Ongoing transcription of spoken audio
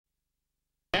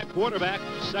At quarterback,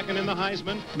 second in the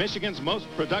Heisman, Michigan's most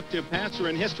productive passer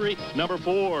in history, number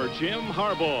 4, Jim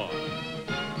Harbaugh.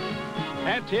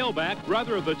 At tailback,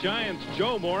 brother of the Giants,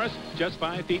 Joe Morris, just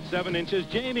 5 feet 7 inches,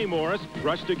 Jamie Morris,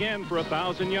 rushed again for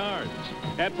 1,000 yards.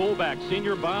 At fullback,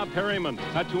 senior Bob Perryman,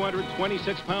 a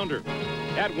 226-pounder.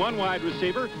 At one wide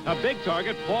receiver, a big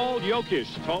target, Paul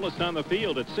Yokish, tallest on the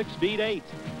field at 6 feet 8.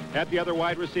 At the other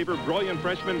wide receiver, brilliant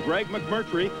freshman Greg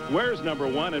McMurtry wears number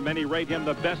 1, and many rate him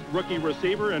the best rookie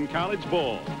receiver in college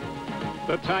ball.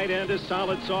 The tight end is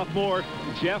solid sophomore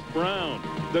Jeff Brown.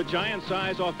 The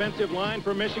giant-size offensive line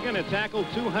for Michigan at tackle,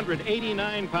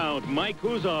 289-pound Mike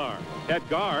Huzar. At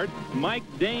guard, Mike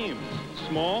Dames.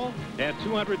 Small at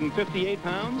 258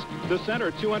 pounds. The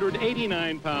center,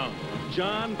 289 pounds.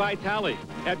 John Vitale.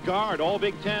 At guard, all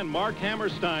Big Ten, Mark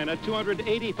Hammerstein, a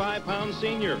 285-pound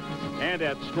senior. And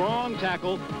at strong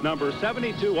tackle, number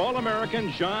 72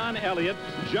 All-American John Elliott.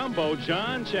 Jumbo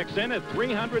John checks in at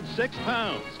 306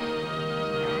 pounds.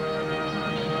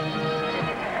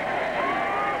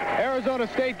 Arizona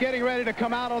State getting ready to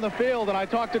come out on the field, and I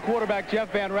talked to quarterback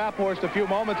Jeff Van Raaphorst a few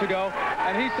moments ago,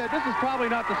 and he said this is probably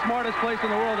not the smartest place in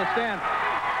the world to stand.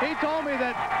 He told me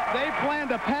that they plan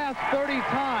to pass 30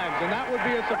 times, and that would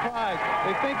be a surprise.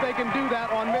 They think they can do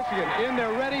that on Michigan. In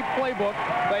their ready playbook,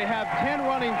 they have 10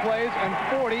 running plays and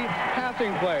 40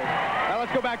 passing plays. Now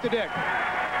let's go back to Dick.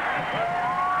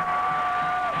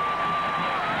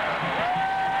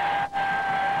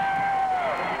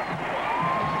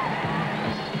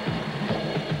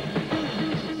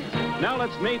 Now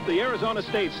let's meet the Arizona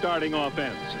State starting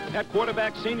offense. At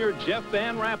quarterback, senior Jeff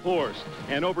Van Raaphorst,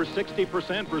 an over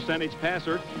 60% percentage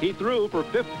passer. He threw for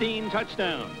 15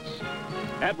 touchdowns.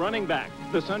 At running back,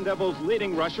 the Sun Devils'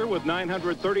 leading rusher with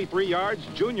 933 yards,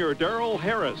 junior Darrell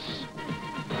Harris.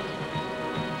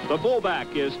 The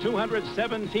fullback is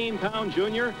 217-pound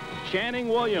junior Channing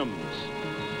Williams.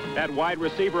 At wide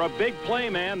receiver, a big play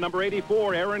man, number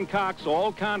 84, Aaron Cox,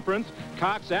 all-conference.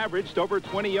 Cox averaged over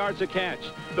 20 yards a catch.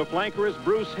 The flanker is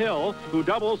Bruce Hill, who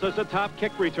doubles as a top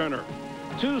kick returner.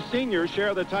 2 seniors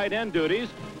share the tight end duties,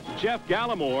 Jeff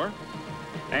Gallimore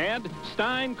and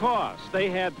Stein Koss. They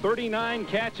had 39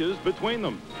 catches between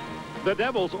them. The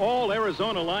Devils'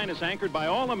 all-Arizona line is anchored by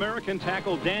All-American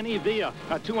tackle Danny Villa,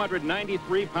 a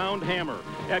 293-pound hammer.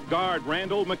 At guard,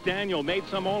 Randall McDaniel made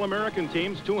some All-American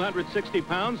teams, 260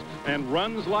 pounds, and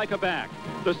runs like a back.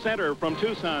 The center from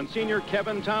Tucson, senior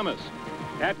Kevin Thomas.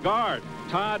 At guard,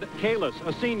 Todd Kalis,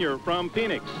 a senior from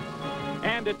Phoenix.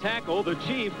 And at tackle, the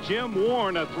Chief, Jim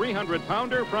Warren, a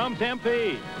 300-pounder from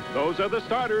Tempe. Those are the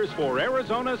starters for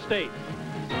Arizona State.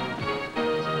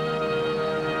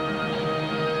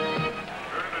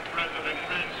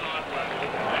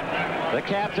 The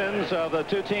captains of the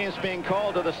 2 teams being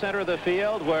called to the center of the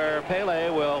field, where Pele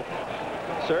will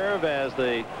serve as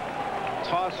the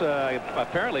toss,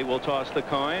 apparently will toss the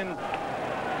coin.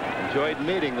 Enjoyed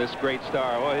meeting this great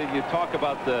star. Well, you talk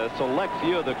about the select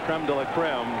few of the creme de la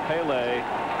creme. Pele,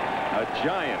 a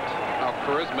giant. How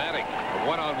charismatic.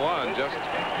 One-on-one, just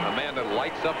a man that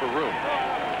lights up a room.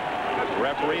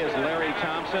 Referee is Larry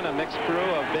Thompson, a mixed crew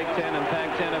of Big Ten and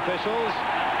Pac-10 officials.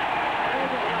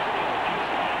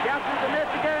 Captains of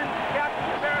Michigan, captains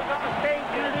of Arizona State,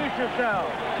 introduce yourselves.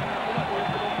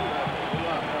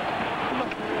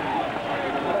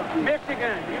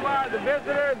 Michigan, you are the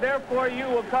visitor, therefore you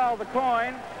will call the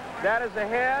coin. That is a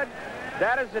head,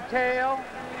 that is a tail.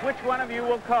 Which one of you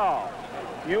will call?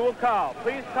 You will call.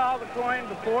 Please call the coin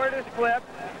before it is flipped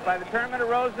by the Tournament of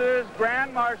Roses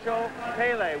Grand Marshal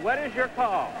Pele. What is your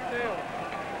call? Tails.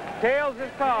 Tails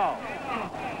is called.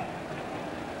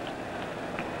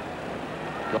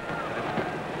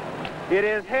 It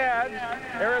is heads.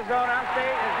 Arizona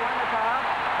State has won the toss.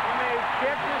 You may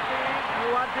kick, receive. You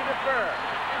want to defer.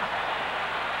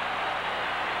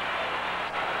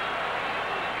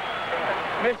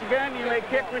 Michigan, you may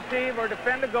kick, receive, or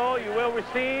defend a goal. You will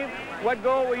receive. What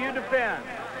goal will you defend?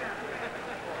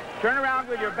 Turn around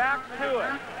with your backs to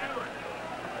it.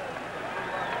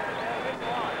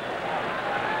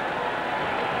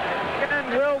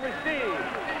 Michigan will receive.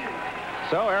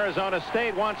 So Arizona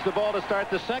State wants the ball to start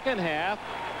the second half.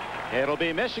 It'll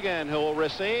be Michigan who will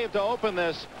receive to open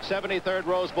this 73rd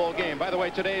Rose Bowl game. By the way,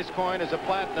 today's coin is a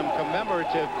platinum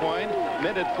commemorative coin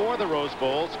minted for the Rose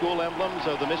Bowl. School emblems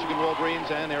of the Michigan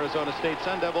Wolverines and Arizona State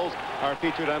Sun Devils are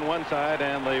featured on one side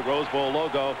and the Rose Bowl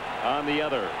logo on the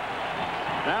other.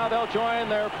 Now they'll join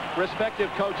their respective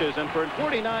coaches, and for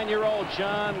 49-year-old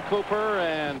John Cooper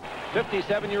and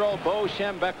 57-year-old Bo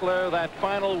Schembechler, that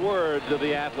final word to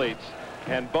the athletes.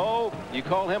 And Bo, you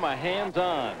call him a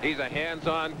hands-on. He's a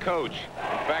hands-on coach.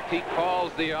 In fact, he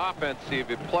calls the offense. If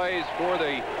he plays for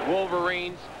the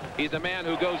Wolverines, he's a man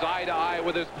who goes eye to eye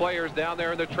with his players down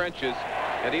there in the trenches.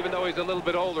 And even though he's a little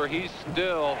bit older, he's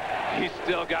still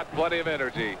got plenty of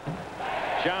energy.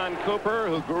 John Cooper,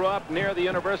 who grew up near the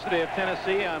University of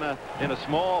Tennessee in a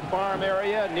small farm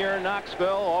area near Knoxville,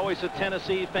 always a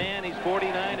Tennessee fan. He's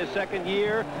 49, his second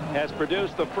year, has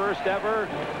produced the first ever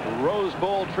Rose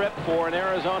Bowl trip for an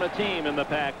Arizona team in the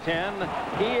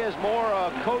Pac-10. He is more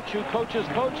a coach who coaches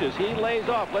coaches. He lays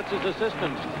off, lets his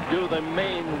assistants do the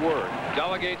main work.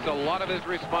 Delegates a lot of his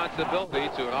responsibility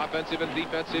to an offensive and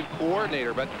defensive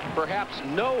coordinator, but perhaps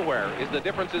nowhere is the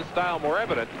difference in style more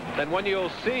evident than when you'll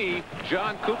see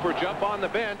John Cooper jump on the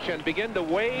bench and begin to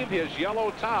wave his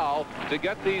yellow towel to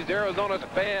get these Arizona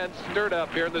fans stirred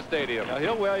up here in the stadium. Now,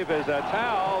 he'll wave his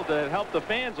towel to help the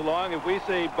fans along. If we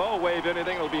see Bo wave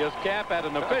anything, it'll be his cap at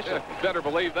an official. Better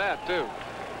believe that, too.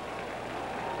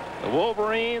 The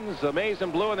Wolverines, the maize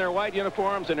and blue in their white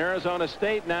uniforms in Arizona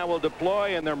State, now will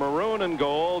deploy in their maroon and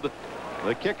gold.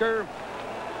 The kicker,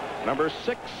 number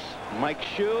 6, Mike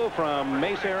Shue from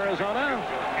Mesa, Arizona.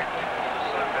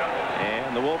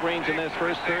 And the Wolverines in this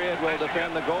first period will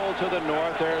defend the goal to the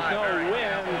north. There's no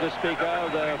wind to speak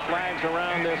of. The flags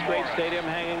around this great stadium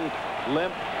hanging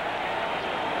limp.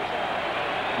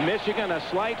 Michigan a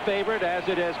slight favorite, as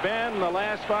it has been the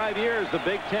last 5 years. The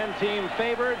Big Ten team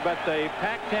favored, but the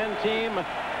Pac-10 team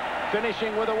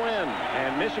finishing with a win.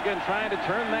 And Michigan trying to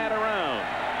turn that around.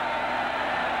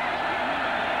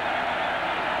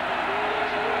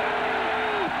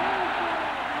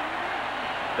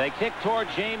 They kick toward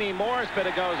Jamie Morris, but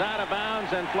it goes out of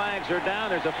bounds and flags are down.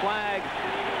 There's a flag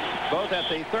both at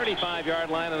the 35-yard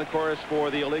line and, of course, for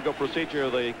the illegal procedure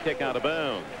of the kick out of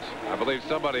bounds. I believe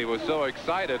somebody was so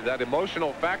excited, that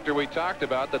emotional factor we talked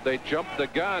about, that they jumped the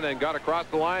gun and got across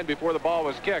the line before the ball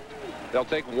was kicked. They'll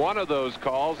take one of those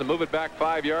calls and move it back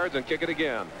 5 yards and kick it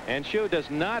again. And Shue does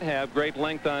not have great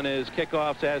length on his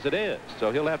kickoffs as it is,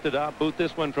 so he'll have to boot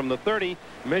this one from the 30.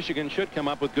 Michigan should come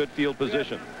up with good field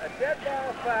position. A dead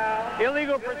ball foul.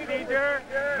 Illegal procedure.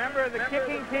 Remember, the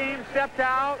kicking team stepped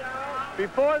out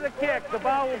before the kick. The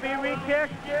ball will be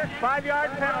re-kicked.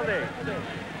 5-yard penalty.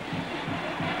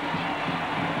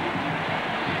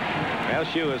 Well,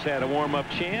 Shue has had a warm-up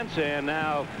chance, and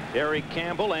now Eric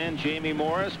Campbell and Jamie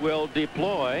Morris will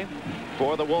deploy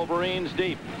for the Wolverines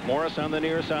deep. Morris on the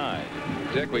near side.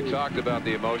 Dick, we talked about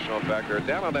the emotional factor.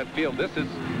 Down on that field, this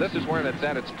is where it's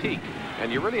at its peak,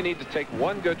 and you really need to take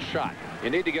one good shot. You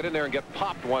need to get in there and get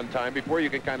popped one time before you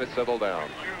can kind of settle down.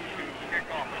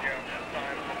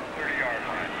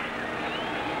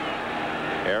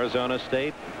 Arizona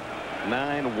State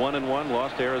 9-1-1,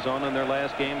 lost to Arizona in their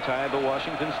last game, tied to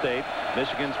Washington State.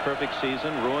 Michigan's perfect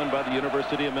season ruined by the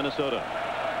University of Minnesota.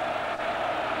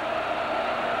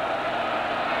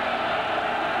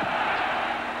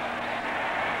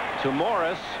 To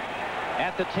Morris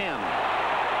at the 10.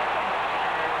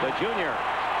 The junior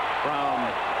from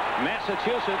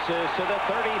Massachusetts is to the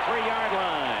 33-yard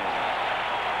line.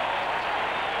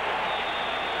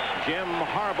 Jim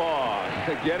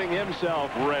Harbaugh getting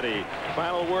himself ready.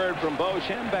 Final word from Bo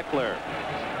Schembechler.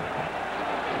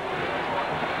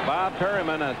 Bob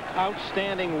Perryman, an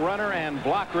outstanding runner and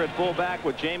blocker at fullback,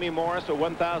 with Jamie Morris, a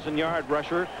 1,000-yard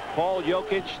rusher. Paul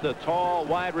Jokic, the tall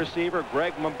wide receiver.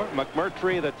 Greg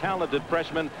McMurtry, the talented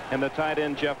freshman, and the tight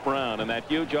end Jeff Brown. And that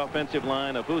huge offensive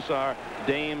line of Hussar,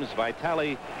 Dames,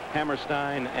 Vitale,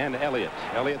 Hammerstein, and Elliott.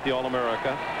 Elliott, the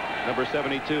All-America. Number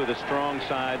 72, the strong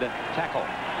side tackle.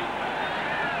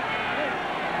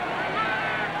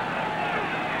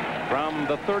 From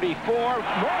the 34,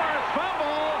 Morris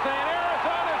fumbles, and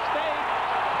Arizona State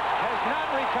has not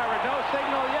recovered. No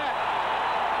signal yet.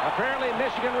 Apparently,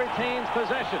 Michigan retains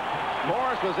possession.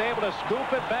 Morris was able to scoop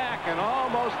it back, and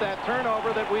almost that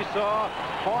turnover that we saw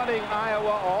haunting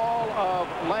Iowa all of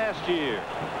last year.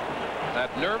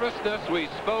 That nervousness we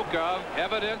spoke of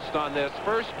evidenced on this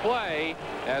first play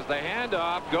as the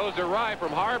handoff goes awry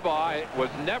from Harbaugh. It was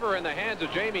never in the hands of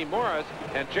Jamie Morris,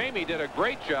 and Jamie did a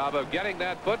great job of getting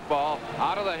that football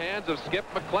out of the hands of Skip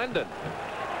McClendon.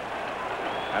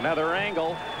 Another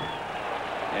angle,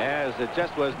 as it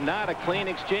just was not a clean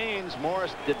exchange.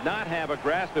 Morris did not have a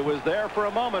grasp. It was there for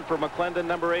a moment for McClendon,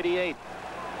 number 88.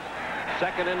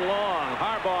 Second and long.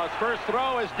 Harbaugh's first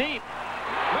throw is deep.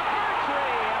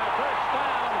 McMurtry, and a first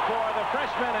down for the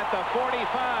freshman at the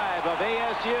 45 of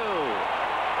ASU.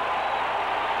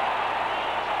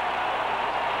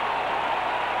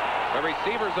 The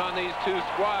receivers on these two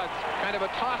squads, kind of a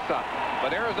toss-up.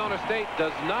 But Arizona State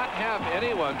does not have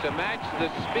anyone to match the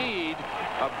speed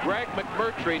of Greg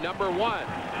McMurtry, number 1.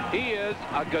 He is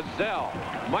a gazelle,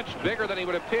 much bigger than he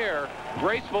would appear,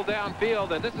 graceful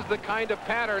downfield, and this is the kind of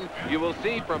pattern you will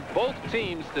see from both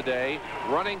teams today,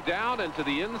 running down and to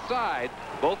the inside.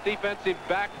 Both defensive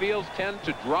backfields tend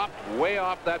to drop way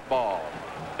off that ball.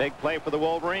 Big play for the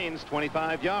Wolverines,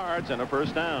 25 yards and a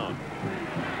first down.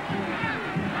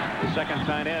 The second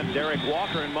tight end, Derek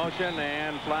Walker, in motion,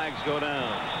 and flags go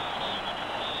down.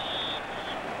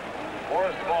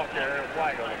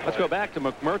 Let's go back to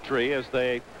McMurtry as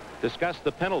they discuss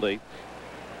the penalty.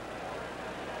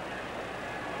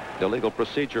 Illegal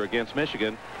procedure against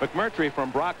Michigan. McMurtry from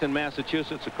Brockton,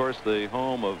 Massachusetts, of course, the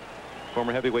home of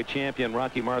former heavyweight champion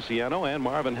Rocky Marciano and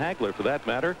Marvin Hagler, for that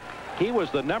matter. He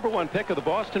was the #1 pick of the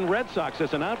Boston Red Sox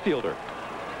as an outfielder.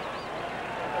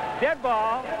 Dead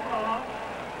ball.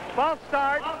 False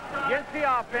start against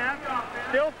the offense.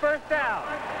 Still first down.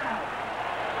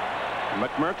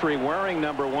 McMurtry wearing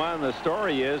 #1. The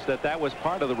story is that was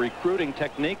part of the recruiting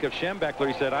technique of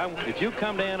Schembechler. He said, if you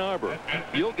come to Ann Arbor,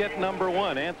 you'll get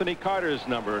 #1, Anthony Carter's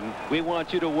number, and we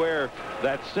want you to wear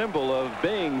that symbol of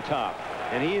being top.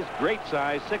 And he's great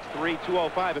size, 6'3",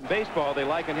 205. In baseball, they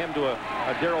liken him to a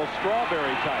Darryl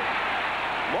Strawberry type.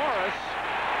 Morris,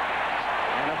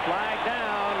 and a flag down.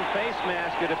 Face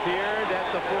mask, it appeared,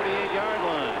 at the 48-yard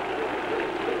line.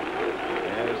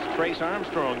 As Trace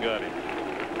Armstrong got him.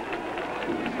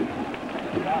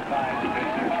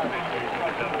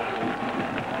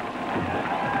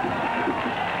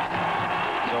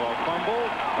 So a fumble,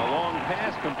 a long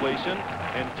pass completion,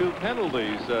 and 2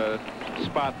 penalties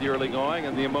spot the early going,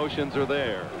 and the emotions are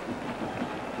there.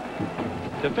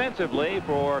 Defensively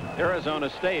for Arizona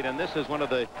State, and this is one of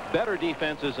the better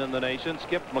defenses in the nation.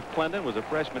 Skip McClendon was a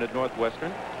freshman at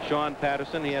Northwestern. Sean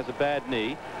Patterson, he has a bad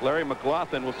knee. Larry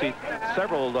McLaughlin, will see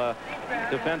several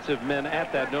defensive men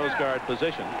at that nose guard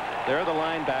position. They're the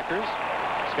linebackers.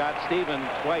 Scott Stephen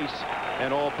twice,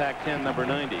 and all Pac-10 number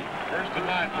 90. First and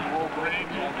 9 for the Wolverines.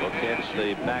 We'll catch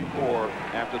the back 4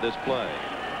 after this play.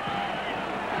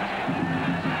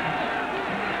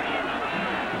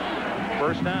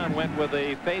 First down went with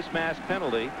a face mask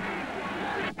penalty.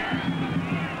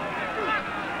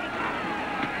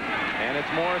 And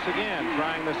it's Morris again,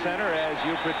 trying the center as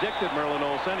you predicted, Merlin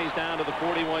Olsen. He's down to the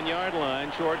 41-yard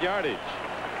line, short yardage.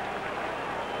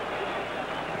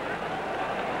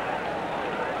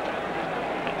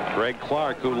 Greg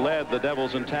Clark, who led the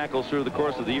Devils in tackles through the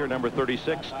course of the year, number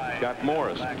 36, got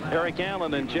Morris. Eric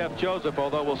Allen and Jeff Joseph,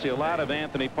 although we'll see a lot of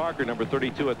Anthony Parker, number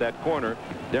 32, at that corner.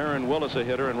 Darren Willis, a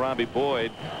hitter, and Robbie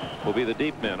Boyd will be the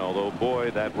deep men, although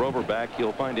Boyd, that rover back,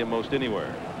 you'll find him most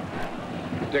anywhere.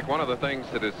 Dick, one of the things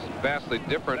that is vastly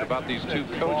different about these two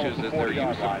coaches is their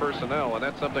use of personnel, and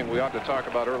that's something we ought to talk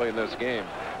about early in this game.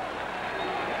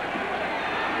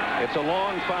 It's a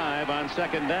long 5 on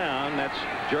second down. That's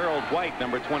Gerald White,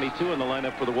 number 22, in the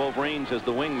lineup for the Wolverines as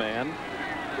the wingman.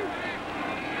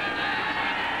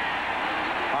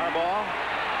 Harbaugh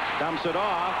dumps it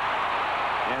off,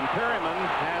 and Perryman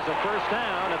has a first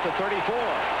down at the 34.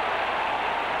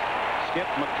 Skip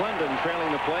McClendon,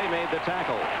 trailing the play, made the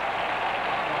tackle.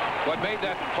 What made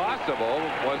that possible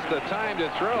was the time to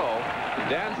throw.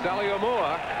 Dan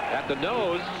Saliomua at the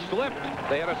nose slipped.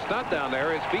 They had a stunt down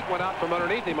there. His feet went out from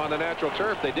underneath him on the natural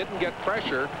turf. They didn't get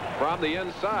pressure from the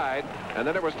inside, and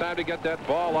then it was time to get that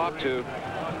ball off to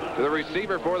the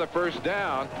receiver for the first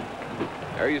down.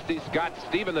 There you see Scott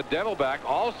Stephen, the Devilback,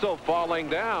 also falling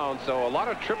down. So a lot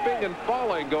of tripping and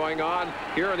falling going on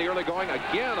here in the early going.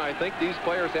 Again, I think these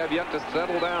players have yet to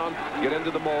settle down, get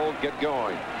into the mold, get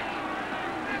going.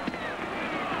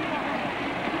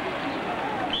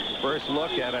 First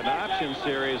look at an option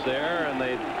series there, and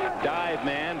the dive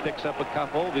man picks up a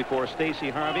couple before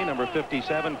Stacy Harvey, number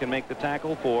 57, can make the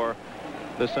tackle for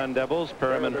the Sun Devils.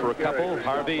 Perriman for a couple.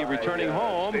 Harvey returning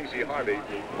home,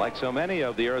 like so many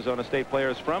of the Arizona State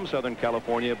players from Southern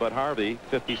California, but Harvey,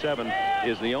 57,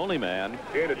 is the only man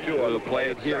who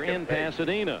played here in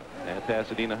Pasadena, at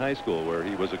Pasadena High School, where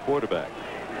he was a quarterback.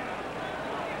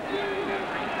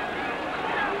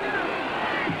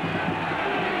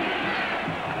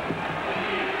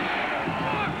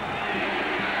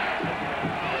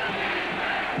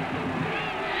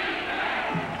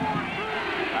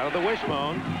 The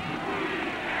wishbone, and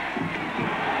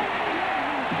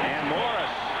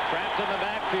Morris trapped in the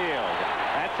backfield.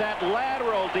 That's that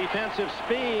lateral defensive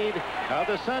speed of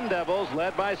the Sun Devils,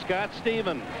 led by Scott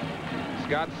Stephen.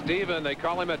 Scott Stephen, they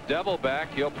call him a Devilback.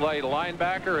 He'll play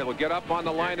linebacker. He'll get up on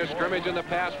the line of scrimmage in the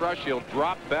pass rush. He'll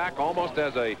drop back almost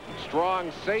as a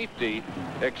strong safety.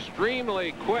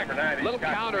 Extremely quick. Little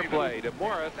counterplay to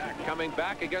Morris, coming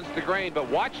back against the grain. But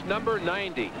watch number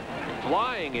 90.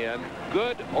 flying in.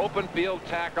 Good open field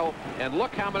tackle. And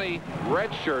look how many red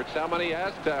shirts, how many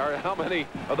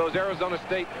of those Arizona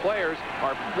State players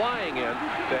are flying in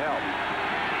to help.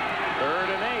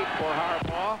 3rd and 8 for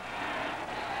Harbaugh.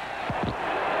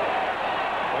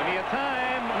 Plenty of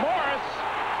time. Morris.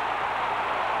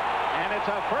 And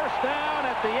it's a first down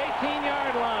at the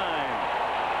 18-yard line.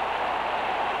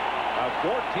 A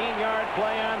 14-yard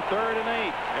play on 3rd and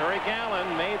 8. Eric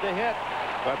Allen made the hit,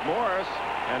 but Morris,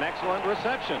 an excellent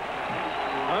reception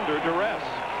under duress.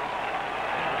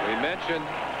 We mentioned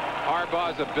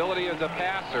Harbaugh's ability as a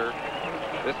passer.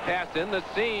 This pass in the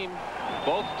seam,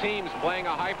 both teams playing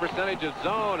a high percentage of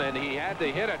zone, and he had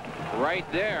to hit it right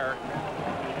there.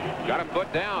 Got a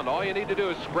foot down. All you need to do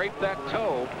is scrape that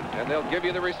toe, and they'll give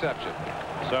you the reception.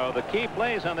 So the key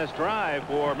plays on this drive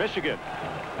for Michigan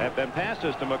have been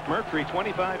passes to McMurtry,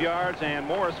 25 yards, and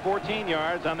Morris, 14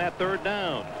 yards on that 3rd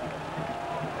down.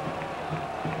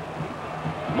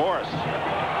 Morris.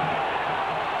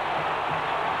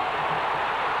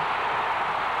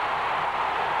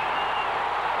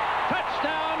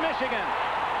 Touchdown, Michigan.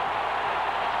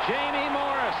 Jamie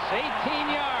Morris, 18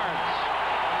 yards.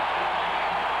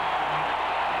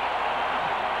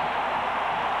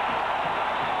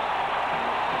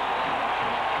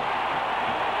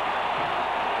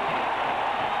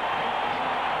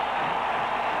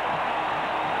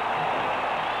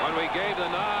 Gave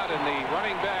the nod in the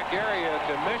running back area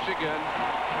to Michigan.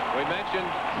 We mentioned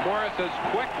Morris's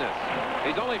quickness.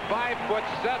 He's only 5'7".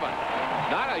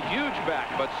 Not a huge back,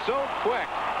 but so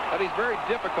quick that he's very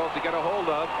difficult to get a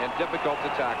hold of and difficult to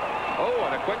tackle. Oh,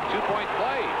 and a quick 2-point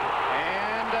play.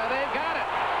 And they've got it.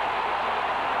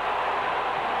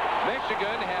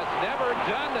 Michigan has never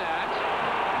done that.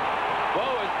 Bo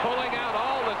is pulling out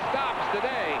all the stops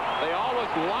today. They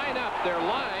always line up their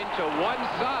line to one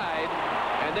side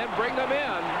and then bring them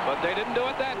in, but they didn't do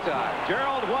it that time.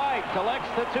 Gerald White collects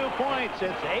the 2 points.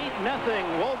 It's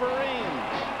 8-0 Wolverines.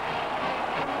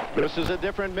 This is a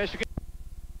different Michigan.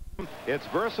 It's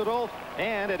versatile,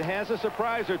 and it has a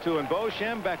surprise or two. And Bo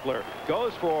Schembechler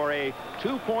goes for a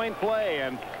 2-point play,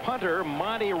 and punter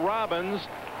Monty Robbins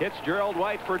hits Gerald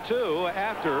White for 2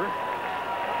 after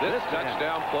this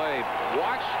touchdown play.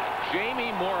 Watch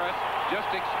Jamie Morris just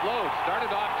explode.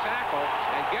 Started off tackle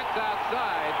and gets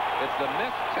outside. It's the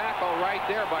missed tackle right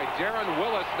there by Darren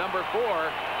Willis, number 4,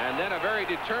 and then a very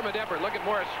determined effort. Look at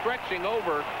Morris stretching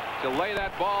over to lay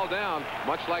that ball down,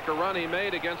 much like a run he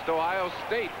made against Ohio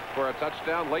State for a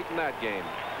touchdown late in that game.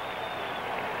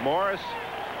 Morris,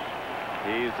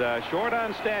 he's short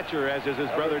on stature, as is his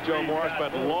brother Joe Morris,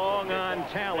 but long on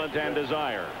talent and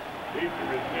desire.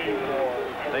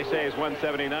 They say he's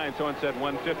 179. Someone said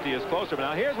 150 is closer. But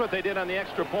now here's what they did on the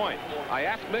extra point. I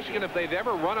asked Michigan if they've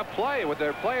ever run a play with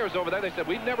their players over there. They said,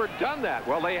 we've never done that.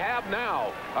 Well, they have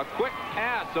now. A quick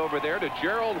pass over there to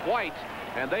Gerald White,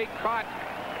 and they caught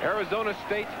Arizona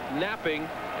State napping,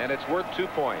 and it's worth 2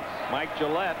 points. Mike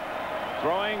Gillette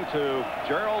throwing to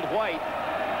Gerald White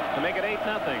to make it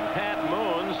 8-0. Pat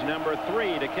Moons, number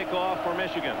 3, to kick off for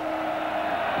Michigan.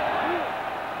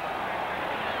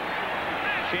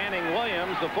 Channing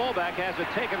Williams, the fullback, has it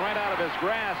taken right out of his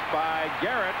grasp by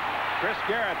Garrett. Chris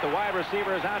Garrett, the wide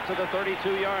receiver, is out to the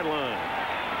 32-yard line.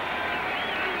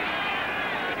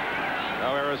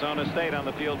 Now Arizona State on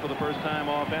the field for the first time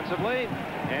offensively.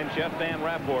 And Jeff Van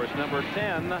Raaphorst, number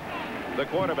 10, the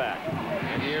quarterback.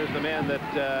 And here's the men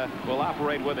that will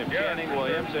operate with him. Channing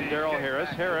Williams and Darrell Harris.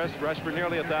 Harris rushed for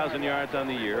nearly 1,000 yards on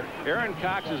the year. Aaron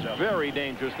Cox is very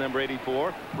dangerous, number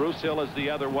 84. Bruce Hill is the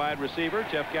other wide receiver.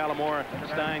 Jeff Gallimore,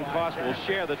 Stein Koss will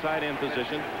share the tight end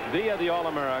position via the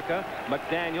All-America.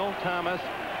 McDaniel, Thomas,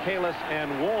 Kalis,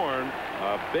 and Warren,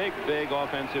 a big, big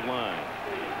offensive line.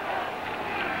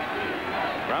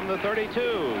 From the 32,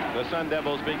 the Sun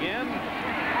Devils begin.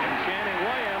 And Channing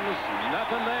Williams,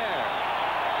 nothing there.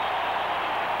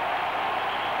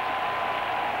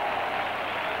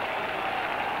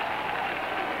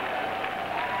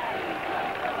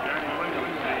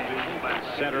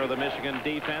 Center of the Michigan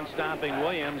defense stopping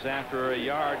Williams after a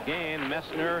yard gain.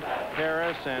 Messner,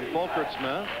 Harris, and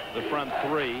Folkertsma, the front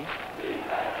 3.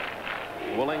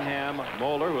 Willingham,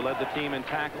 Moeller, who led the team in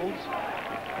tackles.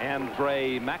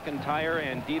 Andre McIntyre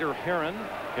and Dieter Heron.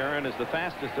 Heron is the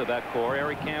fastest of that core.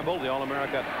 Eric Campbell, the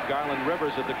All-America Garland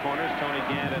Rivers at the corners. Tony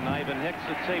Gant and Ivan Hicks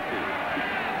at safety.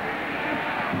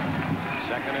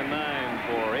 2nd and 9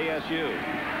 for ASU.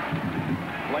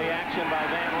 Play action by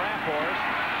Van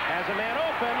Raaphorst. Has a man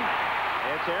open.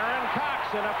 It's Aaron Cox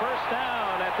and a first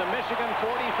down at the Michigan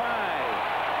 45.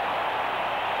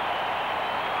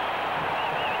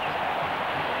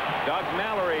 Doug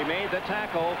Mallory made the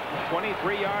tackle,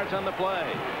 23 yards on the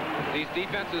play. These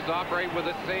defenses operate with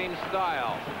the same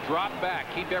style. Drop back,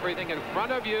 keep everything in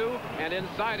front of you and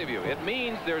inside of you. It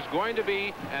means there's going to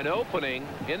be an opening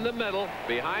in the middle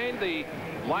behind the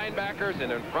linebackers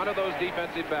and in front of those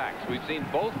defensive backs. We've seen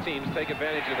both teams take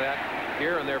advantage of that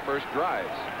here in their first drives.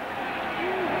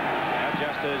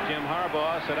 Just as Jim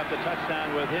Harbaugh set up the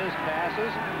touchdown with his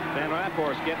passes, Van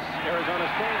Raaphorst gets Arizona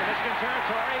State in Michigan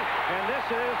territory, and this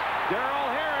is Darrell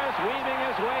Harris weaving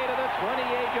his way to the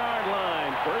 28-yard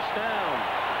line. First down.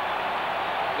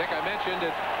 Dick, I mentioned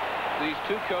that these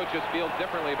two coaches feel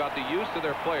differently about the use of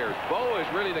their players. Bo is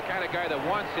really the kind of guy that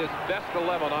wants his best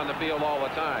 11 on the field all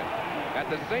the time. At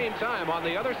the same time, on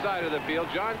the other side of the field,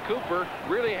 John Cooper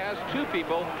really has two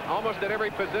people almost at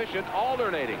every position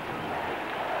alternating.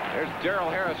 There's Darrell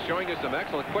Harris showing you some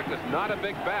excellent quickness. Not a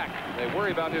big back. They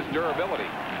worry about his durability.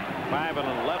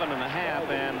 5'11" and a half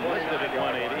and listed at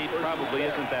 180. Probably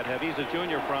isn't that heavy. He's a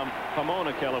junior from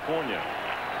Pomona, California.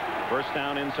 First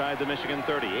down inside the Michigan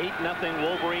 30. 8-0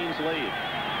 Wolverines lead.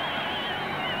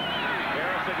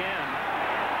 Harris again.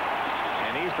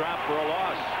 And he's dropped for a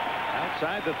loss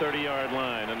outside the 30-yard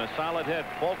line. And a solid hit.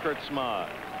 Folkertsma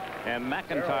and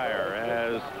McIntyre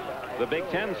as the Big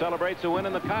Ten celebrates a win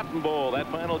in the Cotton Bowl. That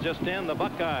final just in. The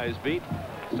Buckeyes beat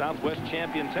Southwest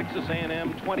champion Texas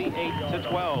A&M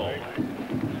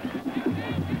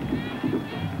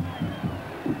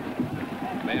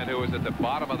 28-12. Man who was at the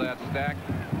bottom of that stack,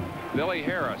 Billy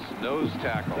Harris, nose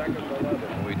tackle.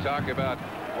 When we talk about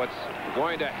what's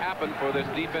going to happen for this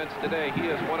defense today, he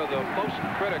is one of the most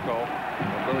critical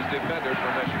of those defenders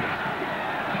for Michigan.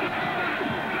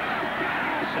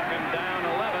 Second down,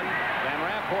 11. Van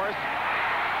Raaphorst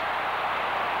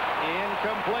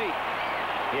incomplete.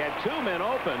 He had two men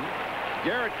open.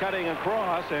 Garrett cutting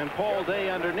across and Paul Day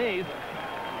underneath,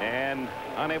 and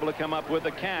unable to come up with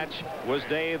the catch was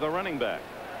Day, the running back.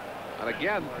 And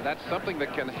again, that's something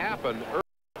that can happen early.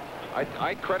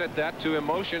 I credit that to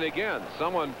emotion again.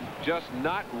 Someone just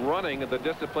not running the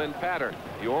disciplined pattern.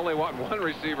 You only want one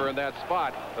receiver in that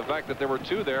spot. The fact that there were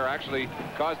two there actually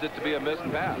caused it to be a missed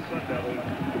pass.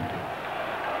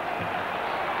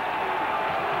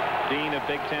 Dean of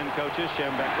Big Ten coaches,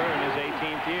 Shem Beckler, in his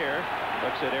 18th year,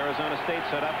 looks at Arizona State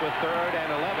set up with 3rd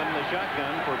and 11, the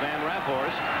shotgun for Van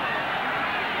Raaphorst.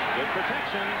 Good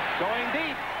protection, going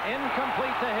deep,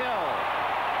 incomplete to Hill.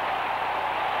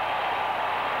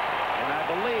 And I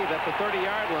believe at the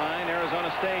 30-yard line, Arizona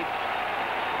State,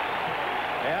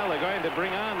 well, they're going to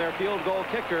bring on their field goal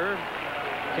kicker,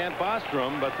 Kent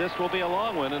Bostrom, but this will be a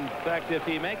long one. In fact, if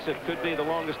he makes it, could be the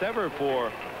longest ever for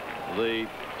the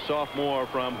sophomore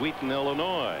from Wheaton,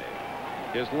 Illinois.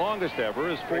 His longest ever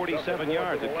is 47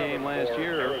 yards. It came last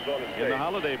year in the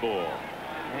Holiday Bowl.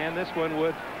 And this one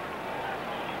would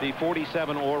be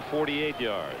 47 or 48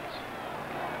 yards.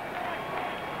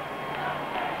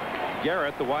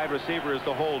 Garrett, the wide receiver, is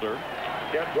the holder.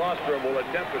 Kent Bostrom will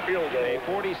attempt the field goal. A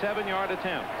 47-yard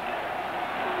attempt.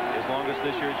 His longest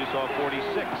this year, as you saw, 46.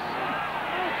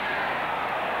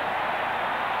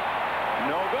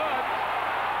 No good.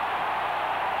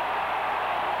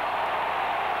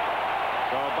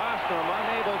 So Bostrom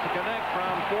unable to connect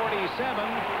from 47.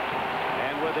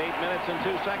 And with 8 minutes and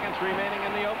 2 seconds remaining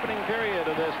in the opening period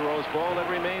of this Rose Bowl, it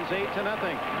remains 8-0.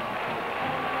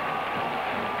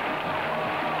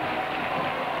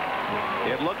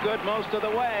 It looked good most of the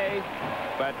way,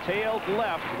 but tailed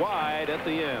left wide at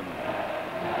the end.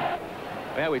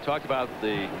 Yeah, we talked about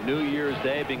the New Year's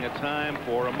Day being a time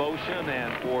for emotion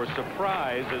and for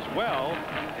surprise as well.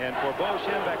 And for Bo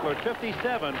Schembechler,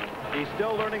 57, he's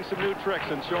still learning some new tricks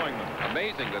and showing them.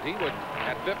 Amazing that he would,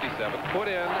 at 57, put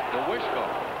in the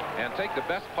wishbone and take the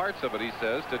best parts of it, he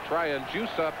says, to try and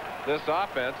juice up this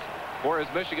offense for his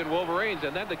Michigan Wolverines.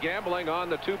 And then the gambling on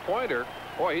the two-pointer.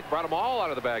 Boy, he brought them all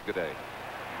out of the bag today.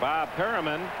 Bob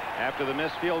Perriman, after the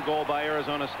missed field goal by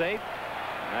Arizona State,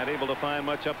 not able to find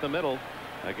much up the middle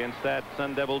against that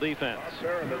Sun Devil defense.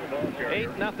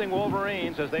 8-0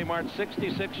 Wolverines as they march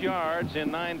 66 yards in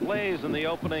 9 plays in the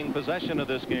opening possession of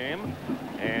this game.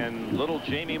 And little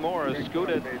Jamie Morris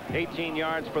scooted 18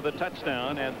 yards for the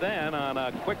touchdown. And then on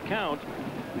a quick count,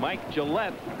 Mike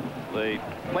Gillette, the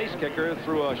place kicker,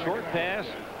 threw a short pass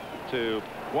to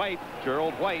White,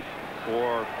 Gerald White,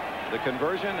 for the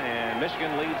conversion, and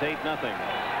Michigan leads 8-0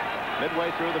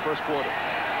 midway through the first quarter.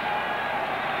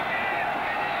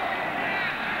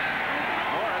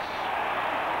 Morris,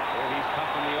 he's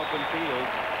tough in the open field.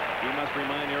 He must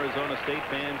remind Arizona State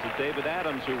fans that David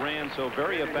Adams, who ran so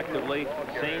very effectively,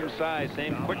 same size,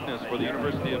 same quickness for the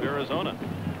University of Arizona.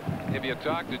 if you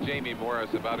talk to Jamie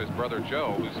Morris about his brother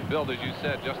Joe, who's built, as you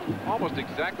said, just almost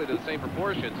exactly to the same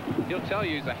proportions, he'll tell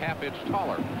you he's a half-inch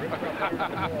taller.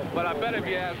 But I bet if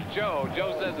you ask Joe,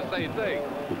 Joe says the same thing.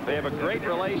 They have a great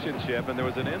relationship, and there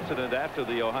was an incident after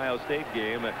the Ohio State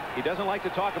game. He doesn't like to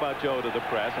talk about Joe to the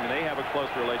press. I mean, they have a close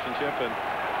relationship, and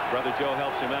brother Joe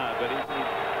helps him out, but he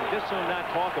just soon not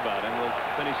talk about him. We'll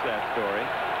finish that story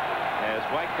as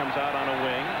White comes out on a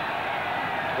wing.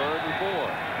 3rd and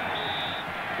 4.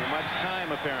 Too much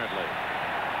time, apparently.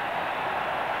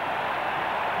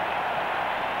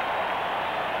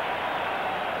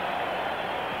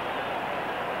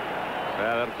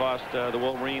 That'll cost the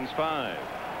Wolverines 5.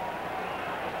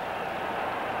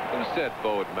 Who said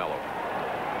Bo would mellow?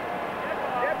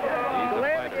 He's a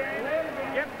fighter.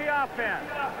 Get the offense.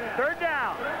 3rd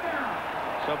down.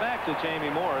 So back to Jamie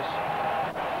Morris.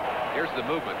 Here's the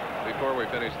movement before we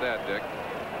finish that, Dick.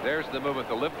 There's the movement,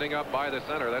 the lifting up by the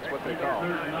center. That's what they call.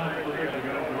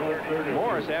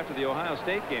 Morris, after the Ohio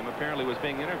State game, apparently was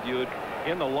being interviewed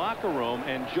in the locker room,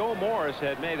 and Joe Morris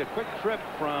had made a quick trip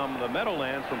from the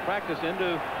Meadowlands from practice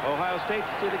into Ohio State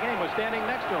to see the game, was standing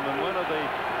next to him, and one of the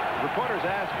reporters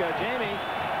asked Jamie,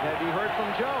 had he heard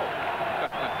from Joe?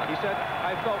 He said,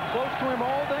 I felt close to him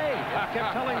all day. He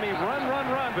kept telling me, run, run,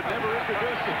 run, but never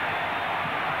introduced him.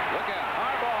 Look out.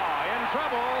 Harbaugh in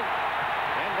trouble,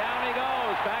 and down he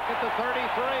goes, back at the 33.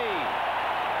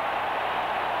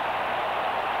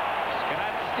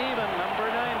 Scott Stephen, number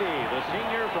 90, the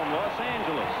senior from Los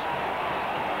Angeles.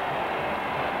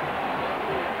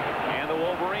 And the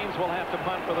Wolverines will have to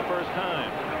punt for the first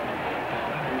time.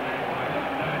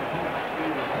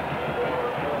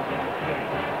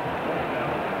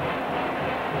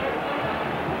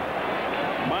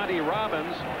 Monty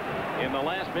Robbins, in the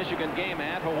last Michigan game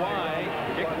at Hawaii,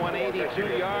 kicked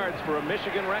 182 yards for a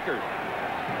Michigan record.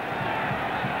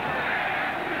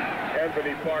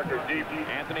 Anthony Parker deep.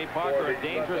 Anthony Parker, a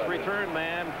dangerous return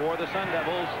man for the Sun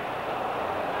Devils.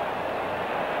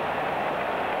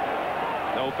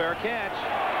 No fair catch,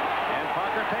 and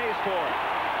Parker pays for it.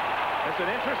 It's an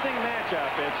interesting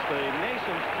matchup. It's the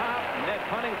nation's top net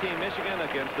punting team, Michigan,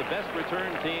 against the best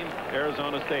return team,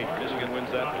 Arizona State. Michigan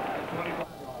wins that one.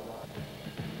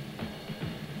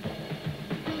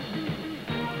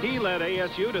 He led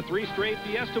ASU to 3 straight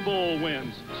Fiesta Bowl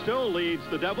wins. Still leads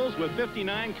the Devils with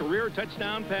 59 career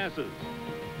touchdown passes.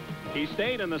 He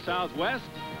stayed in the Southwest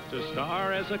to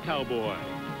star as a Cowboy.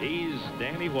 He's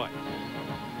Danny White.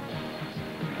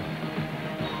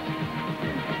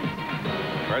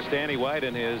 Of course, Danny White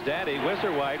and his daddy,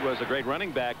 Whistler White, was a great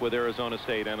running back with Arizona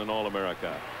State and an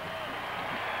All-America.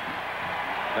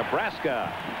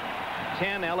 Nebraska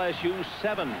 10, LSU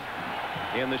 7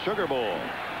 in the Sugar Bowl.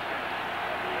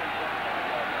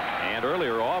 And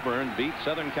earlier, Auburn beat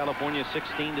Southern California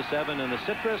 16-7 in the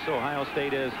Citrus. Ohio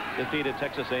State has defeated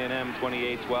Texas A&M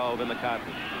 28-12 in the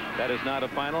Cotton. That is not a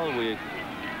final. We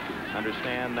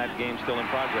understand that game's still in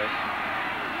progress.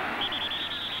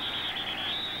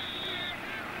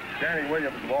 Channing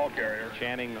Williams, ball carrier.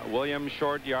 Channing Williams,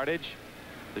 short yardage.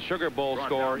 The Sugar Bowl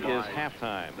score is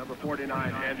halftime. Number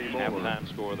 49, Andy Moore. Halftime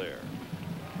score there.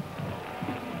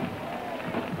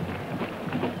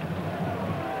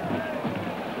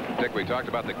 Dick, we talked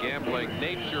about the gambling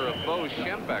nature of Bo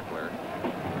Schembechler.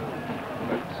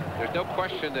 But there's no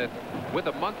question that with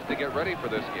a month to get ready for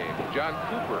this game, John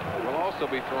Cooper will also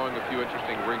be throwing a few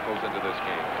interesting wrinkles into this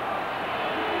game.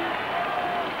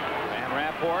 Van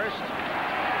Raaphorst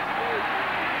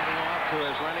handing off to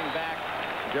his running back,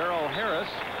 Darrell Harris.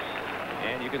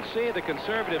 And you can see the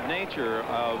conservative nature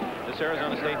of this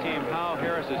Arizona State team, how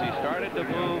Harris, as he started to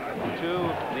move to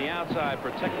the outside,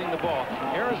 protecting the ball.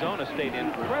 Arizona State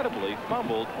incredibly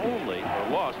fumbled only, or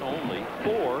lost only,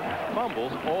 4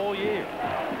 fumbles all year.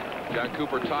 John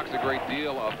Cooper talks a great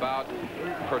deal about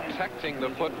protecting the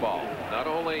football, not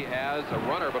only as a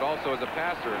runner, but also as a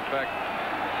passer. In fact,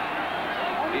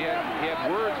 he had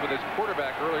words with his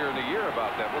quarterback earlier in the year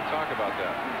about that. We'll talk about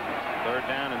that. 3rd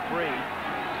down and 3.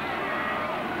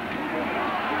 And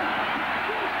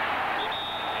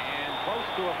close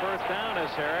to a 1st down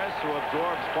is Harris, who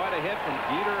absorbs quite a hit from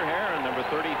Dieter Heron, number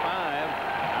 35,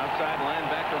 outside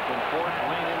linebacker from Fort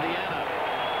Wayne, Indiana.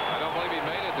 I don't believe he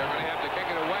made it. They're going to have to kick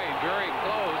it away. Very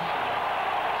close.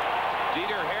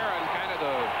 Dieter Heron, kind of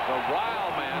the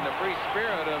wild man, the free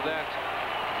spirit of that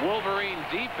Wolverine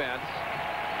defense,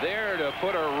 there to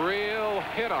put a real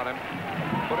hit on him.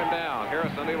 Put him down.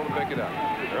 Harris unable to pick it up.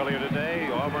 Earlier today,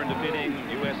 Auburn defeating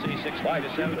USC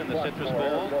 16-7 in the Citrus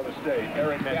Bowl.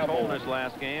 Ken Coleman's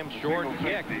last game. Short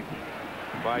kick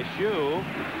by Shue,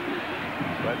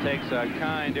 but takes a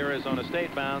kind Arizona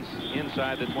State bounce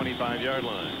inside the 25-yard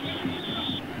line.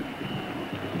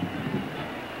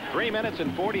 3 minutes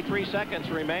and 43 seconds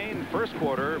remain. First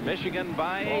quarter, Michigan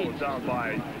by 8. Down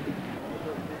by.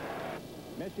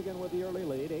 Michigan with the early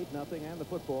lead, 8-0, and the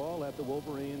football at the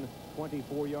Wolverine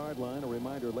 24-yard line. A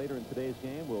reminder, later in today's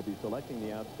game, we'll be selecting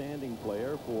the outstanding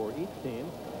player for each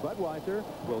team. Budweiser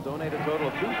will donate a total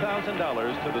of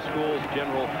 $2,000 to the school's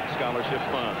general scholarship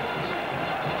fund.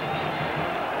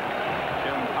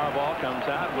 Jim Harbaugh comes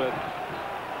out with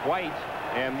White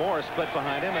and Morris split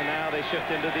behind him, and now they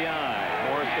shift into the I.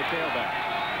 Morris the tailback.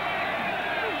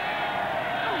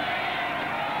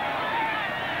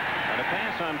 And a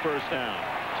pass on first down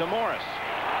to Morris.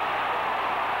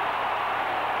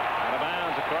 Out of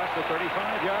bounds across the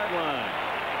 35-yard line.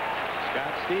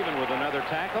 Scott Stephen with another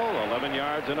tackle, 11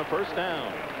 yards and a first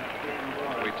down.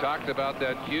 We talked about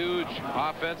that huge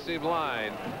offensive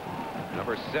line.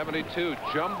 Number 72,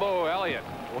 Jumbo Elliott.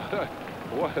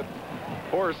 What a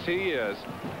horse he is.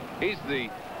 He's the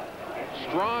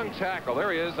strong tackle.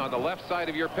 There he is on the left side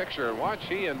of your picture. Watch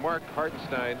he and Mark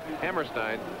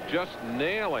Hammerstein just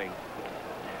nailing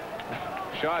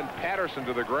Sean Patterson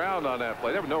to the ground on that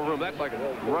play. There was no room. That's like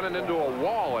running into a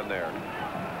wall in there.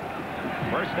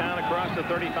 First down across the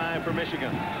 35 for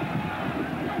Michigan.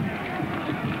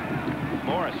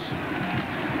 Morris.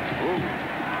 Ooh.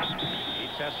 He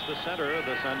tests the center of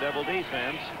the Sun Devil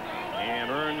defense and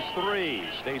earns 3.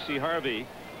 Stacy Harvey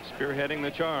spearheading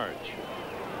the charge.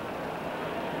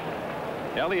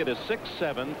 Elliott is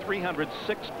 6'7",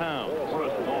 306 pounds.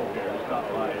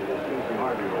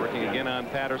 Working again on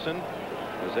Patterson.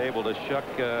 Was able to shuck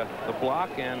the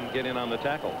block and get in on the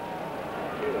tackle.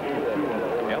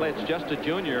 Elliott's just a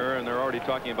junior, and they're already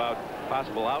talking about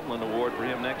possible Outland Award for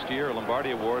him next year,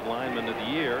 Lombardi Award, Lineman of the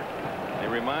Year. They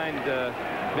remind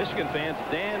Michigan fans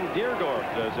Dan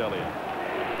Deerdorf does Elliott.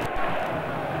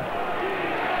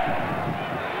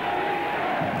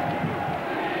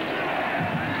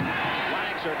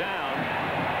 Flags are down.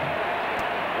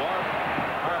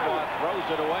 Harbaugh throws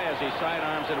it away as he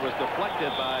sidearms it. It was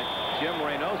deflected by Jim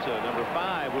Reynosa. Number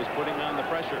 5 was putting on the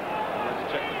pressure.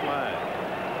 Let's check the flag.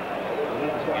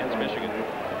 Against Michigan.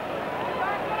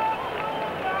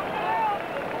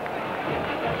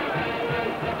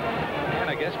 And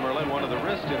I guess, Merlin, one of the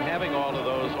risks in having all of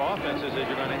those offenses is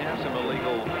you're going to have some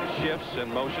illegal shifts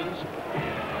and motions.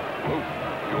 Oof,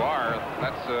 you are.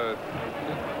 That's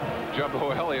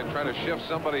Jumbo Elliott trying to shift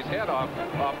somebody's head off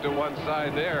to one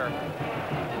side there.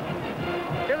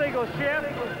 Illegal shift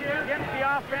against the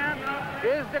offense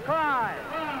is declined.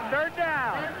 Third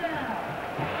down.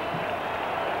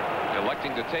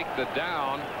 Electing to take the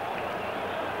down,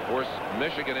 force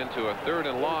Michigan into a 3rd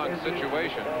and long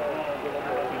situation.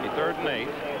 The 3rd and 8.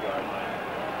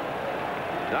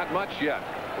 Not much yet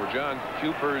for John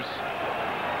Cooper's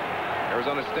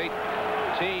Arizona State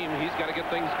team. He's got to get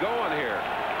things going here.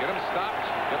 Get him stopped.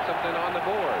 Get something on the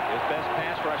board. His best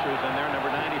pass rushers in there,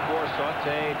 number 94,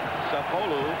 Saute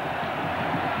Sapolu.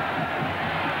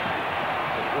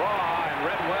 The draw, and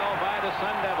read well by the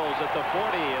Sun Devils at the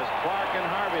 40 as Clark and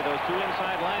Harvey, those 2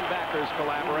 inside linebackers,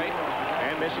 collaborate,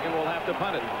 and Michigan will have to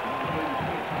punt it.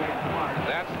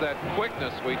 That's that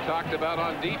quickness we talked about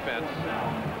on defense.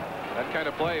 That kind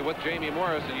of play with Jamie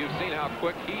Morris, and you've seen how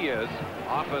quick he is.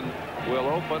 Often will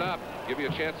open up, give you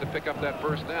a chance to pick up that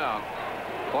first down.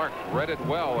 Clark read it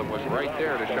well and was right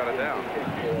there to shut it down.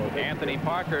 Anthony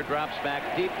Parker drops back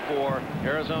deep for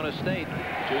Arizona State.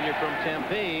 Junior from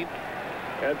Tempe.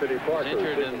 Anthony Parker was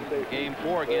injured in game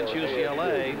 4 against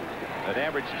UCLA. That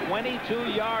averaged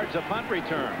 22 yards a punt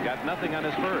return. Got nothing on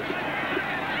his first.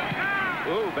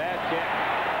 Ooh, bad kick.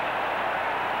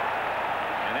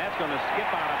 And that's going to skip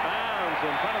out of bounds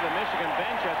in front of the Michigan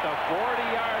bench at the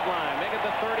 40-yard line. Make it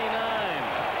the 39.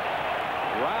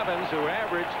 Robbins, who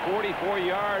averaged 44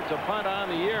 yards a punt on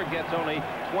the year, gets only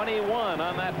 21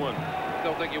 on that one.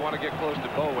 Don't think you want to get close to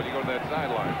Bo when you go to that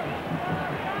sideline.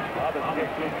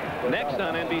 Next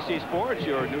on NBC Sports,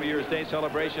 your New Year's Day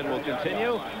celebration will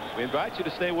continue. We invite you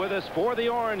to stay with us for the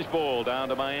Orange Bowl down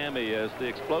to Miami as the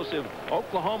explosive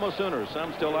Oklahoma Sooners.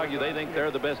 Some still argue they think they're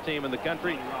the best team in the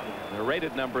country. They're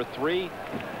rated number 3.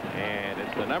 And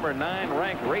it's the number 9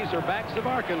 ranked Razorbacks of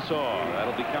Arkansas.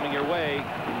 That'll be coming your way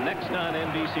next on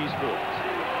NBC Sports.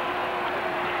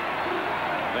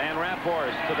 Van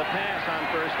Raaphorst to the pass on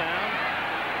first down.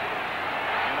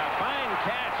 And a fine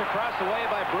catch across the way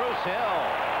by Bruce Hill.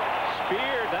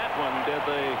 Speared that one, did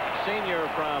the senior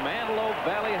from Antelope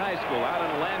Valley High School out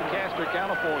in Lancaster,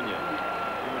 California.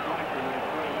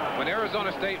 when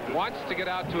Arizona State wants to get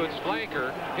out to its flanker,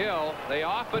 Hill, they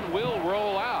often will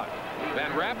roll out.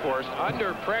 Van Raaphorst,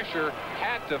 under pressure,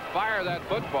 had to fire that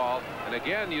football. And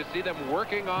again, you see them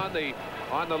working on the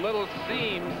little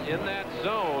seams in that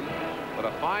zone. But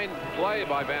a fine play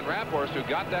by Van Raaphorst, who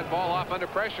got that ball off under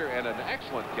pressure, and an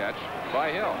excellent catch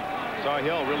by Hill. Saw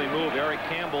Hill really move Eric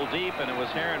Campbell deep, and it was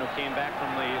Heron who came back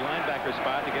from the linebacker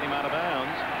spot to get him out of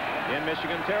bounds in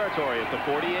Michigan territory at the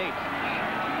 48.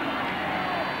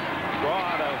 Draw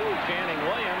out of Channing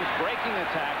Williams, breaking a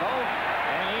tackle,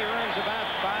 and he earns about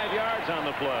 5 yards on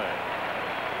the play.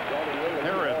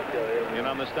 Heron in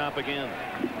on the stop again.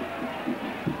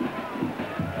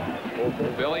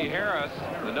 Billy Harris,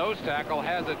 the nose tackle,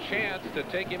 has a chance to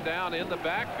take him down in the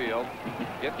backfield.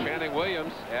 Get Channing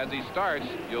Williams as he starts.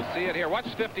 You'll see it here. Watch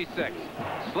 56.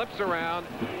 Slips around,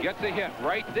 gets a hit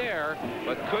right there,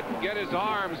 but couldn't get his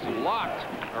arms locked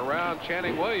around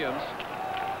Channing Williams.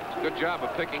 Good job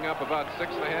of picking up about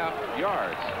 6.5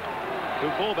 yards.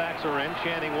 Two fullbacks are in,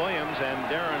 Channing Williams and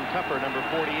Darren Tupper, number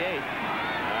 48,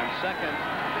 on 2nd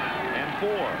and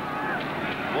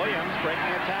 4. Williams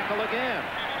breaking a tackle again.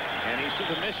 And he's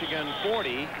to the Michigan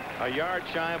 40, a yard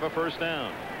shy of a first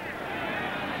down.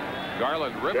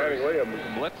 Garland Rivers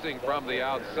blitzing from the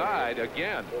outside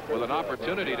again with an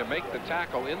opportunity to make the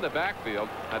tackle in the backfield.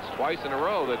 That's twice in a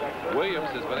row that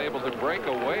Williams has been able to break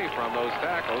away from those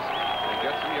tackles and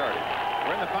get some yardage.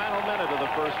 We're in the final minute of the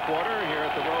first quarter here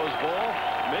at the Rose Bowl.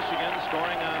 Michigan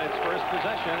scoring on its first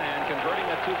possession and converting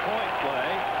a two-point play,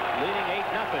 leading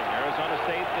 8-0. Arizona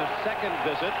State, the second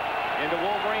visit into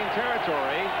Wolverine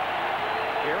territory.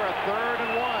 Here a 3rd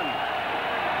and 1.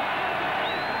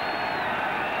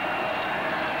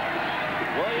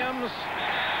 Williams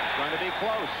going to be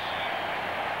close.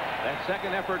 That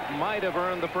second effort might have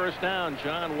earned the first down.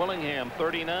 John Willingham,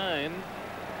 39.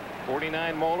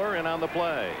 49 Moeller in on the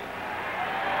play.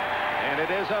 And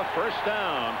it is a first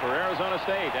down for Arizona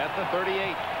State at the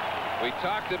 38. We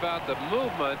talked about the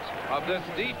movement of this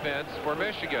defense for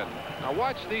Michigan. Now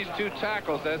watch these two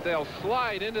tackles as they'll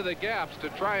slide into the gaps to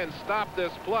try and stop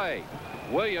this play.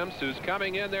 Williams, who's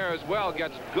coming in there as well,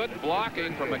 gets good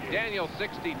blocking from McDaniel,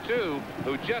 62,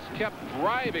 who just kept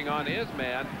driving on his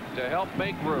man to help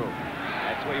make room.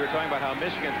 That's what you were talking about, how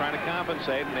Michigan trying to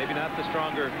compensate. Maybe not the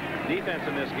stronger defense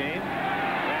in this game.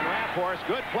 Van Raaphorst,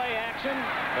 good play action,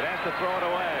 but has to throw it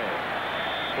away.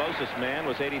 Closest man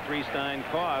was 83 Stein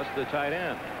Koss, the tight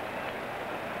end.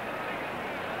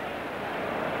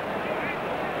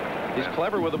 He's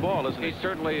clever with the ball, isn't he? He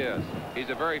certainly is. He's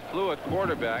a very fluid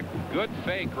quarterback. Good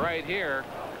fake right here.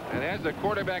 And as the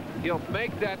quarterback, he'll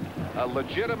make that a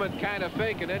legitimate kind of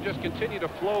fake and then just continue to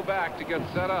flow back to get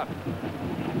set up.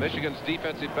 Michigan's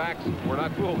defensive backs were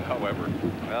not fooled, however.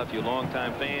 Well, if you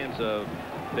longtime fans of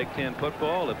Big Ten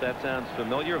football, if that sounds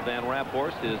familiar, Van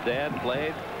Raaphorst, his dad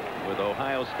played with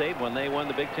Ohio State when they won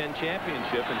the Big Ten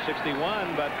championship in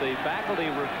 '61, but the faculty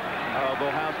of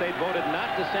Ohio State voted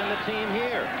not to send the team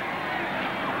here.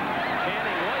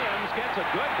 Channing Williams gets a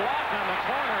good block on the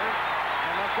corner,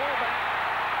 and the fullback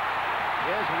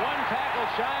is one tackle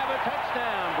shy of a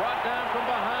touchdown, brought down from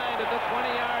behind at the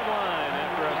 20-yard line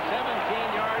after a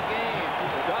 17-yard gain.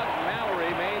 Doug Mallory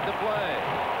made the play.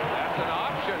 That's an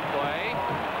option play.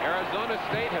 Arizona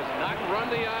State has not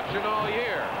run the option all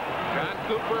year. John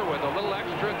Cooper, with a little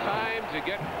extra time to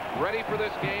get ready for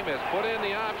this game, has put in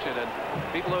the option, and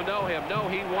people who know him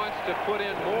know he wants to put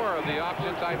in more of the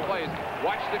option type plays.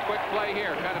 Watch the quick play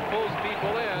here. Kind of pulls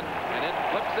people in and then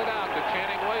flips it out to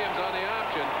Channing Williams on the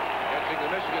option, catching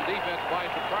the Michigan defense by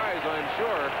surprise. I'm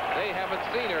sure they haven't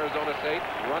seen Arizona State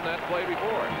run that play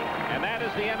before. And that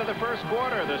is the end of the first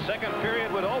quarter. The second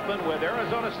period would open with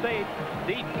Arizona State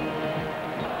deep.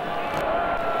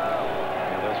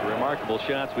 Remarkable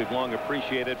shots we've long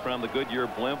appreciated from the Goodyear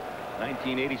blimp.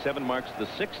 1987 marks the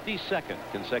 62nd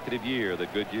consecutive year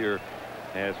that Goodyear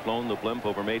has flown the blimp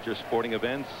over major sporting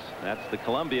events. That's the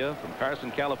Columbia from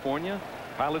Carson, California,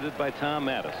 piloted by Tom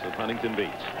Mattis of Huntington Beach.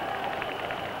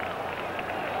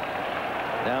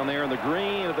 Down there in the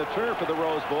green of the turf of the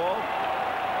Rose Bowl,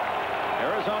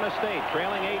 Arizona State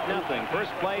trailing 8-0.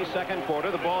 First play, second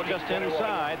quarter. The ball just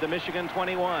inside the Michigan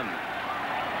 21.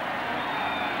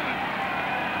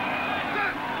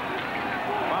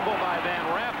 By Van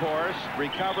Raaphorst,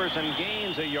 recovers and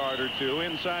gains a yard or two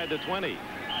inside the 20.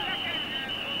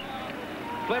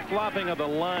 Flip-flopping of the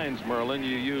lines, Merlin,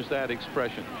 you use that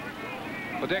expression.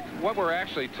 Well, Dick, what we're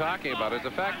actually talking about is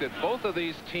the fact that both of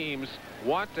these teams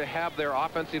want to have their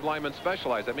offensive linemen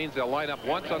specialized. That means they'll line up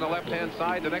once on the left-hand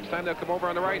side. The next time they'll come over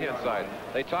on the right-hand side.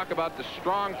 They talk about the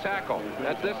strong tackle.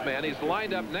 That's this man. He's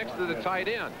lined up next to the tight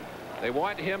end. They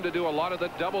want him to do a lot of the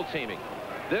double teaming.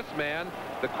 This man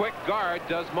the quick guard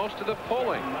does most of the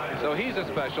pulling. So he's a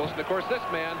specialist. And of course, this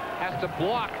man has to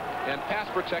block and pass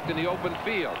protect in the open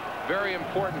field. Very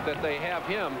important that they have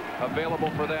him available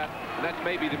for that. And that's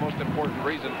maybe the most important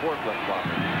reason for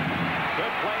flip-flopping.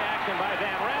 Good play action by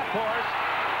Van Raaphorst,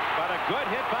 but a good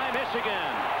hit by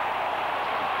Michigan.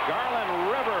 Garland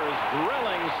Rivers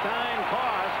drilling Stein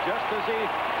Koss just as he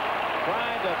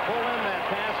tried to pull in that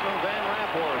pass from Van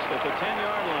Raaphorst at the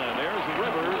 10-yard line. There's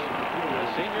Rivers,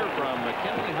 a senior from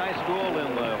McKinley High School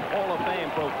in the Hall of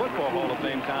Fame, Pro Football Hall of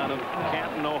Fame town of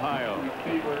Canton, Ohio.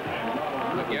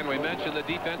 Again, we mentioned the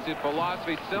defensive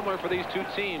philosophy similar for these two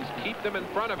teams. Keep them in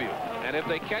front of you. And if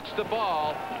they catch the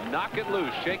ball, knock it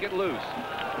loose, shake it loose.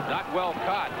 Not well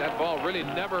caught. That ball really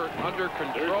never under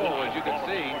control, as you can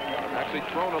see. Actually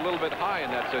thrown a little bit high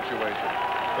in that situation.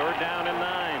 3rd down and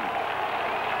 9.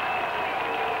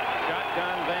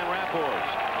 Shotgun Van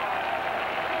Raaphorst.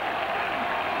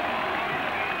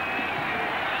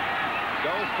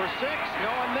 Goes for 6.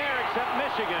 No one there except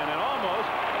Michigan, and almost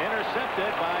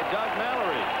intercepted by Doug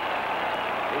Mallory.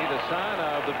 He's the son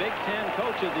of the Big Ten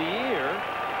Coach of the Year,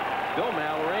 Bill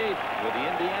Mallory, with the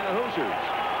Indiana Hoosiers.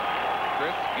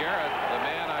 Chris Garrett, the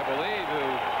man, I believe, who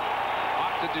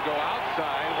opted to go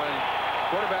outside when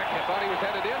quarterback thought he was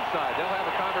headed inside. They'll have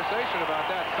a conversation about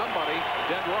that. Somebody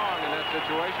dead wrong in that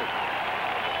situation.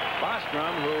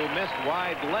 Bostrom, who missed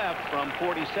wide left from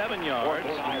 47 yards,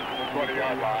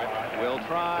 will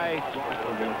try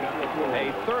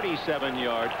a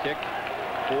 37-yard kick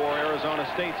for Arizona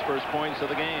State's first points of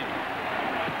the game.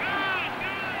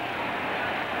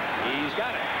 He's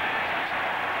got it.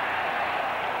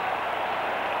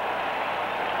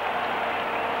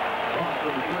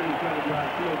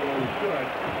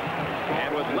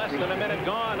 And with less than a minute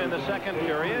gone in the second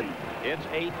period, it's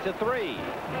 8-3.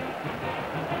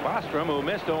 Bostrom, who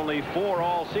missed only 4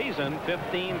 all season,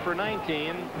 15 for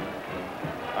 19,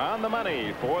 on the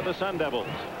money for the Sun Devils.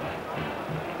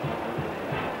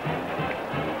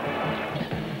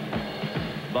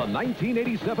 The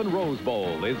 1987 Rose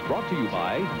Bowl is brought to you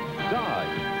by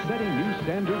Dodge, setting new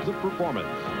standards of performance.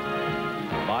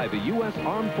 By the U.S.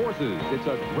 Armed Forces, it's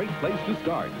a great place to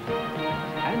start.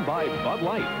 And by Bud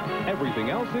Light, everything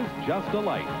else is just a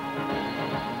light.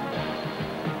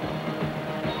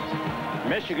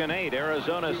 Michigan 8,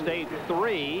 Arizona State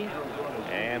 3.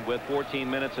 And with 14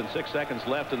 minutes and 6 seconds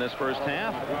left in this first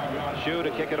half, Shue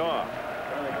to kick it off.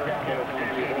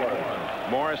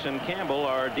 Morris and Campbell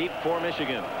are deep for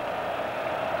Michigan.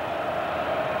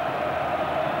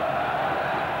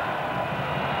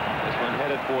 This one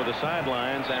headed for the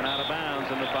sidelines and out of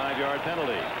bounds in the 5-yard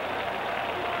penalty.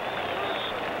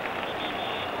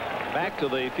 Back to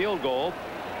the field goal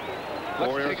for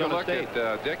Let's take a Arizona look State.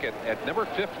 at Dick at number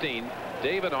 15,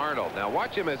 David Arnold. Now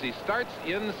watch him as he starts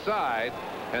inside,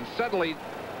 and suddenly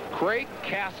Craig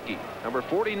Caskey, number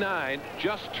 49,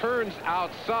 just turns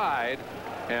outside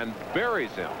and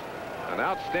buries him. An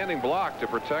outstanding block to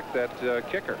protect that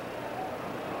kicker.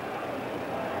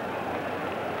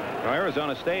 Well,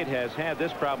 Arizona State has had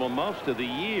this problem most of the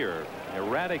year.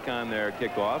 Erratic on their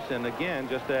kickoffs, and again,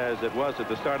 just as it was at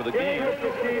the start of the game,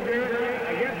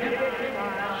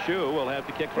 Shue will have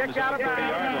to kick from his own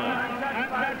 30-yard line.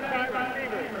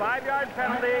 5-yard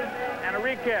penalty and a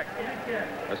re-kick.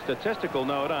 A statistical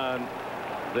note on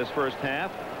this first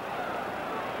half.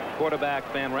 Quarterback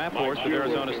Van Raaphorst of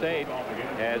Arizona State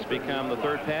has become the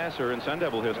 3rd passer in Sun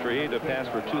Devil history to pass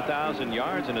for 2,000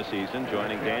 yards in a season,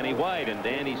 joining Danny White and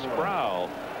Danny Sproul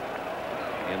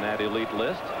in that elite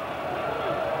list.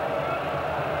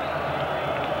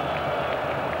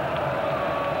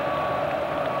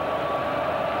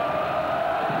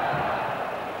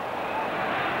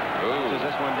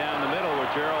 This one down the middle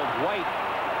with Gerald White,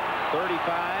 35,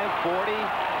 40,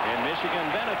 and Michigan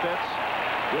benefits.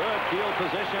 Good field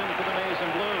position for the Maize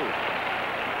and Blue.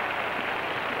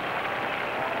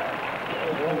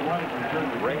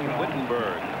 Ray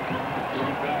Wittenberg,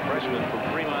 freshman from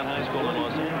Fremont High School in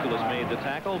Los Angeles, made the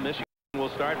tackle. Michigan will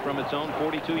start from its own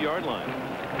 42-yard line.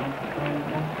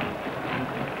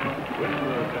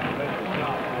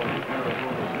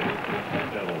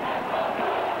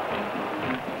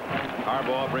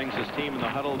 Harbaugh brings his team in the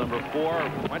huddle. Number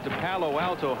 4 went to Palo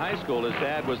Alto High School. His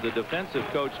dad was the defensive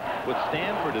coach with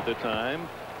Stanford at the time.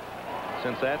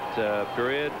 Since that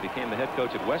period, became the head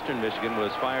coach at Western Michigan,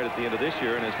 was fired at the end of this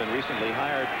year, and has been recently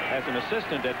hired as an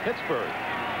assistant at Pittsburgh,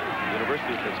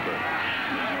 University of Pittsburgh.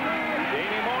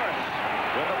 Jamie Morris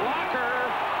with a blocker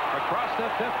across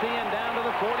the 50 and down to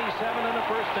the 47 and a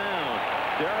first down.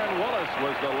 Darren Willis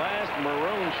was the last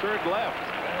maroon shirt left.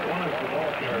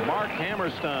 Mark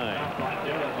Hammerstein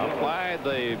applied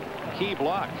the key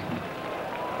block.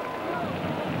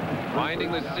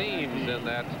 finding the seams in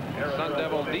that Sun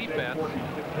Devil defense.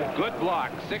 Good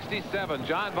block, 67.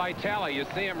 John Vitale, you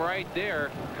see him right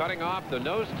there, cutting off the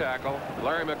nose tackle,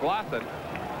 Larry McLaughlin.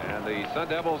 And the Sun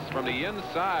Devils from the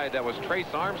inside, that was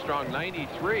Trace Armstrong,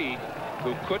 93,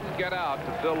 who couldn't get out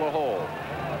to fill the hole.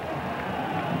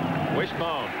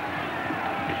 Wishbone.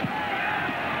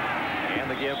 And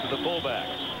the give to the fullback.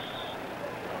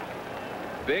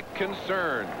 Big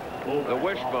concern, the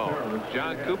wishbone.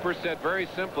 John Cooper said very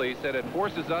simply, he said it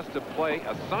forces us to play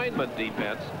assignment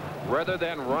defense rather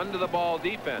than run to the ball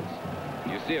defense.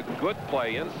 You see a good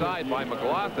play inside by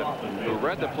McLaughlin, who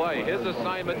read the play. His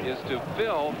assignment is to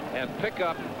fill and pick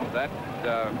up that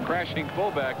crashing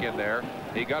fullback in there.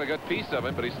 He got a good piece of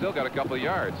it, but he still got a couple of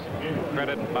yards.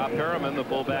 Credit Bob Perriman, the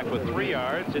fullback, with 3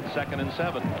 yards. It's 2nd and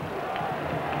 7.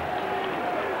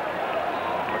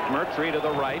 McMurtry to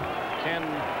the right. Ken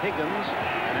Higgins,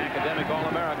 an academic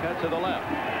All-America, to the left.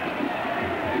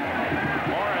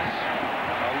 Morris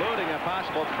eluding a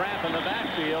possible trap in the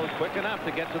backfield, quick enough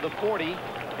to get to the 40,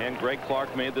 and Greg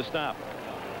Clark made the stop.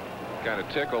 Kind of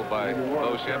tickled by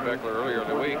Bo Schembechler earlier in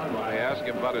the week. They asked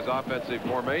him about his offensive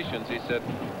formations. He said,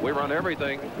 we run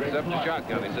everything except the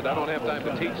shotgun. He said, I don't have time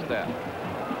to teach that.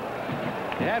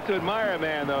 You have to admire a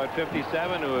man, though, at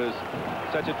 57 who has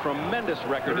such a tremendous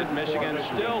record at Michigan,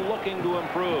 still looking to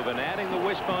improve and adding the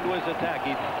wishbone to his attack.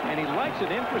 And he likes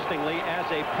it, interestingly, as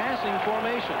a passing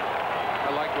formation.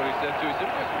 I like what he said, too. He said,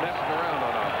 just messing around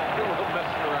on offense. A little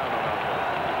messing around on offense.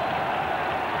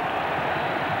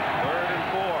 3rd and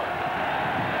 4.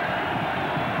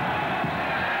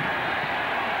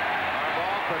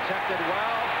 Harbaugh protected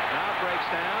well. Now breaks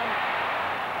down.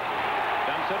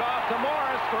 Dumps it off to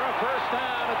Morris for a first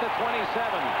down at the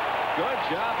 27. Good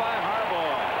job by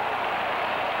Harbaugh.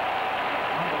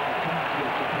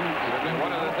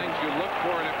 One of the things you look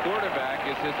for in a quarterback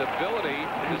is his ability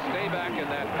to stay back in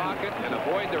that pocket and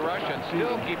avoid the rush and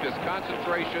still keep his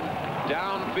concentration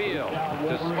downfield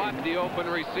to spot the open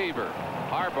receiver.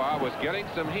 Harbaugh was getting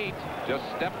some heat, just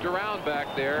stepped around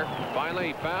back there. Finally,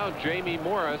 he found Jamie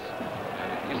Morris.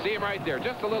 You see him right there,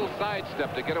 just a little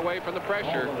sidestep to get away from the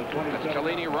pressure. That's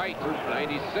Chalini Wright,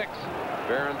 96.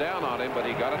 Bearing down on him, but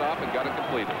he got it off and got it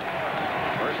completed.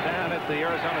 First down at the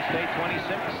Arizona State 26.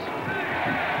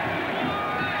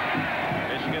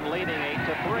 Michigan leading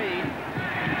 8-3.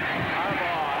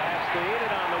 Harbaugh has to eat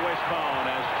it on the wishbone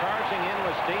as charging in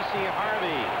was Stacey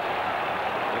Harvey,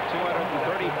 the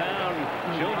 230-pound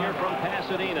junior from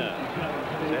Pasadena.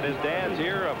 Said his dad's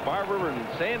here, a barber in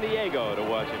San Diego, to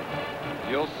watch him.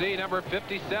 You'll see number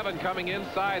 57 coming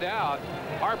inside out.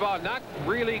 Harbaugh not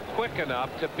really quick enough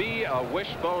to be a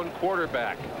wishbone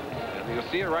quarterback. And you'll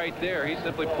see it right there. He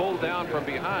simply pulled down from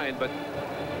behind, but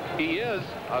he is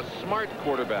a smart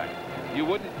quarterback. You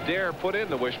wouldn't dare put in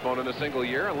the wishbone in a single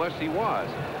year unless he was.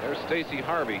 There's Stacey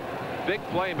Harvey, big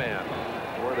play man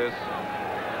for this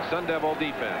Sun Devil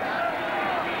defense.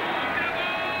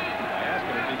 Ask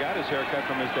him if he got his haircut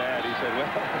from his dad. He said,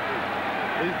 well,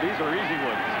 these are easy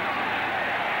ones.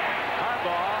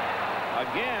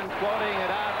 Again, floating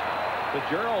it out to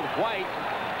Gerald White,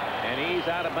 and he's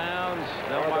out of bounds.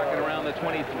 They'll mark it around the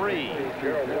 23.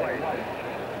 Gerald White.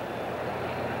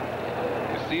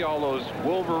 You see all those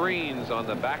Wolverines on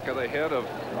the back of the head of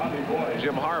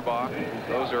Jim Harbaugh.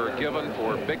 Those are given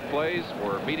for big plays,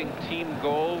 for meeting team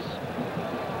goals.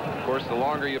 Of course, the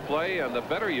longer you play and the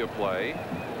better you play,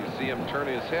 you see him turn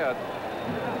his head,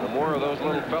 the more of those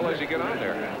little fellas you get on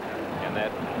there. And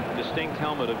that distinct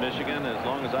helmet of Michigan, as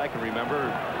long as I can remember,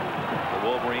 the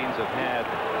Wolverines have had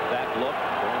that look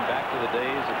going back to the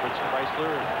days of Fritz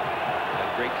Chrysler, that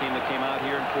great team that came out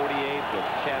here in '48 with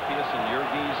Chappius and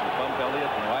Yergis and Bump Elliott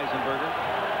and Weisenberger.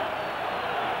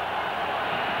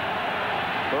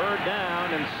 3rd down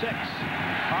and 6.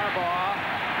 Harbaugh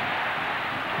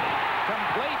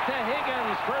complete to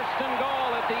Higgins. 1st and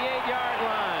goal at the 8-yard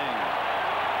line.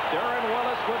 Darren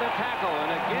Willis with a tackle,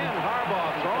 and again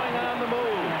Harbaugh throwing on the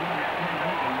move.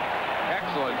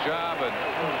 Excellent job,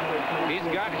 and he's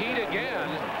got heat again,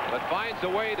 but finds a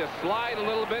way to slide a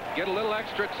little bit, get a little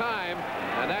extra time,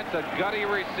 and that's a gutty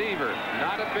receiver.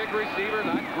 Not a big receiver,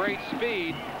 not great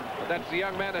speed, but that's the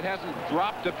young man that hasn't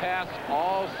dropped a pass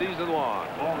all season long.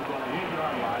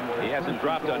 He hasn't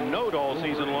dropped a note all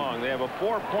season long. They have a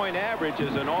 4-point average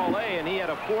as an All-A, and he had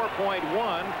a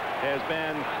 4.1. Has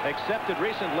been accepted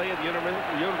recently at the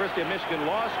University of Michigan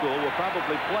Law School. Will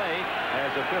probably play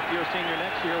as a 5th-year senior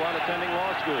next year while attending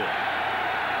law school.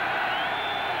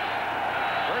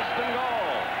 1st and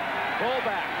goal.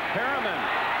 Fullback Perriman.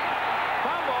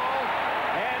 Fumble,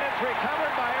 and it's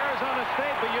recovered by Arizona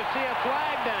State, but you see a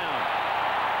flag down.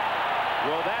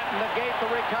 Will that negate the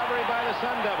recovery by the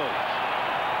Sun Devils?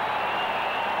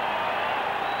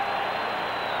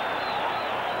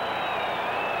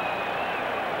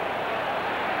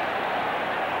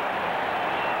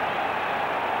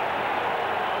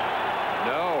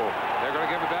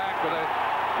 back with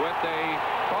a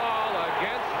call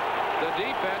against the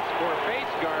defense for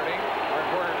face guarding or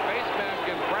for face mask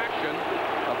infraction.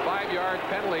 A 5-yard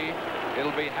penalty.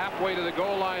 It'll be halfway to the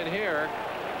goal line here.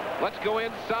 Let's go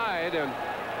inside, and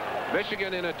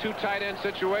Michigan in a 2 tight end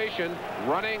situation,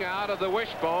 running out of the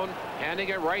wishbone, handing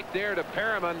it right there to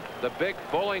Perriman, the big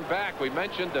bowling back. We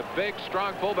mentioned the big,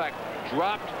 strong fullback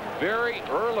dropped very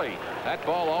early. That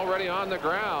ball already on the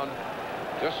ground,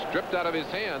 just stripped out of his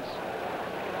hands.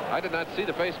 I did not see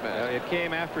the face mask. It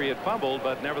came after he had fumbled,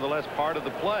 but nevertheless part of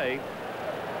the play.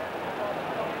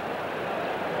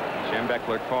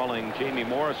 Schembechler calling Jamie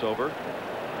Morris over.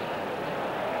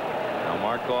 Now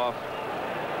mark off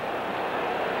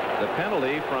the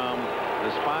penalty from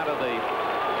the spot of the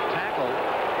tackle.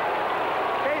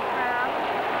 Face mask,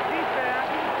 defense,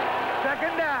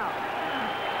 second down.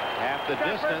 Half the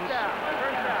distance. First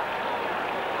down.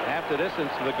 Half the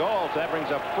distance to the goal. So that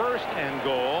brings up 1st and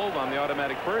goal on the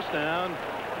automatic first down.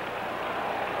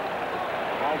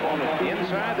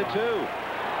 Inside the 2.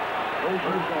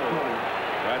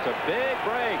 That's a big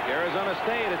break. Arizona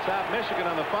State had stopped Michigan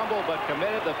on the fumble, but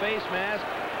committed the face mask.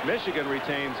 Michigan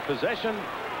retains possession,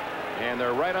 and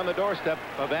they're right on the doorstep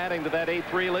of adding to that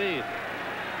 8-3 lead.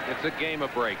 It's a game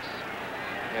of breaks,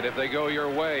 and if they go your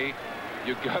way,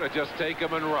 you've got to just take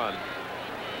them and run.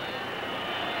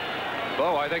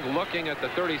 Bo, I think, looking at the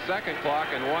 30-second clock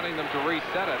and wanting them to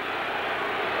reset it,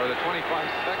 or the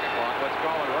 25-second clock. Let's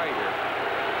call it right here.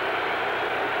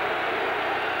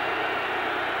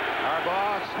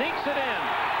 Harbaugh sneaks it in.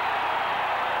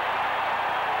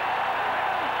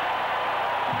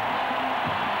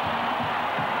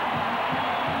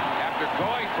 After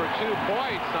going for 2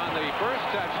 points on the first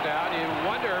touchdown, you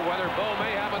wonder whether Bo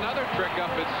may have another trick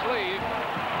up his sleeve.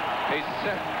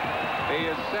 He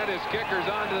has sent his kickers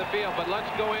onto the field, but let's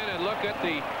go in and look at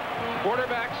the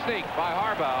quarterback sneak by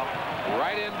Harbaugh,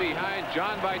 right in behind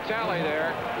John Vitale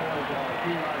there.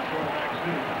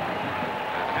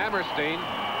 Hammerstein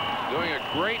doing a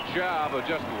great job of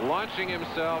just launching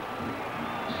himself.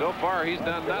 So far, he's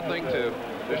done nothing to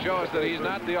show us that he's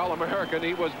not the All-American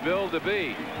he was billed to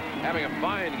be. Having a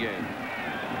fine game.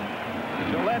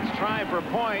 So let's try for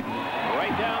point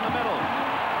right down the middle.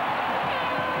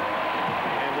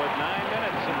 And with 9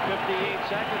 minutes and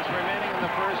 58 seconds remaining in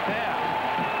the first half,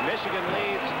 Michigan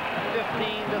leads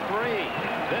 15-3.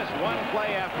 This one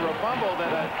play after a fumble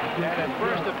that at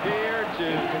first appeared to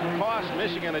cost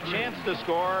Michigan a chance to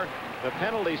score. The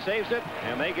penalty saves it,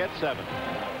 and they get 7.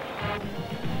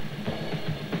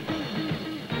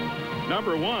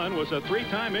 Number 1 was a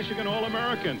 3-time Michigan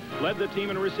All-American. Led the team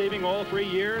in receiving all 3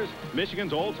 years.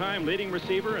 Michigan's all-time leading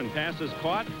receiver in passes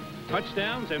caught,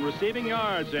 touchdowns, and receiving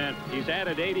yards. And he's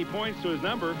added 80 points to his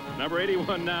number. Number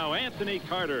 81 now, Anthony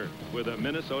Carter with the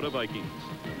Minnesota Vikings.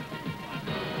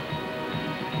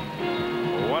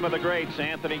 One of the greats,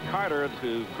 Anthony Carter,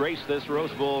 to grace this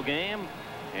Rose Bowl game.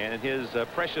 And his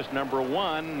precious number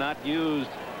 1, not used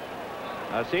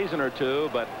a season or 2,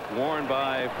 but worn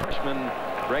by freshman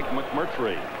Greg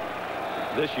McMurtry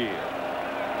this year.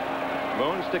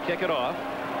 Moons to kick it off.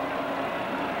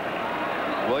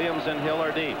 Williams and Hill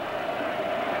are deep.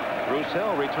 Bruce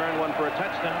Hill returned one for a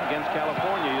touchdown against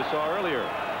California you saw earlier.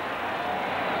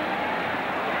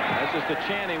 This is to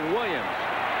Channing Williams.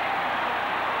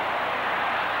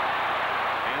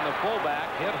 And the fullback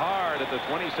hit hard at the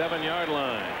 27-yard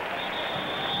line.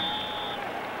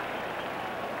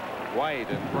 White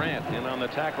and Grant in on the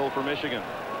tackle for Michigan.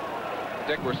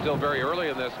 Dick, we're still very early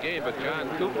in this game, but John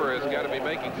Cooper has got to be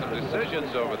making some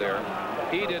decisions over there.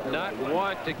 He did not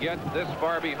want to get this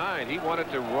far behind. He wanted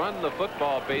to run the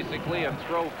football, basically, and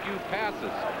throw few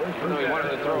passes. Even though he wanted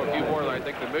to throw a few more than I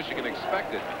think the Michigan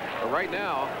expected. But right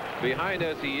now, behind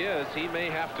as he is, he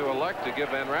may have to elect to give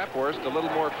Van Raaphorst a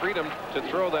little more freedom to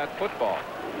throw that football.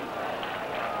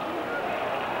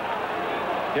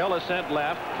 Hill is sent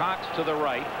left, Cox to the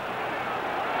right.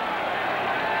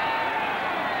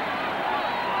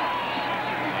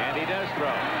 He does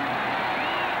throw.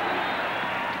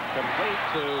 Complete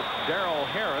to Darrell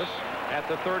Harris at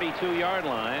the 32-yard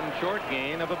line. Short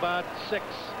gain of about 6.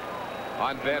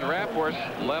 On Van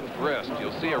Raaphorst's left wrist,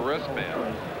 you'll see a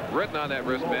wristband. Written on that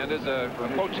wristband is a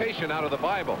quotation out of the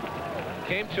Bible.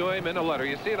 Came to him in a letter.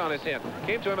 You see it on his hand.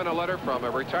 Came to him in a letter from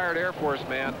a retired Air Force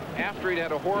man after he'd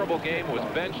had a horrible game, was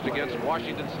benched against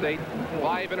Washington State.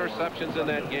 5 interceptions in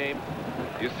that game.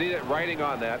 You see that writing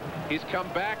on that. He's come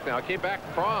back now, came back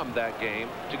from that game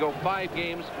to go 5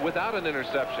 games without an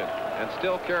interception and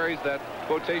still carries that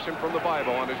quotation from the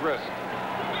Bible on his wrist.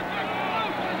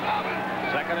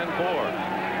 2nd and 4.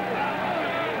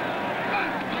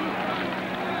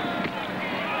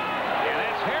 And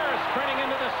that's Harris turning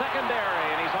into the secondary,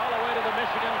 and he's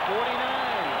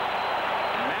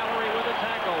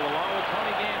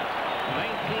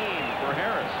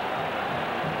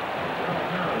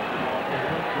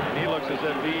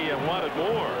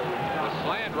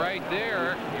right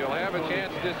there. You'll have a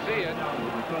chance to see it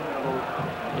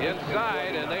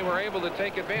inside, and they were able to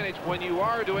take advantage. When you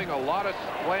are doing a lot of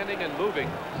landing and moving,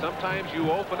 sometimes you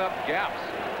open up gaps.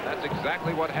 That's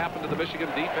exactly what happened to the Michigan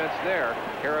defense there.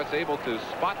 Harris able to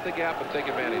spot the gap and take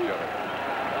advantage of it.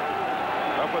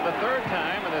 But for the third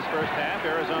time in this first half,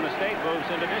 Arizona State moves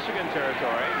into Michigan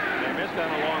territory. They missed on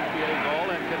a long field goal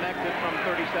and connected from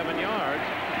 37 yards.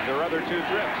 Their other two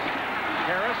trips.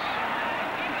 Harris,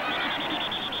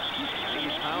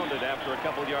 he's pounded after a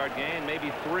couple-yard gain,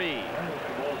 maybe 3.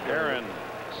 Aaron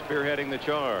spearheading the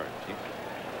charge.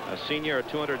 A senior, a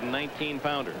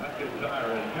 219-pounder.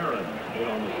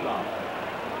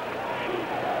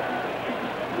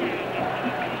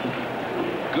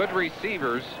 Good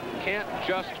receivers can't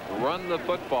just run the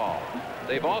football.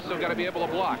 They've also got to be able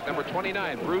to block. Number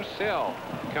 29, Bruce Hill,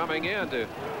 coming in to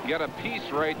get a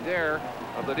piece right there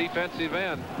of the defensive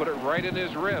end. Put it right in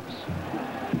his ribs.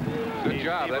 Good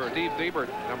job. That's Steve Thiebert,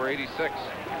 number 86.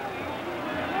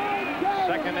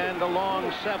 Second and a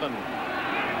long 7.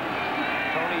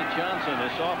 Tony Johnson, a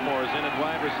sophomore, is in at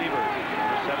wide receiver,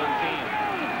 number 17.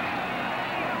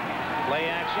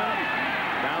 Play action,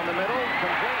 down the middle,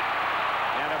 complete.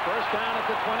 And a first down at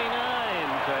the 29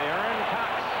 to Aaron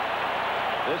Cox.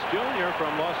 This junior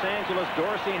from Los Angeles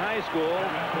Dorsey High School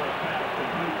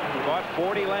caught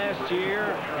 40 last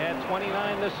year, had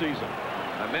 29 this season.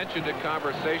 I mentioned a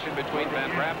conversation between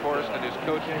Van Raaphorst and his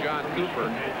coach, John Cooper.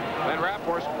 Van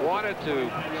Raaphorst wanted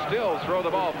to still throw the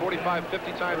ball 45,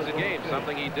 50 times a game,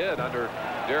 something he did under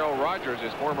Darrell Rogers,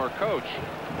 his former coach.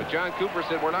 But John Cooper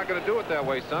said, we're not going to do it that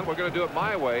way, son. We're going to do it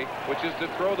my way, which is to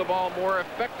throw the ball more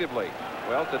effectively.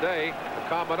 Well, today, a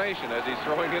combination, as he's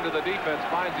throwing into the defense,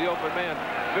 finds the open man.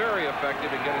 Very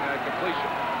effective in getting that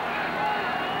completion.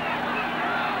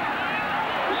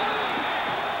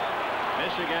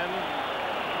 Michigan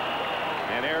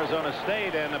and Arizona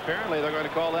State, and apparently they're going to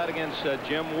call that against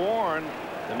Jim Warren.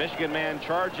 The Michigan man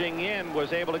charging in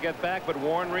was able to get back, but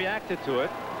Warren reacted to it.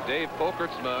 Dave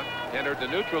Folkertsma entered the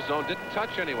neutral zone, didn't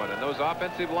touch anyone, and those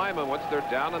offensive linemen, once they're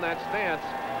down in that stance,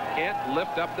 can't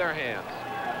lift up their hands.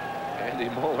 Andy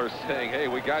Moeller saying, hey,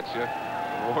 we got you.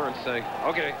 And Warren saying,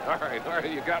 okay, all right,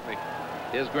 you got me.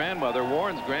 His grandmother,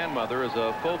 Warren's grandmother, is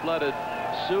a full-blooded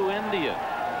Sioux Indian.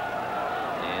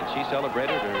 She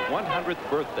celebrated her 100th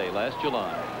birthday last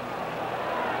July.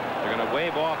 They're going to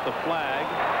wave off the flag.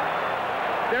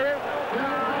 There is the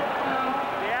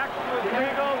action was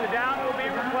legal. The down will be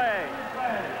replayed.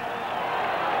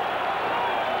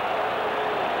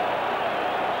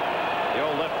 The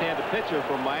old left-handed pitcher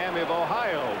from Miami of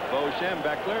Ohio, Bo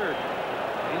Schembechler.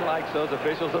 He likes those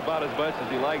officials about as much as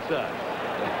he likes us.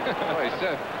 Well, he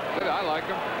said I like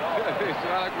them. He said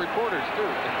I like reporters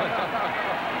too.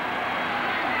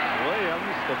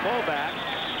 Williams, the fullback,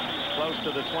 close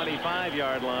to the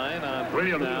 25-yard line on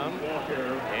first down.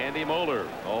 Andy Moeller,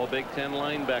 all Big Ten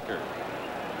linebacker.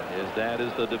 His dad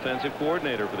is the defensive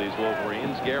coordinator for these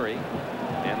Wolverines, Gary,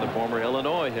 and the former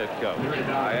Illinois head coach.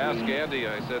 I asked Andy,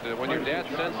 I said, when your dad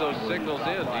sends those signals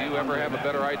in, do you ever have a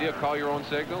better idea? Call your own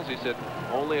signals? He said,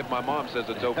 only if my mom says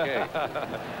it's okay.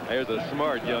 There's a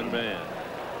smart young man.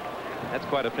 That's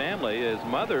quite a family. His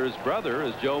mother's brother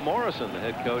is Joe Morrison, the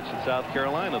head coach in South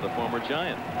Carolina, the former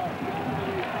Giant.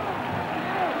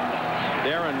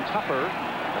 Darren Tupper,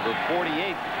 number 48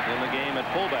 in the game at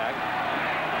fullback.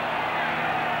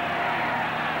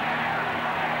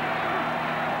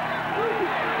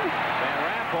 Van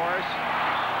Raaphorst,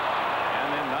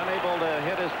 and then unable to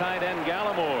hit his tight end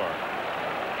Gallimore.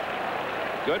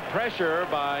 Good pressure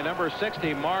by number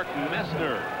 60, Mark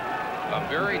Messner. A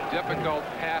very difficult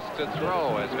pass to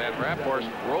throw as Van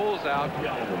Raaphorst rolls out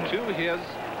to his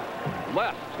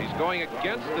left. He's going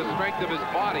against the strength of his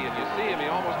body, and you see him,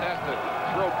 he almost has to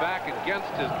throw back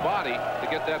against his body to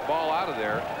get that ball out of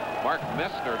there. Mark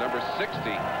Messner, number 60,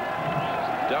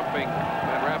 dumping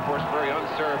Van Raaphorst very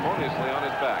unceremoniously on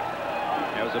his back.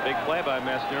 That was a big play by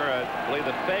Messner. I believe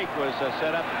the fake was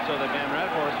set up so that Van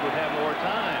Raaphorst would have more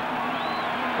time.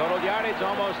 Total yardage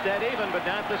almost dead even, but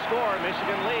not the score.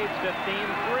 Michigan leads 15-3,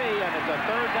 and it's a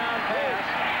third down pass.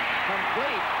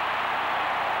 Complete.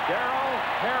 Darrell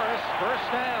Harris, first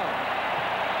down.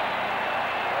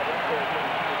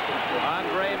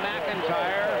 Andre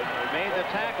McIntyre made the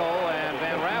tackle, and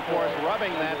Van Raaphorst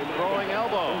rubbing that throwing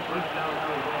elbow.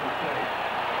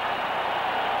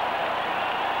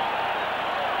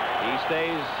 He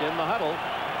stays in the huddle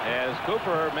as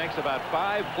Cooper makes about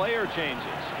 5 player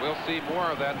changes. We'll see more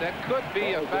of that. That could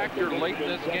be a factor late in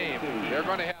this game. They're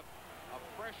going to have a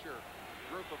fresher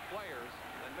group of players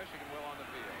than Michigan will on the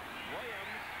field.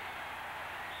 Williams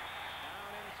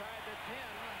down inside the 10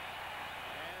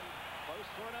 and close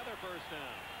to another first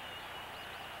down.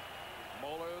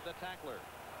 Moeller, the tackler.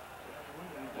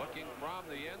 Looking from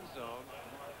the end zone.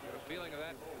 Get a feeling of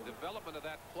that development of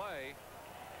that play.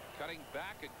 Cutting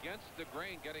back against the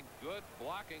grain, getting good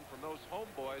blocking from those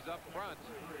homeboys up front.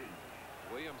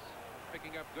 Williams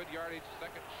picking up good yardage,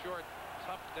 second short,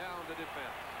 tough down to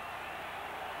defense.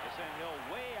 They send Hill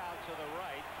way out to the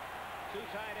right. Two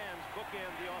tight ends bookend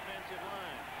the offensive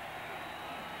line.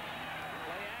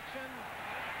 Play action,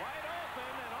 wide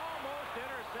open and almost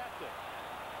intercepted.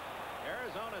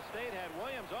 Arizona State had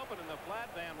Williams open in the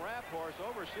flat. Van Raaphorst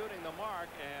overshooting the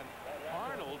mark, and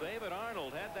David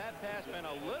Arnold, had that pass been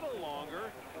a little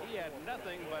longer, he had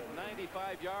nothing but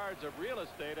 95 yards of real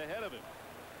estate ahead of him.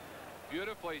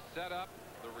 Beautifully set up.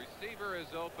 The receiver is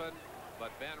open,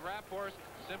 but Van Raaphorst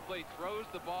simply throws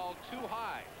the ball too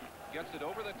high. Gets it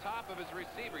over the top of his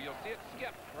receiver. You'll see it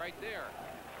skip right there.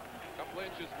 A couple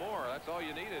inches more. That's all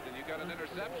you needed, and you got an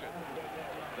interception.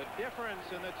 The difference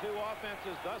in the two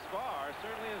offenses thus far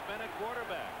certainly has been at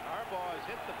quarterback. Harbaugh has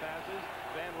hit the passes.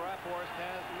 Van Raaphorst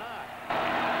has not.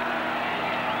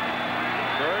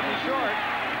 Third and short.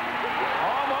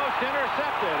 Almost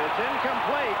intercepted. It's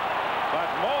incomplete.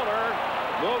 But Moeller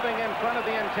moving in front of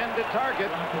the intended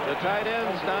target. The tight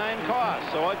end Stein cost.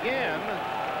 So again,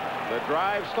 the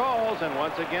drive stalls, and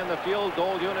once again the field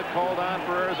goal unit called on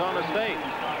for Arizona State.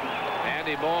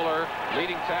 Andy Moeller,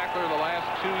 leading tackler the last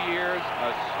 2 years,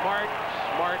 a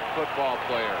smart football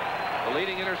player. The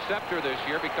leading interceptor this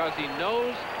year because he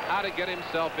knows how to get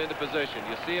himself into position.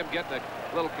 You see him getting a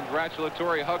little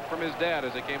congratulatory hug from his dad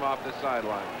as he came off the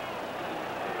sideline.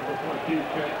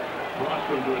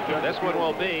 This one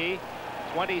will be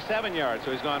 27 yards.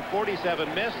 So he's gone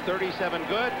 47 missed, 37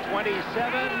 good,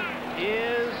 27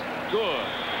 is good.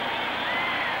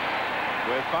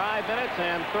 With 5 minutes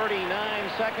and 39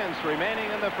 seconds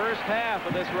remaining in the first half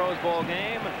of this Rose Bowl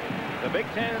game, the Big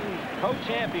Ten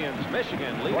co-champions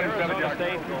Michigan lead Arizona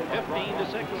State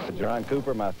 15-6. John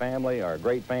Cooper, my family are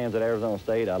great fans at Arizona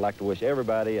State. I'd like to wish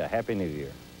everybody a Happy New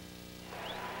Year.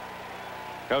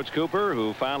 Coach Cooper,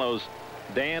 who follows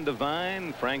Dan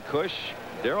Devine, Frank Cush,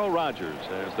 Darryl Rogers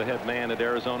as the head man at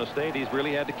Arizona State. He's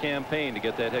really had to campaign to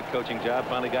get that head coaching job.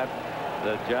 Finally got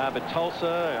the job at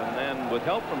Tulsa, and then with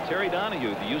help from Terry Donahue,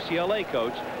 the UCLA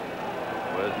coach,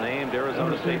 was named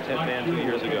Arizona State's head man 2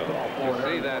 years ago. You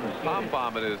see that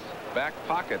pom-pom in his back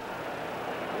pocket.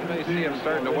 You may see him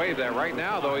starting to wave that right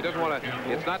now, though. He doesn't want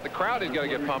to. It's not the crowd he's got to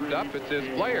get pumped up. It's his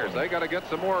players. They got to get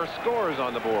some more scores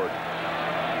on the board.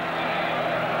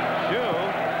 Hugh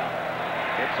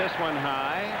hits this one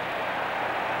high.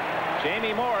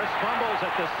 Jamie Morris fumbles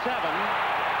at the 7.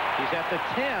 He's at the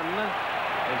 10.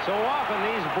 And so often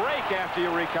these break after you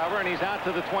recover, and he's out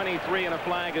to the 23, and a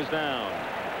flag is down.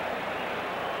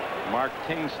 Mark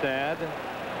Tingstad.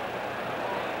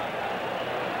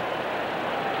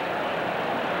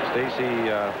 Stacy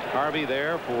Harvey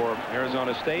there for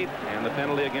Arizona State, and the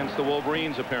penalty against the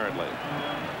Wolverines, apparently.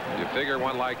 You figure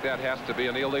one like that has to be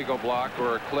an illegal block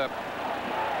or a clip.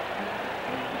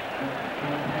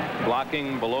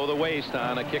 Blocking below the waist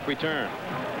on a kick return.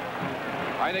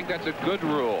 I think that's a good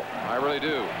rule. I really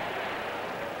do.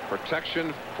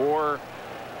 Protection for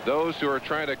those who are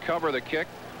trying to cover the kick,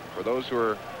 for those who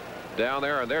are down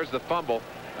there, and there's the fumble.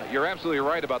 You're absolutely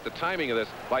right about the timing of this.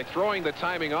 By throwing the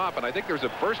timing off, and I think there's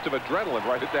a burst of adrenaline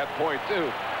right at that point,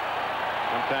 too.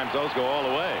 Sometimes those go all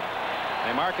the way.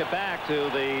 They mark it back to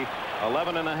the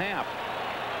 11.5.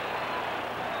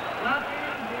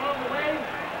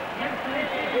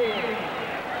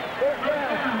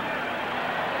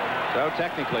 So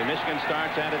technically, Michigan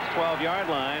starts at its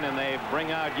 12-yard line, and they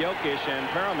bring out Jokic and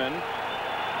Perriman.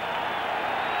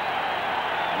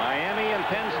 Miami and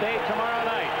Penn State tomorrow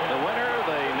night. The winner,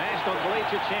 the National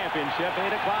Collegiate Championship,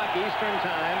 8 o'clock Eastern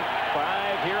Time,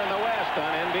 5 here in the West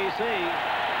on NBC.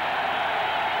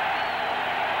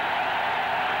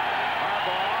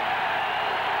 Harbaugh.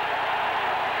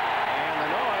 And the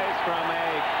noise from a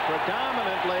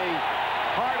predominantly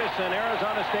partisan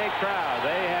Arizona State crowd.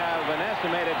 They have an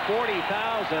estimated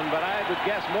 40,000, but I would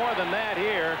guess more than that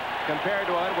here compared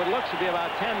to what looks to be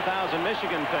about 10,000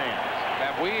 Michigan fans.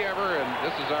 Have we ever, and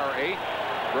this is our 8th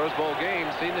Rose Bowl game,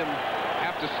 seen them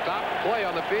have to stop play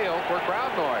on the field for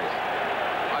crowd noise?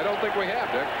 I don't think we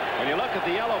have, Dick. When you look at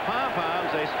the yellow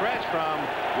pom-poms, they stretch from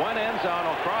one end zone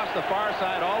across the far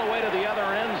side all the way to the other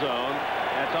end zone.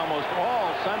 That's almost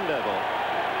all Sun Devil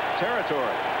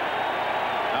territory.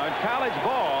 Now, in college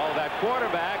ball, that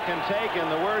quarterback can take, in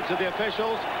the words of the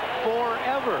officials,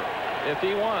 forever if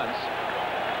he wants.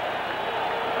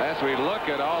 As we look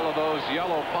at all of those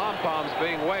yellow pom-poms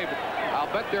being waved, I'll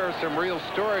bet there are some real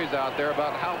stories out there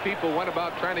about how people went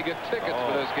about trying to get tickets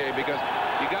for this game, because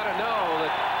you got to know that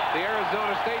the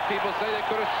Arizona State people say they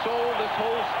could have sold this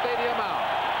whole stadium out.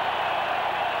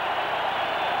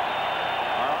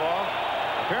 Harbaugh.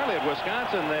 Apparently at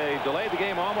Wisconsin, they delayed the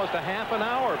game almost a half an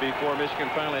hour before Michigan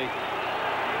finally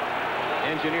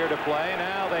engineered a play.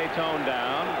 Now they tone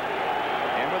down.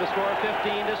 And with a score of 15-6,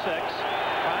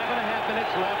 5.5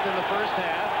 minutes left in the first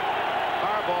half.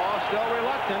 Harbaugh still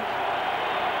reluctant.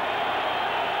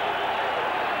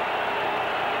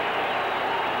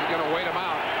 He's going to wait him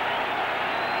out.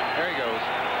 There he goes.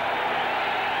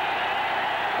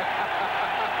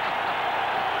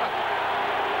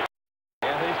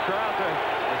 Yeah, these crowds are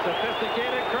a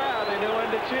sophisticated crowd. They know when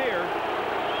to cheer.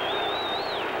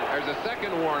 There's a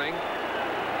second warning,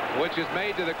 which is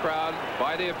made to the crowd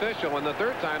by the official, and the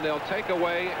third time they'll take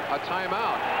away a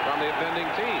timeout from the offending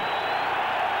team.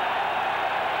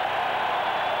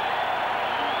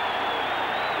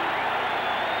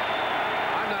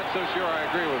 I'm not so sure I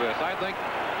agree with this. I think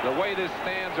the way these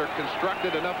stands are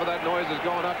constructed, enough of that noise is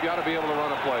going up, you ought to be able to run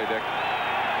a play, Dick.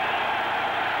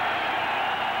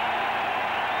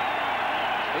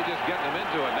 He's just getting them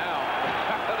into it now.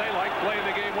 They like playing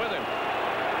the game with him.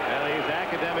 Well, he's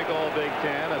academic all Big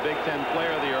Ten, a Big Ten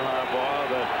player of the year, Harbaugh,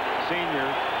 the senior.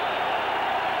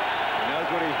 He knows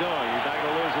what he's doing. He's not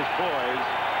going to lose his poise.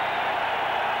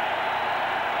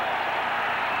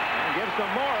 And gives to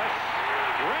Morris.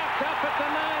 Wrapped up at the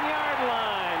 9-yard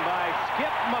line by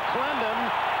Skip McClendon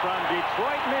from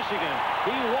Detroit, Michigan.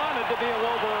 He wanted to be a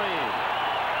Wolverine.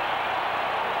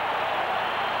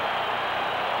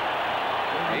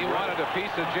 He wanted a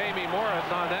piece of Jamie Morris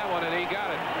on that one, and he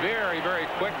got it very, very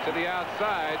quick to the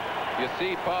outside. You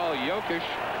see Paul Jokic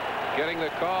getting the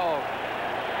call,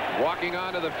 walking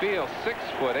onto the field.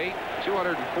 6'8",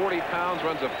 240 pounds,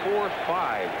 runs a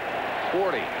 4.5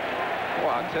 40.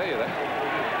 Well, I'll tell you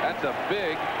that's a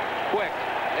big, quick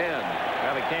end.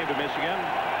 Well, he came to Michigan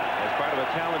as part of a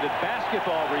talented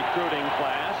basketball recruiting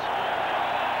class.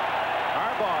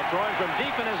 Harbaugh throwing from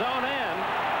deep in his own end.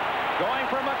 Going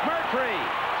for McMurtry,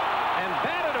 and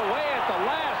batted away at the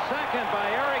last second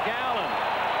by Eric Allen.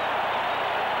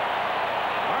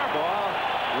 Harbaugh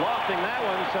lofting that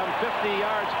one some 50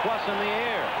 yards plus in the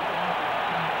air.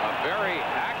 A very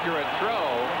accurate throw,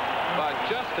 but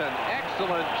just an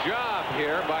excellent job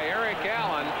here by Eric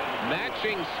Allen,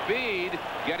 matching speed,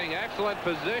 getting excellent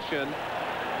position.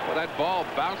 Well, that ball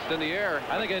bounced in the air.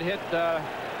 I think it hit the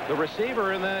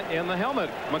receiver in the helmet,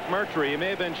 McMurtry. He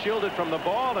may have been shielded from the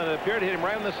ball, and it appeared to hit him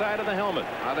right on the side of the helmet.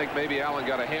 I think maybe Allen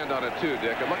got a hand on it too,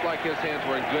 Dick. It looked like his hands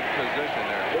were in good position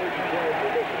there.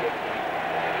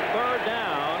 Third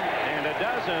down and a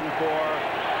dozen for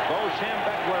Bo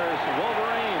Schembechler's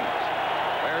Wolverines.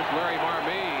 There's Larry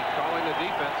Marmee calling the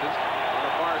defenses on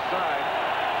the far side.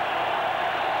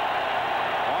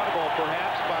 Audible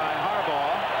perhaps by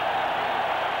Harbaugh.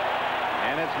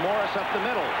 And it's Morris up the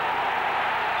middle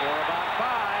for about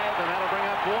 5, and that'll bring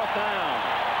up 4th down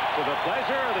to the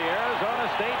pleasure of the Arizona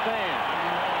State fans.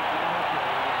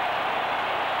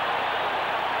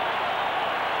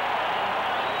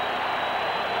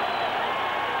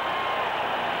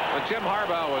 When Jim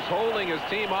Harbaugh was holding his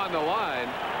team on the line,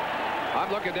 I'm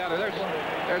looking down there.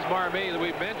 There's Marmee.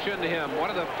 We mentioned him.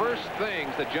 One of the first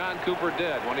things that John Cooper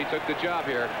did when he took the job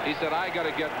here, he said, I got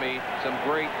to get me some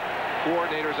great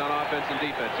coordinators on offense and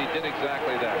defense. He did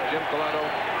exactly that. Jim Coletto,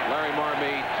 Larry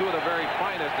Marmee, two of the very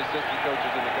finest assistant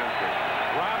coaches in the country.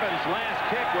 Robbins' last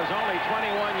kick was only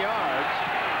 21 yards.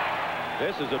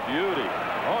 This is a beauty.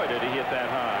 Boy, did he hit that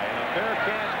high. And a fair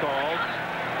catch called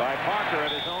by Parker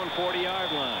at his own 40-yard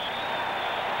line.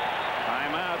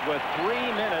 Timeout with 3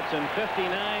 minutes and 59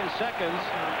 seconds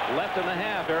left in the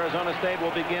half. Arizona State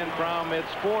will begin from its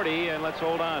 40. And let's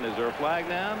hold on. Is there a flag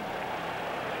down?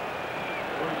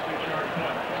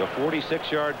 It's a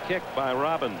 46-yard kick by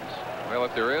Robbins. Well,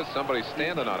 if there is, somebody's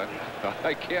standing on it.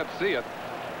 I can't see it.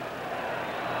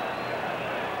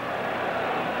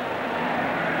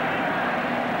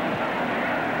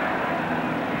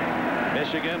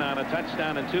 Michigan on a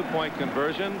touchdown and 2-point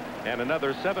conversion, and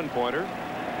another 7-pointer.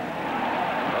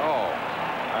 Oh,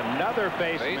 another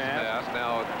face mask.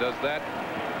 Now, does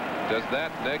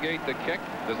that negate the kick?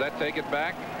 Does that take it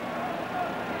back?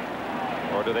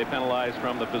 Or do they penalize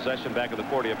from the possession back of the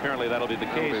 40? Apparently that'll be the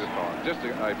case. Just,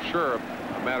 I'm sure,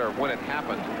 a matter of when it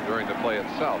happened during the play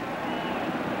itself.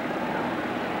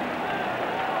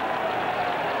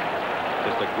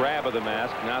 Just a grab of the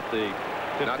mask, not the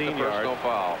 15 not the yard. personal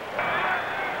foul.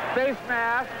 Face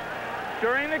mask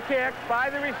during the kick by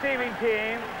the receiving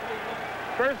team.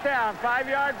 First down,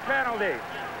 5-yard penalty.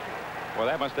 Well,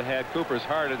 that must have had Cooper's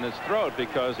heart in his throat,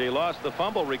 because he lost the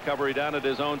fumble recovery down at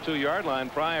his own 2-yard line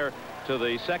prior to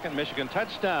the second Michigan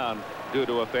touchdown due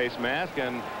to a face mask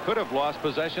and could have lost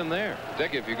possession there.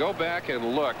 Dick, if you go back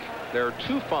and look, there are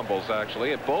 2 fumbles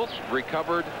actually, and both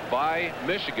recovered by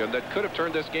Michigan that could have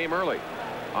turned this game early.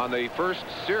 On the first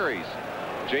series,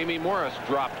 Jamie Morris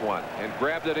dropped one and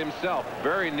grabbed it himself,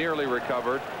 very nearly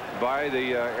recovered by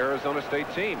the Arizona State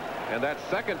team. And that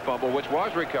second fumble, which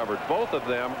was recovered, both of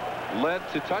them led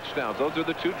to touchdowns. Those are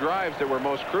the 2 drives that were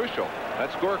most crucial.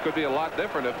 That score could be a lot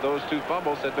different if those 2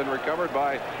 fumbles had been recovered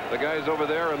by the guys over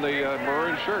there in the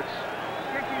maroon shirts.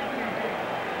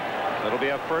 It'll be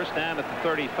a first down at the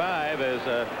 35 as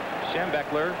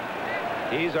Schembechler,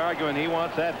 he's arguing he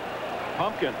wants that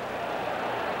pumpkin.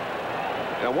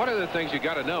 Now, one of the things you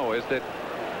got to know is that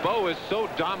Bo is so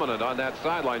dominant on that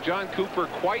sideline. John Cooper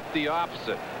quite the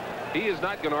opposite. He is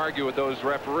not going to argue with those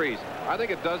referees. I think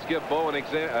it does give Bo an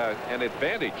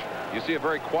advantage. You see a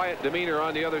very quiet demeanor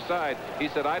on the other side. He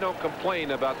said, I don't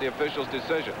complain about the official's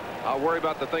decision. I'll worry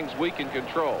about the things we can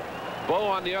control. Bo,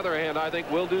 on the other hand, I think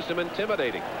will do some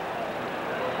intimidating.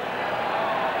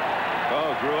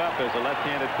 Bo grew up as a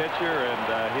left-handed pitcher,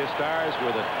 and his stars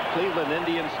were the Cleveland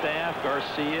Indian staff,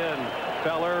 Garcia and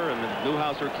Feller, and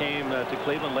Newhouser came to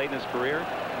Cleveland late in his career.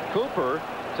 Cooper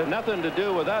said nothing to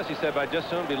do with us. He said, I'd just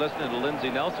soon be listening to Lindsey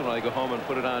Nelson when I go home and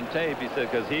put it on tape. He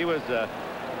said, because he was a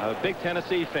big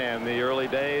Tennessee fan in the early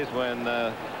days when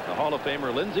the Hall of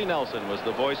Famer Lindsey Nelson was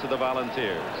the voice of the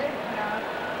Volunteers.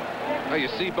 Well, you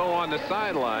see Bo on the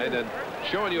sideline and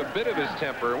showing you a bit of his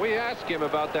temper. We asked him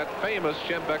about that famous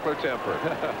Schembechler temper.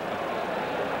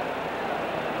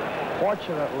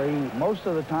 Fortunately, most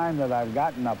of the time that I've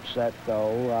gotten upset,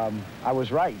 though, I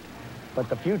was right. But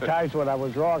the few times when I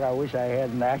was wrong, I wish I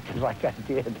hadn't acted like I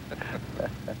did.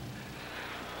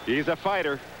 He's a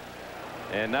fighter,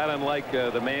 and not unlike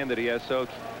the man that he has so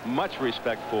much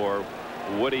respect for,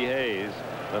 Woody Hayes,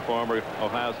 the former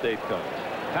Ohio State coach.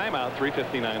 Timeout,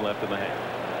 3:59 left in the half.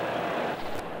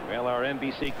 Well, our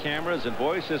NBC cameras and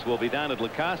voices will be down at La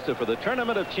Costa for the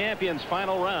Tournament of Champions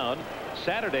final round.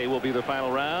 Saturday will be the final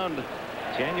round.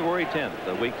 January 10th,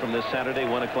 a week from this Saturday,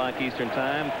 1 o'clock Eastern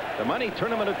Time. The Money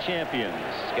Tournament of Champions.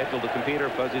 Scheduled to compete are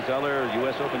Fuzzy Zoeller,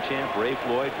 U.S. Open champ Ray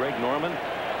Floyd, Greg Norman,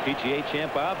 PGA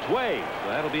champ Bob Tway. So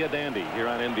that'll be a dandy here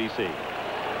on NBC.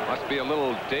 Must be a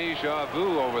little deja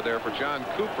vu over there for John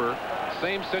Cooper.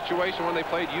 Same situation when they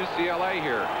played UCLA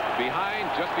here. Behind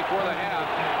just before the half.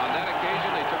 On that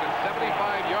occasion, they took it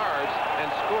 75 yards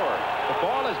and scored. The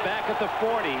ball is back at the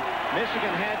 40. Michigan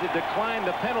had to decline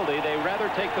the penalty. They rather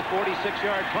take the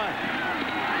 46-yard punt.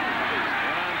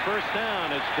 And on first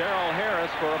down, it's Darrell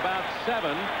Harris for about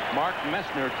 7. Mark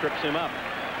Messner trips him up.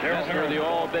 Messner, the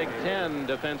all Big Ten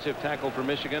defensive tackle for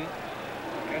Michigan.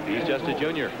 He's just a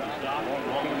junior.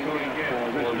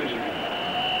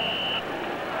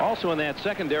 Also in that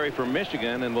secondary for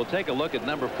Michigan, and we'll take a look at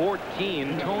number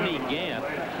 14, Tony Gant.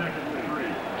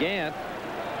 Gant,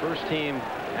 first team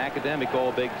academic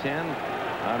all Big Ten,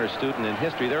 honor student in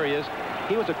history. There he is.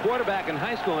 He was a quarterback in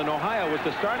high school in Ohio, was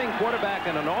the starting quarterback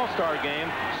in an all-star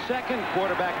game. Second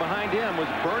quarterback behind him was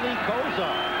Bernie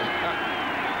Kosar.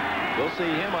 We'll see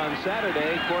him on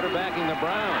Saturday quarterbacking the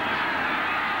Browns.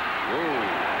 Ooh.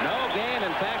 No gain.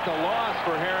 In fact, a loss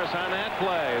for Harris on that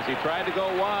play as he tried to go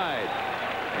wide.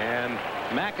 And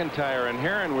McIntyre and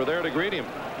Heron were there to greet him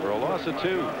for a loss of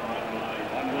 2.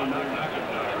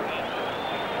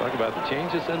 Talk about the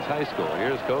changes since high school.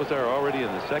 Here's Kosar already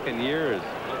in the second year as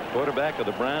quarterback of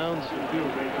the Browns.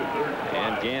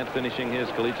 And Gant finishing his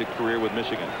collegiate career with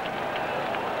Michigan.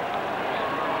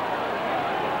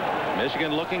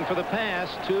 Michigan looking for the pass.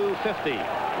 2:50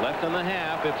 left in the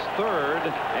half. It's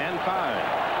 3rd and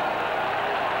 5.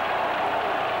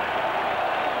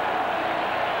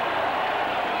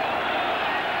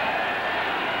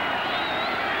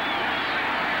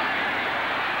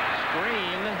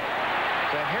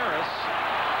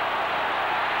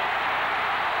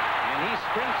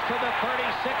 Sprints to the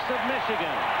 36 of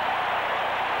Michigan.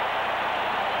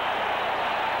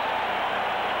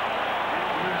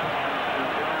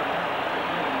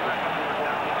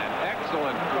 An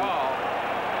excellent call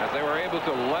as they were able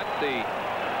to let the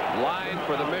line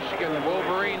for the Michigan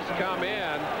Wolverines come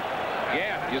in.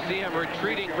 Yeah, you see him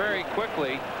retreating very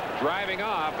quickly, driving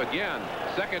off again.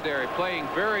 Secondary playing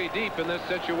very deep in this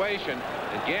situation.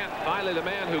 And Gant finally the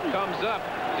man who comes up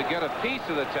to get a piece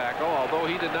of the tackle, although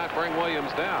he did not bring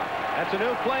Williams down. That's a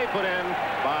new play put in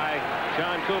by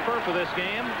John Cooper for this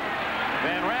game.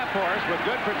 Van Raaphorst with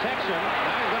good protection.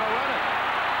 Now he's going to run it.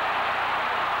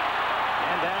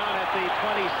 And down at the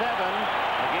 27,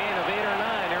 a gain of 8 or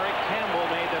 9. Eric Campbell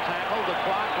made the tackle. The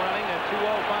clock running at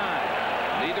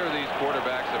 2:05. Neither of these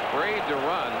quarterbacks afraid to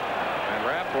run. And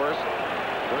Raaphorst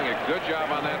doing a good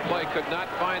job on that play. Could not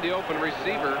find the open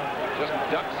receiver. Just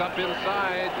ducks up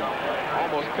inside.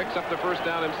 Almost picks up the first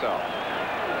down himself.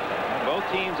 Both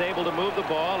teams able to move the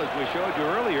ball, as we showed you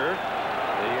earlier.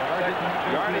 The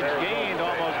yardage gained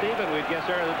almost even. We'd guess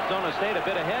Arizona State a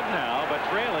bit ahead now, but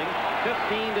trailing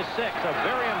 15-6. A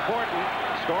very important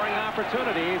scoring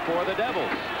opportunity for the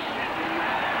Devils.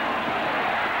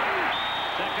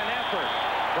 Second effort.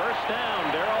 First down,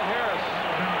 Darrell Harris.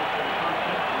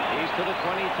 He's to the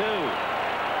 22.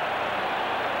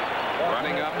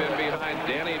 Running up in behind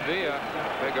Danny Villa.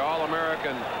 Big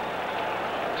All-American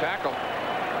tackle.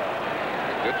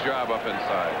 Good job up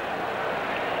inside.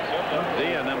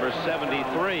 Villa, number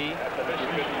 73.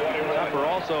 Tupper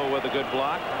also with a good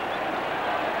block.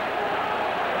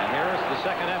 And Harris, the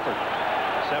second effort.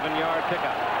 7-yard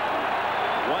pickup.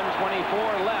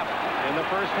 1:24 left in the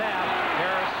first half.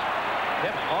 Harris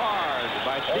hit hard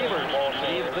by Thiebert.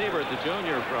 Steve Thiebert, the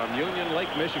junior from Union Lake,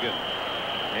 Michigan.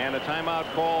 And a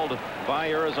timeout called by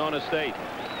Arizona State.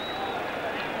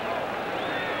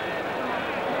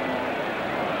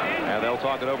 And they'll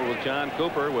talk it over with John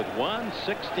Cooper with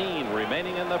 1:16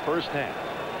 remaining in the first half.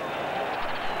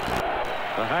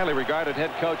 The highly regarded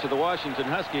head coach of the Washington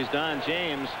Huskies, Don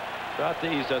James, thought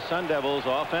these Sun Devils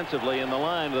offensively in the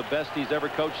line the best he's ever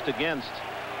coached against.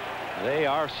 They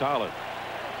are solid.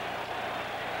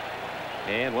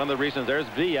 And one of the reasons, there's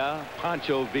Villa,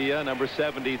 Pancho Villa, number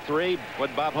 73.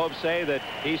 What Bob Hope say, that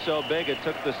he's so big it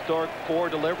took the Stork 4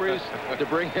 deliveries to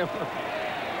bring him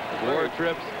 4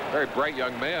 trips. Very bright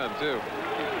young man, too.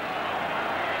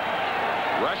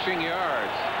 Rushing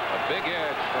yards. A big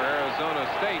edge for Arizona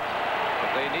State.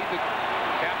 But they need to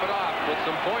cap it off with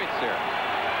some points here.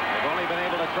 They've only been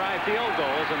able to try field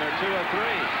goals, and they're 2 of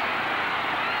 3.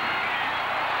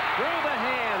 Through the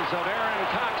hands of Aaron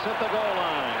Cox at the goal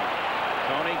line.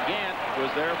 Tony Gant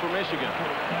was there for Michigan.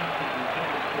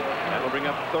 That'll bring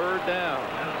up third down.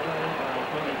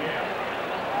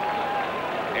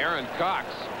 Aaron Cox,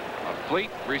 a fleet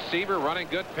receiver running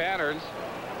good patterns,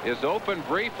 is open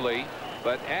briefly,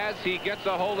 but as he gets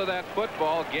a hold of that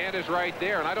football, Gant is right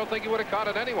there, and I don't think he would have caught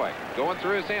it anyway. Going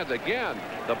through his hands. Again,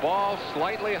 the ball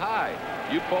slightly high.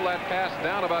 You pull that pass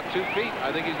down about 2 feet,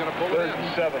 I think he's going to pull it in.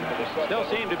 Still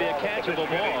seemed to be a catchable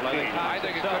ball. I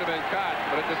think it could have been caught,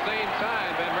 but at the same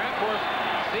time, Van Raaphorst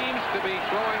seems to be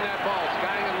throwing that ball,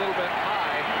 skying it a little bit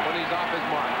high when he's off his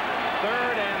mark.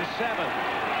 3rd and 7.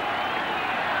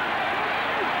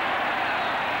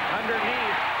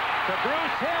 Underneath to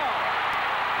Bruce Hill.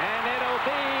 And it'll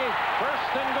be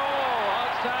first and goal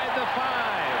outside the 5.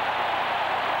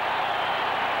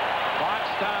 Clock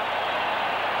stop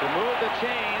to move the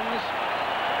chains.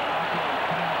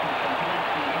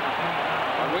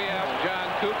 And we asked John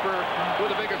Cooper who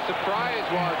the biggest surprise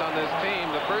was on this team.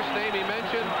 The first name he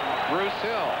mentioned, Bruce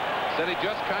Hill. Said he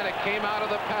just kind of came out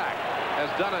of the pack. Has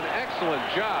done an excellent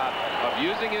job of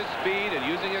using his speed and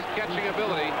using his catching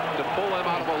ability to pull them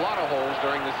out of a lot of holes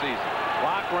during the season.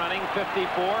 Clock running,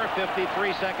 54,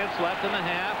 53 seconds left in the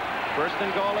half. First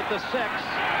and goal at the 6.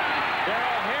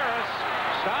 Darrell Harris,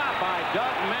 stopped by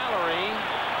Doug Mallory.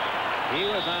 He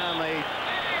was on the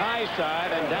high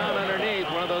side and down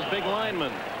underneath one of those big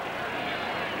linemen.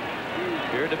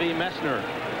 Appeared to be Messner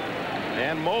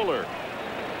and Moeller.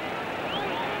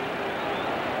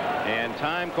 And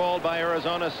time called by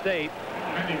Arizona State.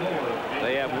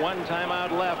 They have 1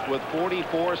 timeout left with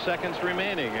 44 seconds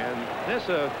remaining. And this is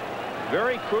a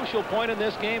very crucial point in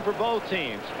this game for both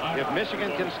teams. If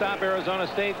Michigan can stop Arizona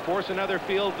State, force another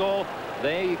field goal,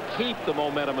 they keep the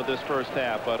momentum of this first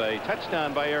half. But a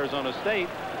touchdown by Arizona State,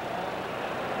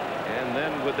 and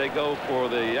then would they go for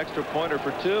the extra point or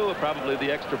for 2? Probably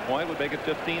the extra point would make it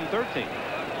 15-13.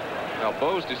 Now,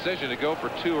 Bo's decision to go for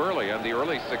 2 early and the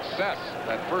early success,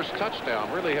 that first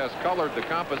touchdown, really has colored the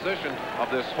composition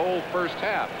of this whole first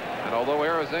half. And although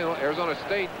Arizona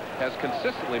State has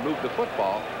consistently moved the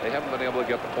football, they haven't been able to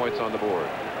get the points on the board.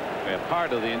 And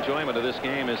part of the enjoyment of this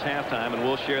game is halftime, and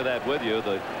we'll share that with you.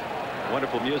 The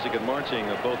wonderful music and marching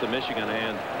of both the Michigan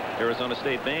and Arizona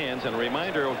State bands. And a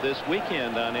reminder of this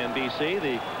weekend on NBC,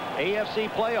 the AFC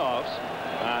playoffs.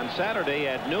 On Saturday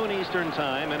at noon Eastern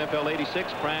time, NFL 86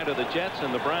 prior to the Jets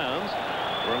and the Browns.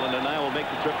 Verlin and I will make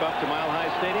the trip up to Mile High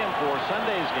Stadium for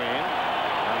Sunday's game.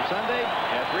 On Sunday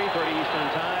at 3:30 Eastern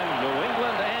time, New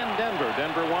England and Denver.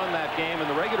 Denver won that game in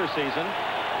the regular season,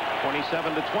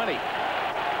 27-20.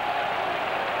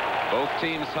 Both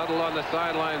teams huddled on the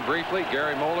sideline briefly.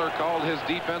 Gary Moeller called his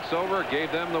defense over, gave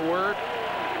them the word.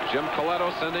 Jim Coletto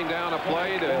sending down a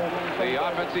play to the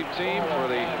offensive team for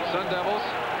the Sun Devils.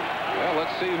 Well,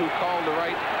 let's see who called the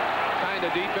right kind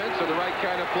of defense or the right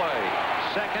kind of play.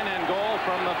 Second and goal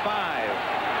from the 5.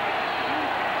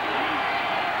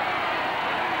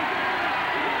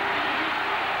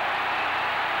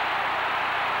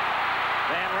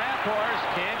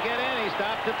 Raaphorst can't get in. He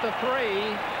stopped at the 3.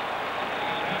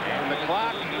 And the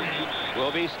clock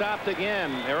will be stopped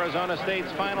again. Arizona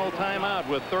State's final timeout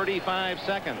with 35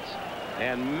 seconds.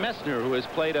 And Messner, who has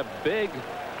played a big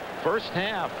first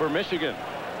half for Michigan,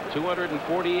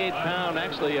 248-pound,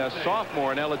 actually a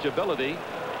sophomore in eligibility,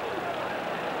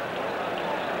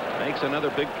 makes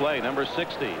another big play. Number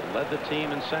 60 led the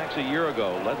team in sacks a year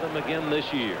ago, led them again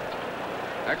this year.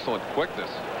 Excellent quickness.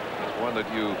 It's one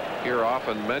that you hear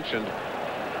often mentioned.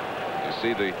 You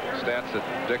see the stats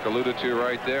that Dick alluded to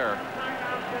right there.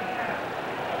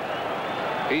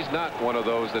 He's not one of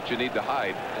those that you need to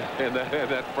hide in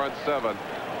that front 7.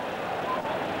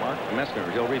 Mark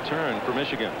Messner, he'll return for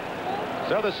Michigan.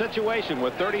 So the situation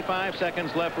with 35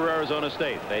 seconds left for Arizona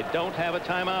State. They don't have a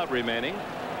timeout remaining.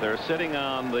 They're sitting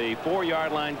on the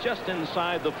 4-yard line just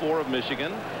inside the 4 of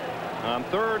Michigan on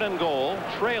 3rd and goal,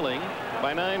 trailing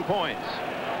by 9 points.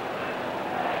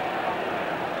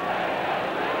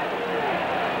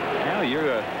 Now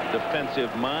you're a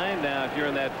defensive mind. Now if you're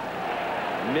in that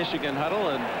Michigan huddle,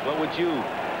 and what would you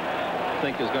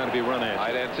think is going to be run at you?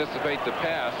 I'd anticipate the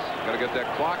pass. Got to get that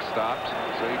clock stopped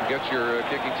so you can get your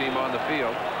kicking team on the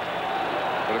field.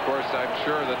 But of course, I'm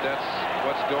sure that that's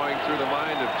what's going through the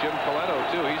mind of Jim Coletto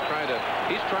too. He's trying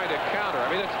to counter. I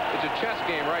mean, it's a chess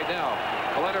game right now.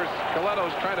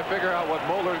 Coletto's trying to figure out what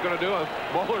Moeller's going to do, and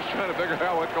Moeller's trying to figure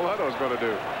out what Coletto's going to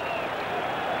do.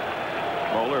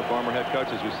 Moeller, former head coach,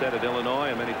 as we said, at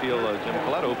Illinois, and many feel Jim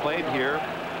Coletto played here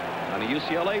on a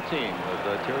UCLA team with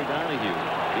Terry Donahue,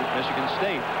 beat Michigan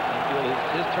State. I feel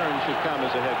his turn should come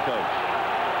as a head coach.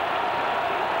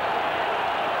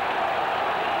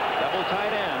 Double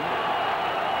tight end.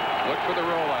 Look for the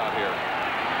rollout here.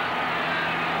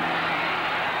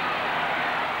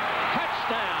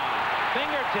 Touchdown.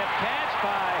 Fingertip catch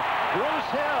by Bruce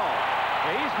Hill.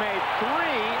 He's made 3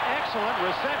 excellent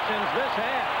receptions this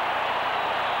half.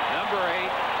 Number 8,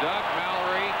 Doug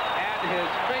Mallory, at his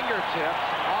fingertips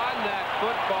on that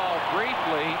football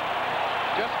briefly.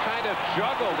 Just kind of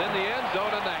juggled in the end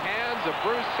zone in the hands of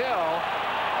Bruce Hill.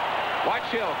 Watch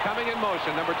Hill coming in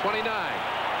motion, number 29.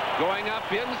 Going up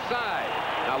inside.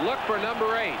 Now look for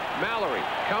number 8, Mallory,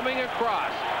 coming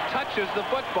across. Touches the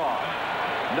football.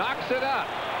 Knocks it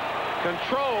up.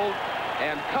 Controlled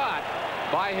and caught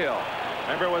by Hill.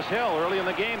 Remember, it was Hill early in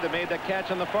the game that made that catch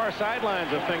on the far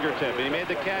sidelines of Fingertip. And he made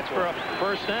the catch for a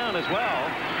first down as well.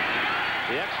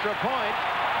 The extra point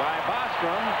by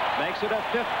Bostrom makes it a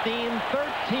 15-13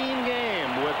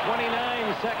 game with 29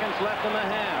 seconds left in the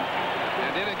half.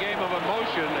 And in a game of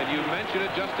emotion, and you mentioned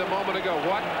it just a moment ago,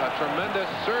 what a tremendous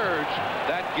surge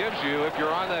that gives you if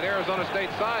you're on that Arizona State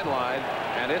sideline.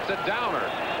 And it's a downer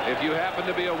if you happen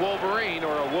to be a Wolverine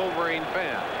or a Wolverine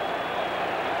fan.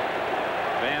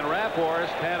 Van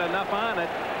Raaphorst had enough on it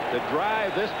to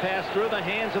drive this pass through the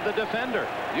hands of the defender.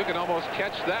 You can almost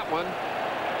catch that one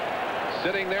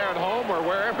sitting there at home or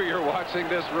wherever you're watching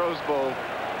this Rose Bowl.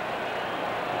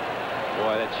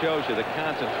 Boy, that shows you the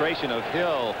concentration of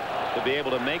Hill to be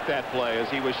able to make that play as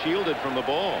he was shielded from the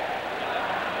ball.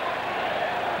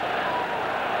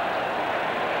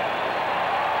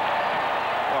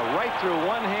 Well, right through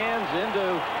one hands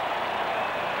into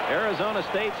Arizona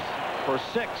State's for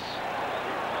 6.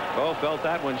 Bo felt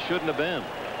that one shouldn't have been.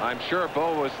 I'm sure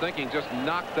Bo was thinking just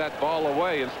knock that ball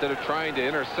away instead of trying to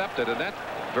intercept it, and that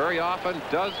very often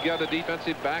does get a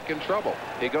defensive back in trouble.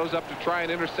 He goes up to try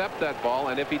and intercept that ball,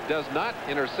 and if he does not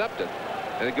intercept it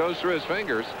and it goes through his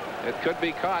fingers, it could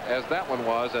be caught, as that one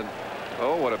was, and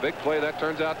oh, what a big play that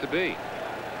turns out to be.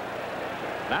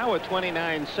 Now with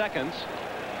 29 seconds,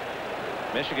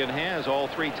 Michigan has all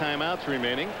 3 timeouts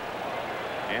remaining,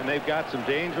 and they've got some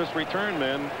dangerous return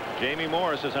men. Jamie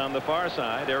Morris is on the far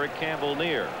side, Eric Campbell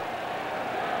near.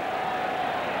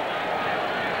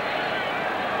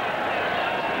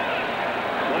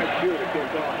 Mike Pugh to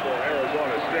kick off for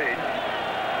Arizona State.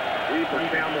 Lee for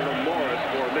Campbell and Morris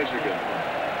for Michigan.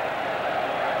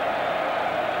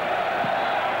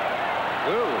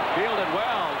 Ooh, fielded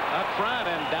well up front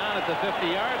and down at the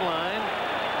 50-yard line.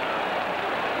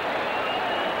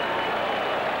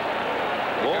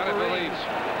 Wolverines.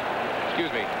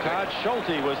 Excuse me. Todd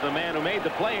Schulte was the man who made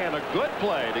the play, and a good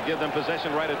play to give them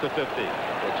possession right at the 50.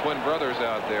 The twin brothers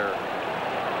out there.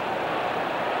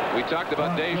 We talked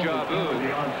about deja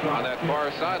vu on that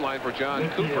far sideline for John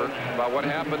Cooper about what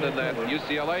happened in that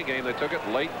UCLA game. They took it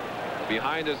late,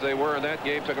 behind as they were in that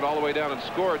game, took it all the way down and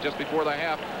scored just before the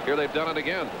half. Here they've done it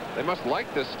again. They must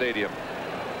like this stadium.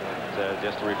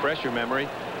 Just to refresh your memory,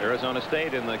 Arizona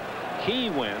State in the key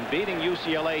win, beating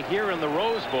UCLA here in the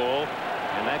Rose Bowl,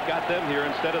 and that got them here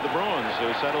instead of the Bruins,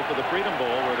 who settled for the Freedom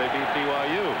Bowl where they beat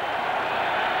BYU.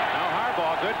 Now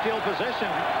Harbaugh, good field position.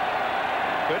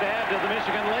 could add to the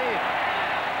Michigan lead.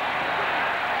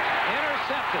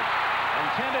 Intercepted.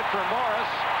 Intended for Morris.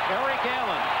 Eric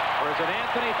Allen. Or is it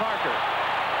Anthony Parker?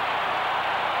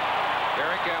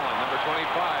 Eric Allen, number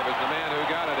 25, is the man who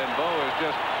got it, and Bo is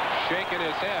just shaking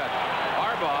his head.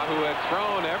 Harbaugh, who had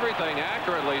thrown everything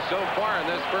accurately so far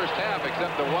in this first half,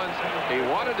 except the ones he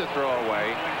wanted to throw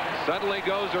away, suddenly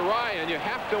goes awry, and you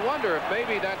have to wonder if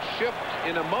maybe that shift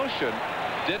in emotion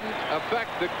didn't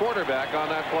affect the quarterback on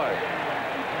that play.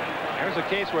 Here's a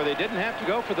case where they didn't have to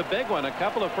go for the big one. A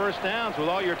couple of first downs with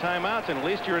all your timeouts, and at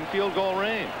least you're in field goal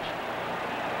range.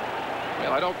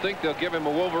 Well, I don't think they'll give him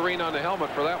a Wolverine on the helmet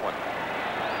for that one.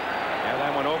 Yeah,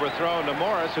 that one overthrown to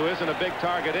Morris, who isn't a big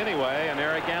target anyway, and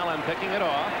Eric Allen picking it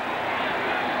off.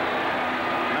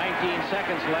 19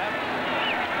 seconds left.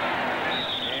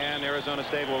 And Arizona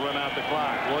State will run out the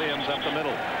clock. Williams up the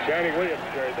middle. Channing Williams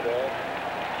carried the ball.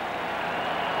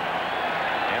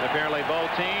 And apparently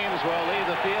both teams will leave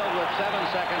the field with 7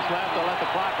 seconds left to let the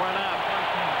clock run out.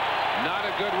 Not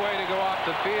a good way to go off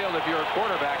the field if you're a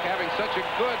quarterback, having such a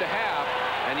good half,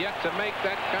 and yet to make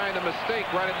that kind of mistake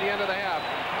right at the end of the half.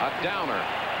 A downer.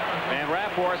 Van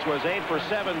Raaphorst was 8 for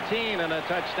 17 and a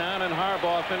touchdown, and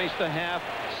Harbaugh finished the half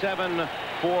 7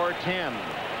 for 10,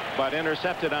 but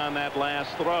intercepted on that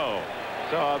last throw.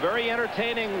 So a very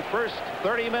entertaining first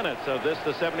 30 minutes of this,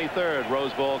 the 73rd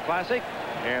Rose Bowl Classic.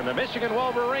 And the Michigan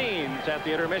Wolverines at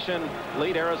the intermission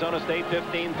lead Arizona State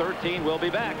 15-13. We'll be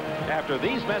back after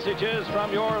these messages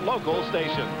from your local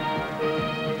station.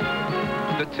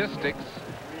 Statistics.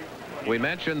 We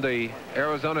mentioned the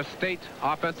Arizona State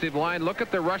offensive line. Look at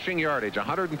the rushing yardage,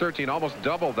 113, almost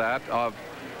double that of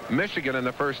Michigan in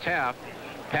the first half.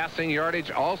 Passing yardage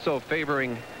also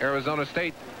favoring Arizona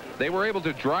State. They were able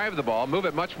to drive the ball, move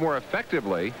it much more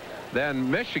effectively than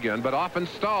Michigan, but often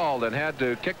stalled and had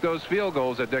to kick those field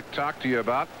goals that Dick talked to you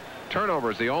about.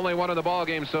 Turnovers, the only one in the ball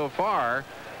game so far.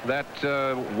 That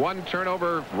one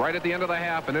turnover right at the end of the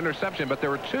half, an interception, but there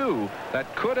were two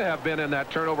that could have been in that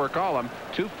turnover column.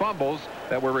 Two fumbles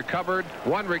that were recovered,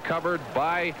 one recovered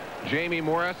by Jamie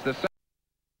Morris. The second.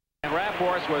 And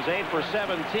Raaphorst was 8 for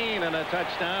 17 and a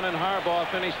touchdown, and Harbaugh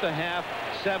finished the half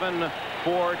 7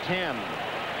 for 10,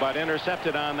 but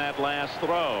intercepted on that last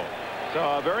throw. So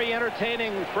a very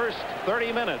entertaining first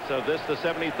 30 minutes of this, the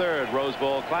 73rd Rose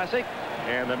Bowl Classic.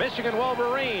 And the Michigan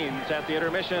Wolverines at the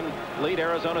intermission lead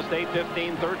Arizona State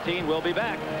 15-13. We'll be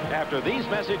back after these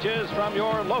messages from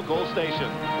your local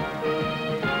station.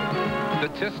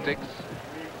 Statistics.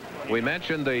 We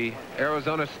mentioned the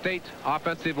Arizona State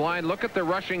offensive line. Look at the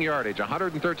rushing yardage,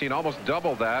 113, almost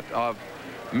double that of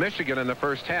Michigan in the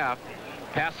first half.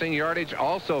 Passing yardage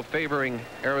also favoring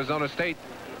Arizona State.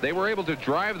 They were able to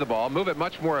drive the ball, move it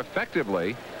much more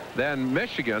effectively than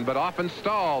Michigan, but often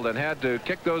stalled and had to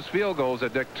kick those field goals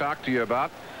that Dick talked to you about.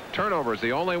 Turnovers,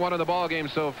 the only one in the ball game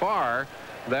so far.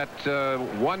 That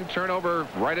one turnover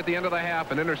right at the end of the half,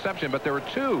 an interception, but there were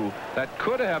two that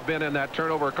could have been in that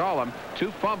turnover column. Two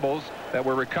fumbles that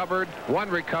were recovered, one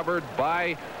recovered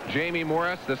by Jamie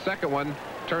Morris. The second one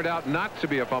turned out not to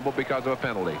be a fumble because of a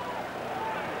penalty.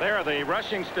 There are the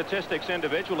rushing statistics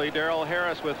individually. Darrell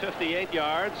Harris with 58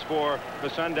 yards for the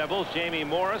Sun Devils. Jamie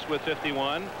Morris with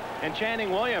 51. And Channing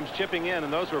Williams chipping in.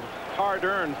 And those were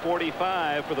hard-earned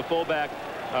 45 for the fullback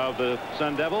of the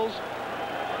Sun Devils.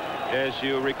 As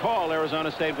you recall, Arizona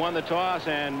State won the toss,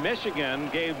 and Michigan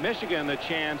gave Michigan the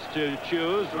chance to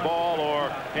choose ball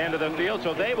or end of the field.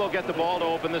 So they will get the ball to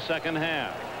open the second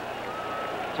half.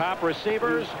 Top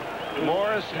receivers,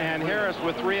 Morris and Harris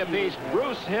with 3 apiece.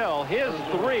 Bruce Hill, his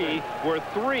 3 were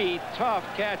 3 tough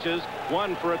catches,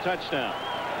 1 for a touchdown.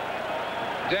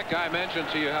 Dick, I mentioned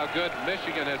to you how good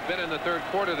Michigan has been in the third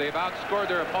quarter. They've outscored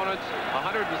their opponents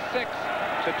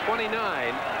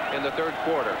 106-29 in the third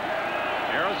quarter.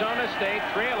 Arizona State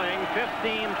trailing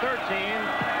 15-13,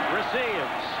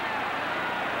 receives.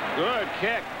 Good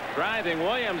kick, driving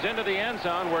Williams into the end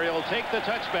zone where he'll take the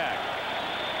touchback.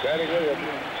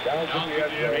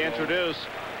 Reintroduce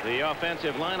the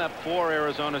offensive lineup for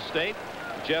Arizona State.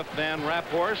 Jeff Van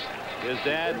Raaphorst, his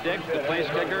dad Dick, the place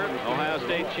kicker, Ohio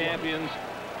State champions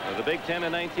of the Big Ten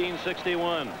in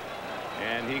 1961.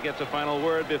 And he gets a final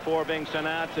word before being sent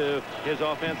out to his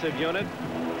offensive unit.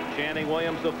 Channing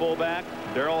Williams, the fullback.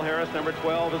 Darrell Harris, number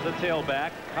 12, is the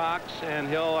tailback. Cox and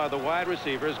Hill are the wide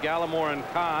receivers. Gallimore and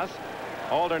Koss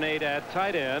alternate at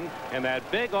tight end. And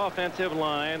that big offensive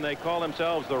line, they call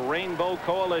themselves the Rainbow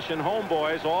Coalition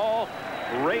Homeboys, all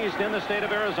raised in the state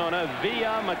of Arizona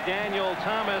via McDaniel,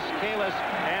 Thomas, Kalis,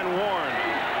 and Warren.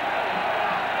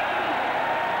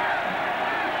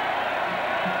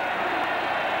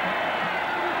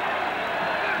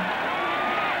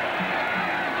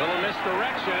 Little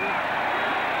misdirection.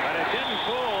 But it didn't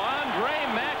fool Andre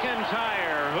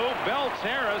McIntyre, who belts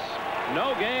Harris.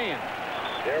 No gain.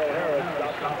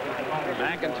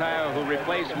 McIntyre, who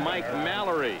replaced Mike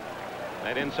Mallory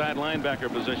at inside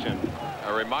linebacker position.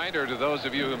 A reminder to those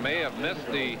of you who may have missed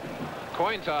the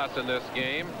coin toss in this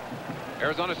game.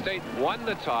 Arizona State won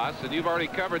the toss, and you've already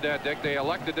covered that, Dick. They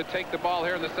elected to take the ball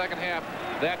here in the second half.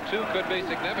 That, too, could be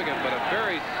significant, but a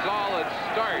very solid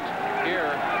start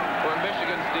here for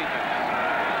Michigan's defense.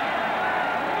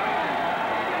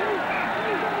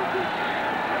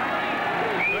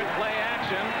 Good play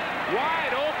action.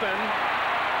 Wide open.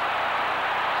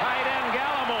 Tight end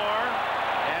Gallimore.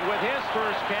 And with his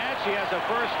first catch, he has a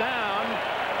first down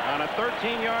on a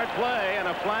 13-yard play, and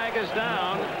a flag is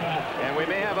down, and we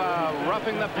may have a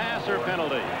roughing the passer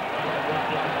penalty.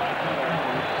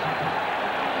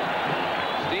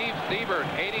 Steve Siebert,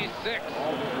 86,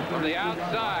 from the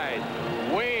outside,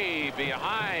 way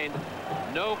behind,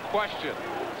 no question.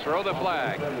 Throw the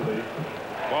flag.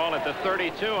 Ball at the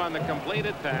 32 on the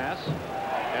completed pass,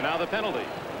 and now the penalty.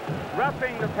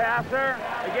 Roughing the passer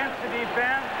against the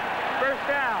defense. First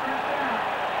down.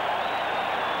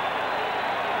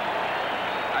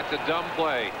 That's a dumb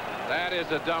play. That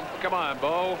is a dumb. Come on,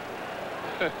 Bo.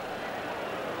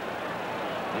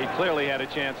 He clearly had a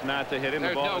chance not to hit him.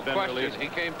 There's the ball no had been question. released. He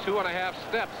came 2.5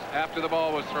 steps after the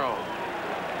ball was thrown.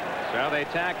 So they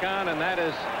tack on, and that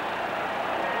is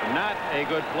not a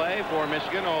good play for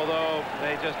Michigan, although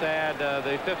they just had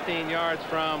the 15 yards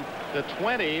from the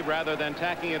 20 rather than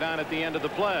tacking it on at the end of the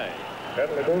play.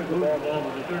 Penalty moves the ball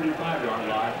to the 35-yard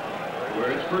line.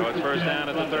 So it's first down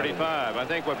at the 35. I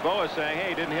think what Bo is saying, hey,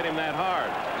 he didn't hit him that hard.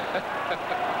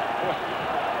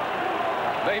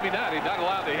 Maybe not. He's not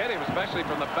allowed to hit him, especially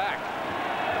from the back.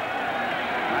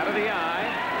 Out of the eye.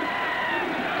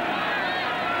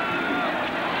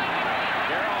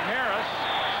 Darrell Harris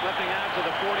slipping out to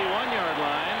the 41-yard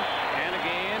line. And a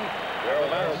gain of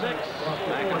about 6.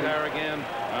 McIntyre again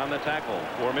on the tackle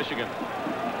for Michigan.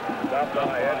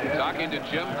 Talking to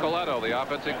Jim Coletto, the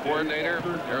offensive coordinator,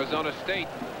 Arizona State,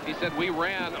 he said we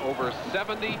ran over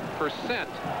 70%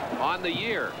 on the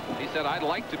year. He said I'd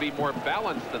like to be more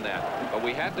balanced than that, but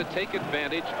we had to take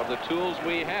advantage of the tools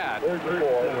we had. Of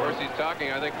course, he's talking,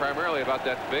 I think, primarily about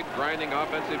that big grinding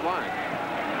offensive line.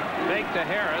 Fake to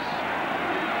Harris.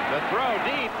 The throw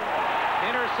deep,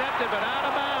 intercepted but out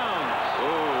of bounds.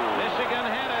 Ooh. Michigan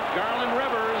had it. Garland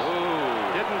Rivers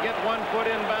didn't get 1 foot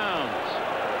in bounds.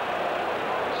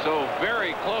 So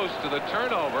very close to the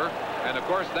turnover, and of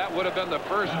course that would have been the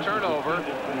first turnover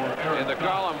in the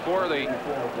column for the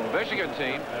Michigan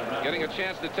team. Getting a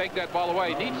chance to take that ball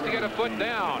away. Needs to get a foot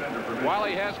down while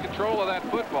he has control of that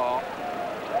football.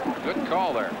 Good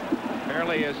call there.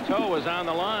 Apparently his toe was on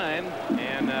the line,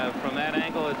 and from that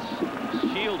angle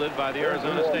it's shielded by the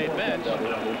Arizona State bench.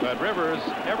 But Rivers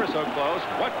ever so close.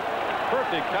 What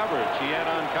perfect coverage he had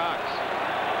on Cox.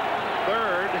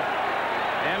 3rd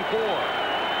and 4.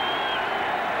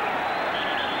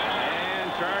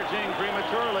 Charging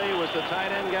prematurely was the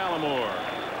tight end Gallimore.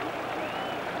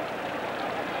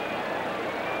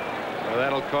 So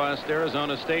that'll cost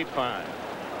Arizona State 5.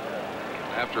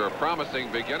 After a promising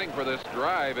beginning for this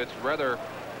drive, it's rather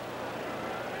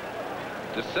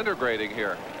disintegrating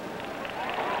here.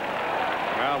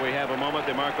 Well, we have a moment.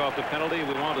 They mark off the penalty.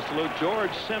 We want to salute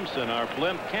George Simpson, our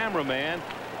blimp cameraman.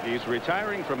 He's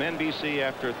retiring from NBC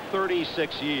after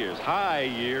 36 years. High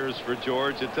years for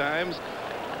George at times.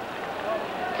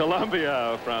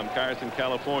 Columbia from Carson,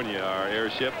 California, our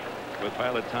airship with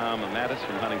pilot Tom Mattis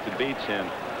from Huntington Beach, and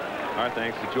our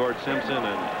thanks to George Simpson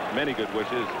and many good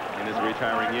wishes in his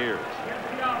retiring years.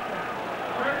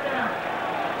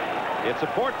 It's a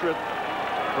portrait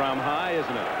from high,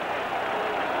 isn't it?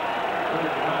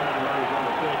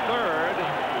 3rd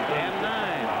and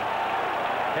 9.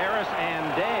 Harris and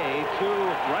Day, 2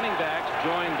 running backs,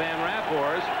 join Van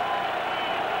Raaphorst.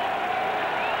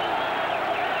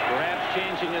 Perhaps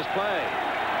changing his play.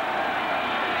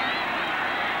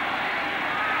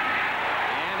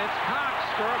 And it's Cox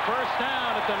for a first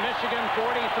down at the Michigan 43.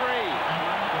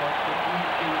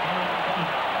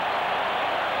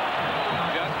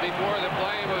 Just before the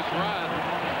play was run,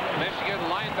 Michigan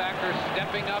linebacker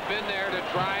stepping up in there to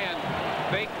try and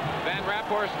fake Van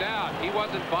Raaphorst out. He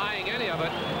wasn't buying any of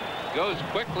it. Goes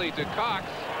quickly to Cox.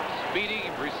 Speedy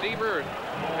receiver,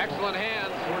 excellent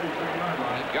hands.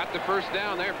 And got the first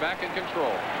down there, back in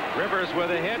control. Rivers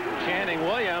with a hit. Channing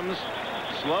Williams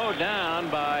slowed down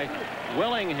by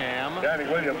Willingham. Channing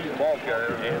Williams, ball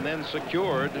carrier. And then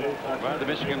secured by the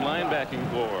Michigan linebacking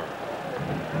corps.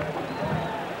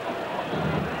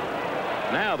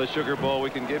 Now the Sugar Bowl, we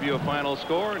can give you a final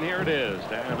score, and here it is.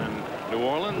 Down in New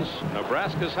Orleans,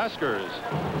 Nebraska's Huskers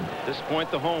disappoint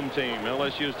the home team.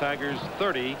 LSU's Tigers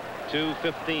 30-15.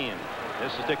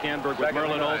 This is Dick Enberg with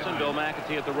Merlin Olsen, Bill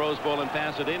McAtee at the Rose Bowl in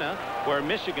Pasadena, where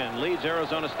Michigan leads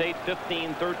Arizona State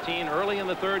 15-13 early in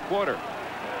the third quarter.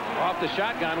 Off the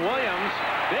shotgun, Williams,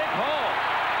 big hole,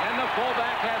 and the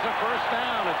fullback has a first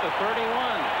down at the 31.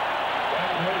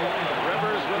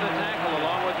 Rivers with a tackle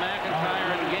along with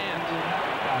McIntyre and Gant.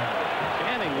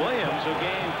 Channing Williams, who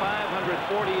gained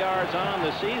 540 yards on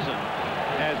the season,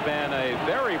 has been a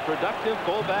very productive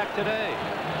fullback today.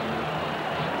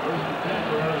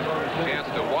 Chance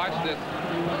to watch this. A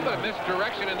little bit of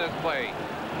misdirection in this play.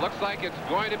 Looks like it's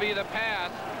going to be the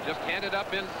pass. Just hand it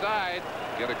up inside.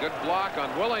 Get a good block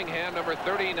on Willingham, number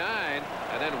 39.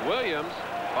 And then Williams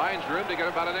finds room to get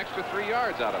about an extra 3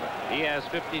 yards out of it. He has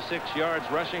 56 yards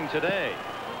rushing today.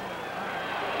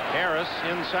 Harris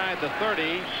inside the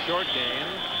 30. Short gain.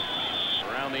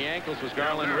 Around the ankles was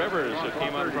Garland Rivers, who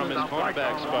came up from his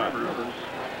cornerback spot.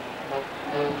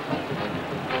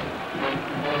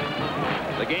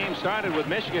 The game started with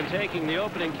Michigan taking the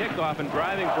opening kickoff and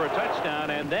driving for a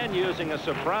touchdown, and then using a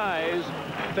surprise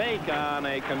fake on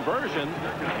a conversion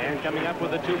and coming up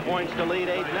with the 2 points to lead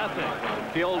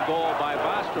 8-0. Field goal by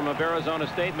Bostrom of Arizona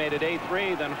State made it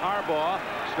 8-3. Then Harbaugh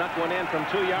snuck one in from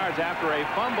 2 yards after a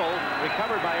fumble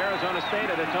recovered by Arizona State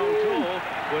at its own tool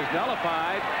was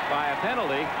nullified by a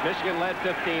penalty. Michigan led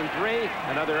 15-3.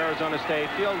 Another Arizona State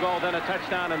field goal, then a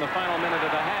touchdown in the final minute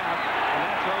of the half. And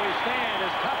that's where we stand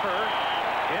as Tupper,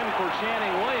 in for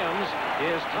Channing Williams,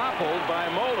 is toppled by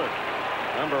Moeller,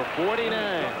 number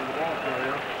 49.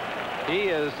 He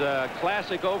is a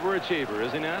classic overachiever,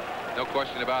 is he not? No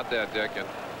question about that, Dick. And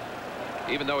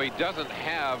even though he doesn't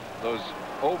have those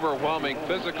overwhelming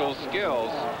physical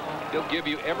skills, he'll give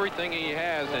you everything he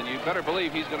has, and you better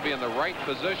believe he's going to be in the right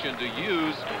position to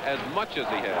use as much as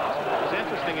he has. What's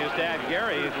interesting is Dad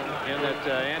Gary, in that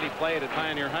Andy played at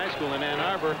Pioneer High School in Ann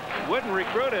Arbor, wouldn't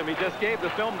recruit him. He just gave the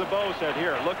film to Bo, said,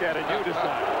 here, look at it, you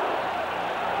decide.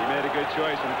 He made a good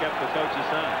choice and kept the coach's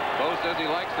son. Bo says he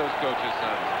likes those coaches'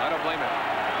 sons. I don't blame him.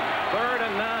 3rd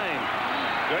and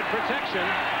 9. Good protection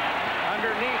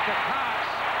underneath the Cox.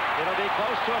 It'll be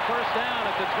close to a first down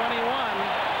at the 21.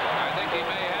 I think he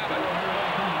may have it.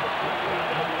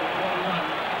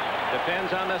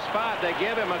 Depends on the spot. They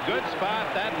give him a good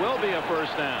spot. That will be a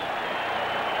first down.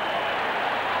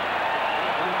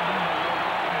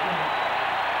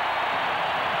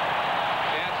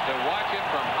 Chance to watch it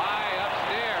from high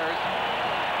upstairs.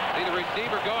 See the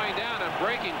receiver going down and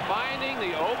breaking, finding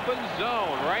the open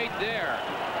zone right there.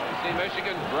 You see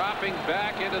Michigan dropping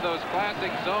back into those classic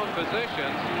zone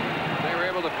positions. They were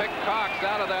able to pick Cox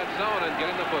out of that zone and get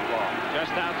in the football.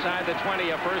 Just outside the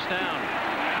 20, a first down.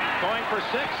 Going for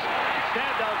 6.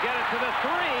 Instead, they'll get it to the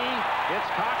 3. It's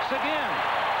Cox again.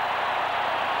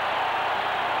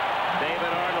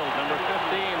 David Arnold, number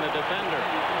 15, the defender.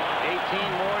 18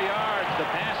 more yards. The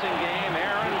passing game,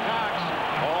 Aaron Cox,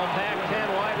 all Pac-10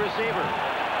 wide receiver.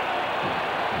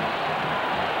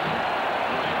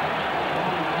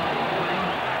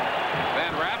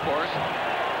 Van Raaphorst,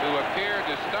 who appeared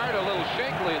to start a little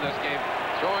shakily in this game,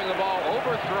 throwing the ball,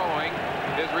 overthrowing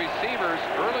his receivers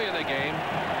early in the game,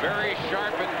 very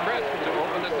sharp and crisp to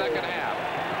open the second half.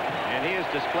 And he has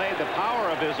displayed the power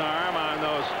of his arm on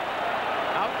those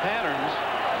out patterns.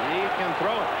 He can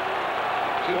throw it.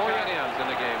 2 tight ends in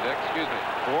the game, Dick. Excuse me.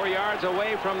 4 yards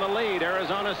away from the lead.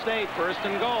 Arizona State, 1st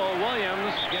and goal.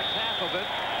 Williams gets half of it.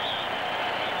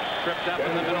 Tripped up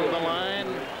in the middle of the line.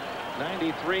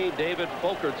 93, David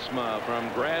Folkertsma from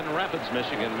Grand Rapids,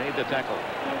 Michigan, made the tackle.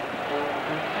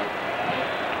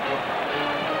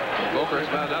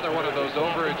 Folkertsma, another one of those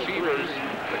overachievers,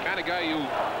 the kind of guy you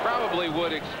probably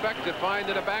would expect to find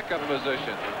in a backup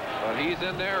position. But he's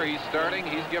in there, he's starting,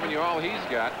 he's giving you all he's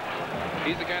got.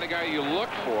 He's the kind of guy you look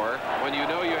for when you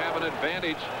know you have an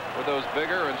advantage with those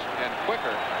bigger and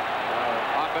quicker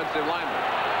offensive linemen.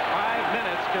 5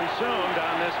 minutes consumed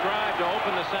on this drive to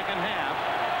open the second half.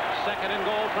 2nd and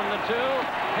goal from the 2.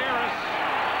 Harris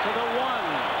to the 1.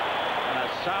 And a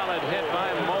solid hit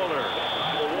by Moeller.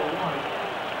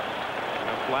 And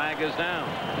a flag is down.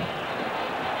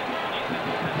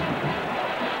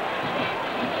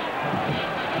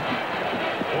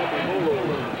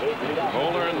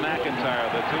 Moeller and McIntyre,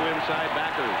 the 2 inside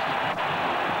backers.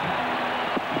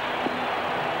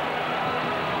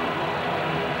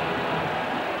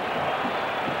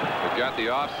 We've got the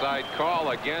offside call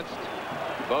against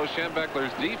Bo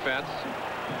Schembechler's defense.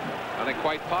 I think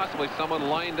quite possibly someone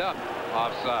lined up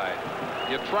offside.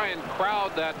 You try and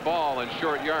crowd that ball in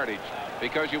short yardage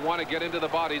because you want to get into the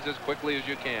bodies as quickly as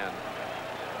you can.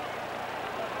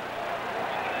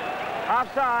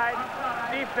 Offside.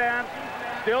 Defense.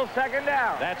 Still second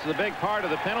down. That's the big part of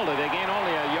the penalty. They gain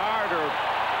only a yard or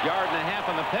yard and a half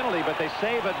on the penalty, but they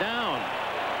save a down.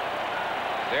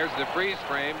 There's the freeze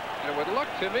frame. And it would look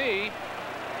to me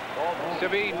to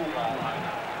be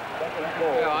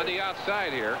on the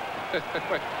outside here.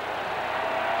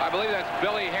 I believe that's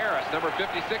Billy Harris, number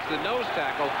 56, the nose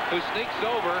tackle, who sneaks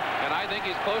over, and I think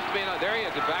he's close to being out. There he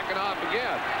is, backing off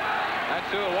again. That's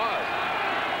who it was.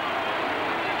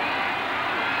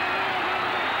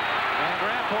 And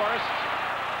Raaphorst.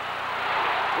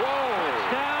 Whoa!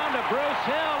 Down to Bruce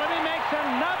Hill, and he makes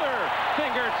another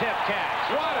fingertip catch.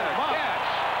 What a catch!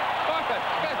 What a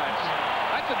catch!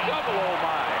 That's a double, oh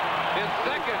my. His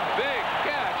second big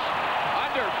catch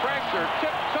under pressure,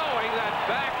 tiptoeing that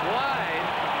back line.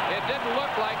 It didn't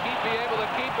look like he'd be able to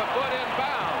keep a foot in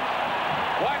bounds.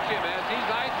 Watch him as he's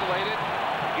isolated,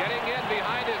 getting in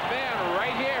behind his man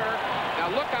right here.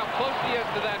 Now look how close he is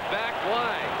to that back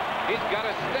line. He's got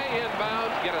to stay in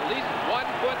bounds, get at least 1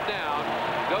 foot down,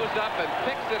 goes up and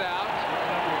picks it out.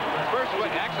 First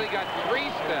one actually got 3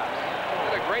 steps.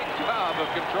 Did a great job of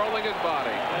controlling his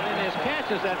body. And in his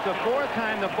catches, that's the 4th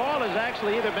time the ball has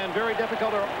actually either been very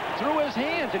difficult or through his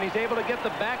hands, and he's able to get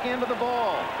the back end of the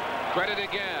ball. Credit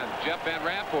again, Jeff Van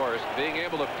Raaphorst being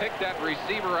able to pick that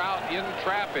receiver out in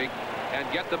traffic and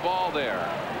get the ball there.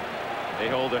 They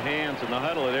hold their hands in the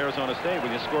huddle at Arizona State.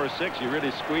 When you score 6, you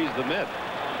really squeeze the mitt.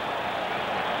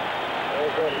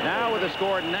 Now with the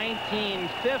score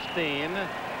 19-15,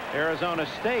 Arizona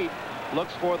State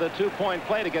looks for the 2-point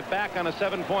play to get back on a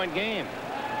 7-point game.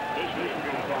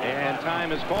 And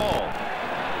time is called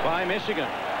by Michigan.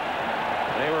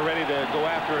 They were ready to go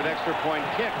after an extra point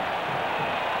kick.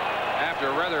 After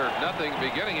a rather nothing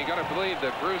beginning, you got to believe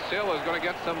that Bruce Hill is going to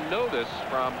get some notice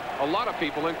from a lot of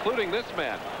people, including this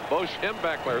man, Bo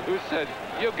Schembechler, who said,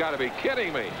 "You've got to be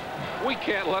kidding me. We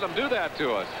can't let him do that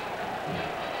to us."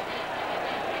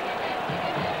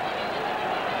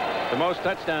 The most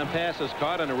touchdown passes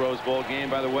caught in a Rose Bowl game,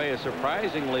 by the way, is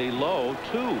surprisingly low.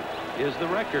 2 is the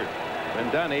record. Been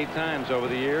done 8 times over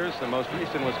the years. The most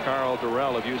recent was Carl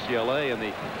Durrell of UCLA in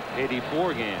the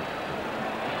 '84 game.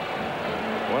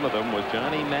 One of them was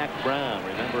Johnny Mack Brown.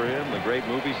 Remember him, the great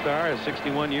movie star,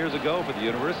 61 years ago for the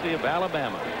University of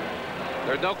Alabama.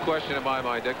 There's no question in my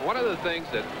mind, Dick. One of the things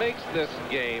that makes this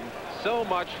game so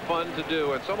much fun to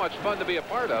do and so much fun to be a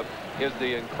part of is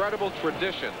the incredible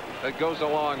tradition that goes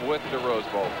along with the Rose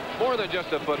Bowl. More than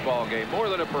just a football game, more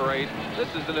than a parade.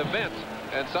 This is an event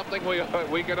and something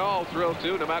we can all thrill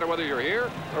to, no matter whether you're here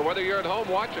or whether you're at home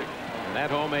watching. And that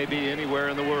home may be anywhere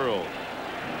in the world.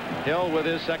 Hill with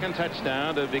his 2nd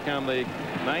touchdown to become the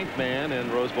 9th man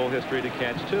in Rose Bowl history to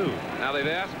catch 2. Now they've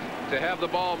asked to have the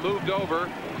ball moved over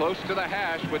close to the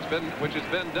hash, which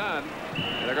has been done.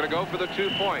 And they're going to go for the 2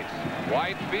 points.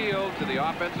 Wide field to the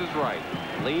offense's right.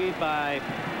 Lead by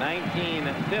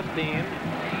 19-15.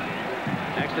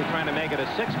 Actually trying to make it a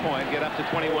 6-point, get up to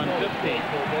 21-15.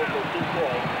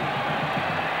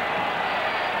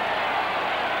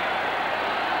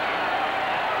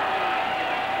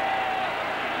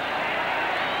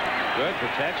 Good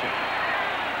protection.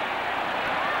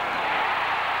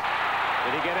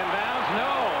 Did he get in bounds?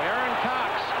 No. Aaron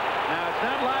Cox. Now, it's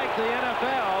not like the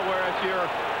NFL where if you're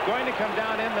going to come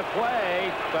down in the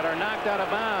play but are knocked out of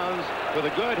bounds with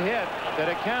a good hit that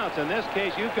it counts. In this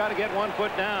case, you've got to get 1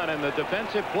 foot down, and the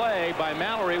defensive play by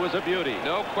Mallory was a beauty.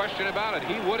 No question about it.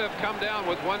 He would have come down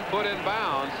with 1 foot in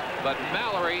bounds, but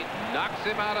Mallory knocks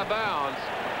him out of bounds.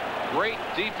 Great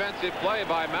defensive play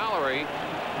by Mallory.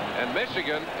 And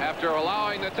Michigan, after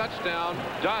allowing the touchdown,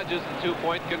 dodges the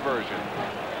 2-point conversion.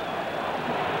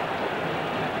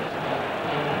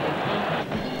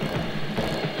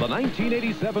 The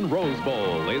 1987 Rose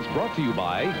Bowl is brought to you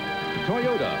by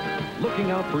Toyota.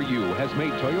 Looking out for you has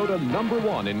made Toyota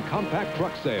 #1 in compact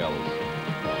truck sales.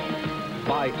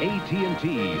 By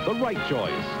AT&T, the right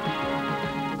choice.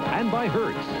 And by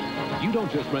Hertz. You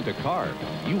don't just rent a car,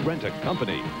 you rent a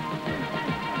company.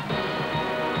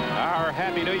 Our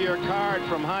Happy New Year card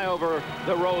from high over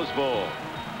the Rose Bowl,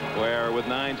 where with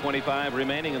 9:25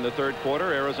 remaining in the 3rd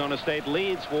quarter, Arizona State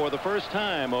leads for the first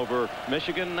time over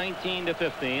Michigan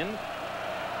 19-15.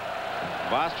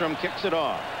 Bostrom kicks it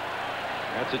off.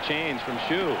 That's a change from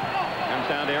Shue. Comes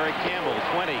down to Eric Campbell,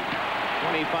 20,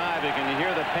 25. You can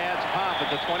hear the pads pop at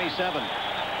the 27.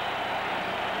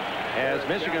 As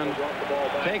Michigan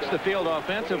takes the field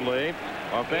offensively,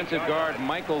 offensive guard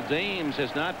Michael Dames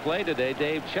has not played today.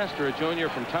 Dave Chester, a junior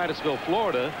from Titusville,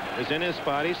 Florida, is in his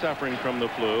spot. He's suffering from the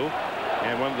flu.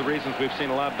 And one of the reasons we've seen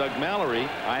a lot of Doug Mallory,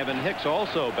 Ivan Hicks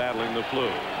also battling the flu.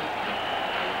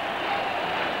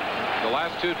 The The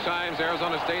last 2 times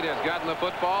Arizona State has gotten the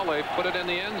football, they've put it in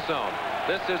the end zone.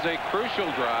 This is a crucial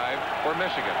drive for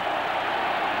Michigan.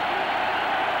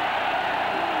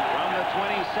 From the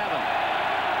 27.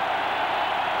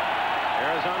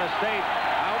 Arizona State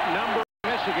outnumbered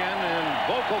Michigan in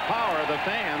vocal power of the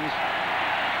fans.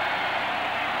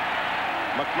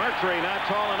 McMurtry not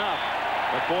tall enough.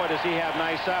 But boy, does he have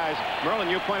nice size. Merlin,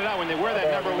 you pointed out when they wear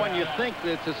that number 1, you think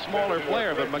that it's a smaller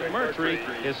player, but McMurtry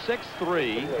is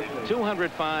 6'3",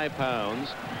 205 pounds.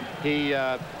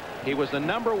 He was the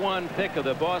number 1 pick of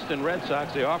the Boston Red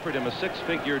Sox. They offered him a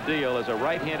 6-figure deal as a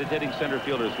right-handed hitting center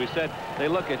fielder. As we said, they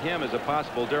look at him as a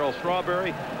possible. Darryl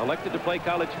Strawberry elected to play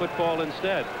college football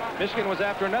instead. Michigan was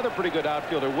after another pretty good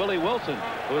outfielder, Willie Wilson,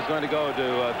 who was going to go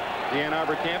to the Ann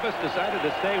Arbor campus, decided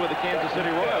to stay with the Kansas City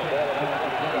Royals.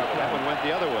 That one went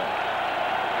the other way.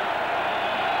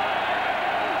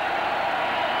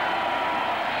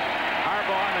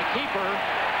 Harbaugh on the keeper.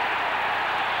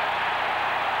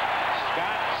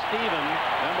 Stephen,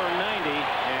 number 90,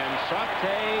 and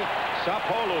Sate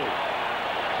Sapolu,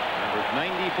 number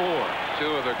 94. 2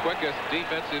 of the quickest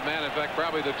defensive men, in fact,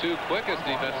 probably the 2 quickest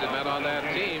defensive men on that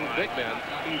team, big men.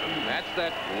 That's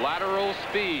that lateral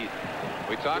speed.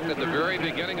 We talked at the very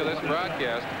beginning of this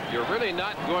broadcast. You're really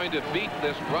not going to beat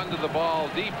this run-to-the-ball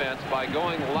defense by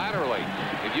going laterally.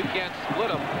 If you can't split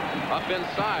them up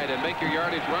inside and make your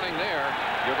yardage running there,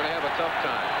 you're going to have a tough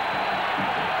time.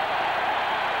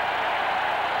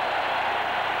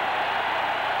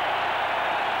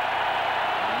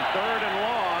 Third and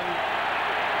long.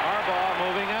 Harbaugh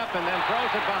moving up and then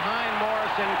throws it behind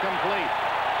Morris, incomplete.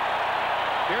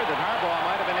 Appeared that Harbaugh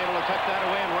might have been able to tuck that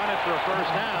away and run it for a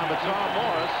first down, but saw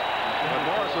Morris. But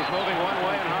Morris was moving one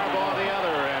way and Harbaugh the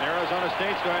other, and Arizona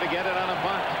State's going to get it on a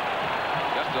punt.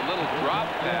 Just a little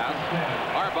drop pass.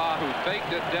 Harbaugh, who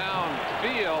faked it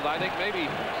downfield, I think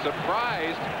maybe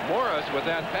surprised Morris with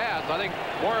that pass. I think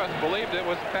Morris believed it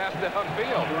was passed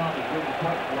downfield.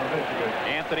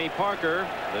 Anthony Parker,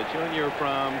 the junior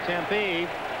from Tempe,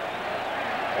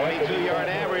 22-yard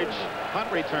average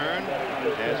punt return,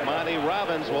 as Monty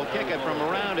Robbins will kick it from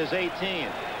around his 18.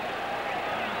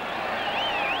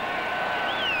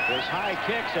 His high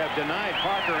kicks have denied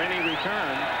Parker any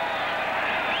return.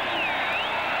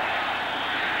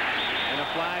 And a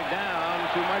flag down.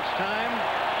 Too much time.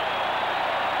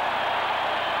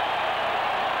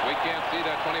 We can't see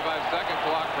that 25-second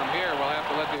clock from here. We'll have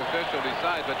to let the official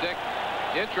decide. But, Dick,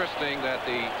 interesting that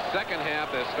the second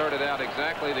half has started out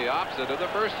exactly the opposite of the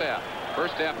first half.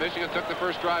 First half, Michigan took the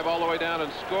first drive all the way down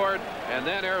and scored, and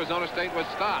then Arizona State was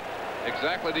stopped.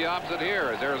 Exactly the opposite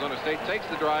here, as Arizona State takes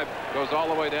the drive, goes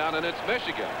all the way down, and it's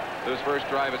Michigan whose first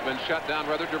drive has been shut down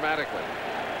rather dramatically.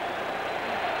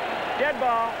 Dead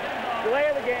ball. Delay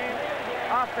of the game.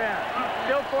 Offense.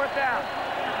 Still 4th down.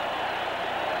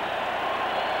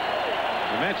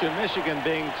 You mentioned Michigan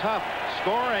being tough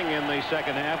scoring in the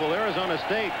second half. Well, Arizona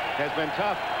State has been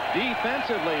tough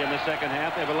defensively in the second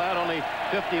half. They've allowed only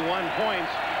 51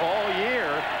 points all year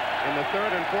in the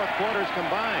third and fourth quarters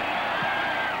combined.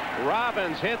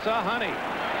 Robbins hits a honey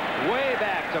way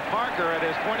back to Parker at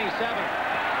his 27th.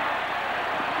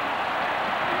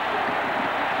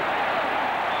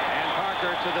 And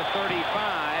Parker to the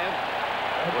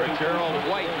 35, where Gerald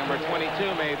White, number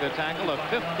 22, made the tackle. A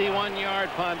 51-yard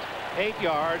punt, 8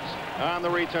 yards on the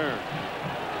return.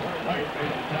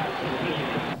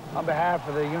 On behalf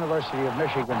of the University of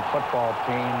Michigan football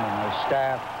team and the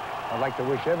staff, I'd like to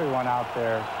wish everyone out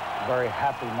there a very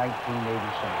happy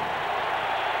 1987.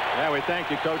 Yeah, we thank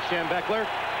you, Coach Jim Beckler.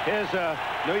 His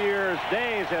New Year's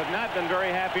days have not been very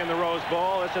happy in the Rose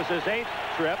Bowl. This is his 8th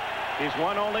trip. He's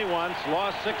won only once,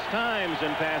 lost 6 times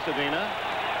in Pasadena,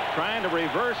 trying to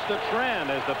reverse the trend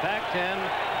as the Pac-10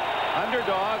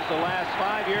 underdogs the last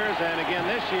 5 years, and again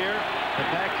this year, the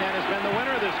Pac-10 has been the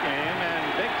winner of this game, and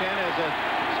Big Ten has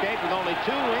escaped with only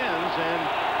 2 wins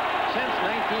since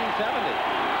 1970.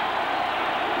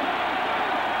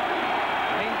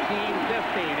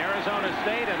 1915, Arizona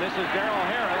State, and this is Darryl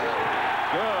Harris.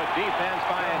 Good defense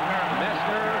by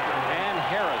Messner and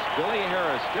Harris. Billy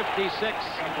Harris, 56,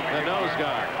 the nose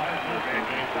guard.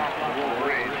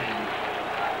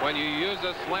 When you use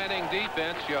a slanting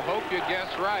defense, you hope you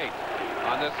guess right.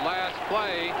 On this last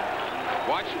play,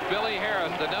 watch Billy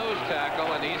Harris, the nose tackle,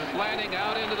 and he's slanting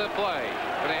out into the play.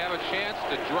 Going to have a chance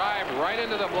to drive right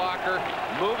into the blocker,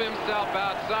 move himself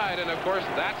outside, and of course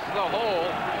that's the hole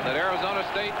that Arizona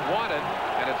State wanted,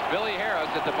 and it's Billy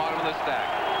Harris at the bottom of the stack.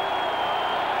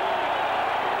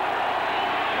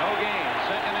 No gain,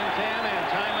 2nd and 10, and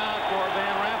timeout for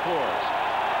Van Raaphorst.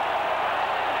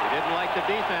 He didn't like the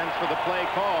the defense for the play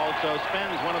called, so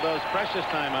spends one of those precious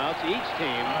timeouts. Each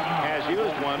team has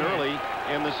used one early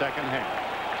in the second half.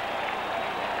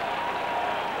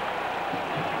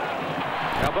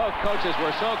 Now, both coaches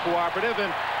were so cooperative,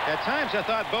 and at times I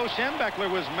thought Bo Schembechler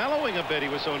was mellowing a bit. He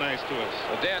was so nice to us.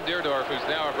 Well, Dan Deerdorf, who's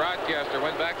now a broadcaster,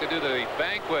 went back to do the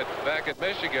banquet back at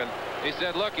Michigan. He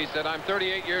said, look, he said, I'm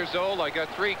 38 years old. I got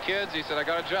 3 kids. He said, I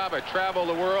got a job. I travel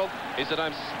the world. He said,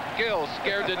 I'm still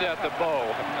scared to death of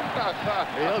Bo.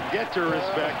 He'll get to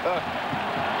respect.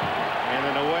 And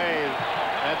in a way,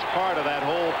 that's part of that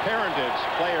whole parentage,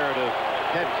 player to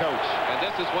head coach. And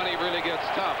this is when he really gets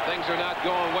tough. Things are not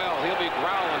going well. He'll be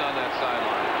growling on that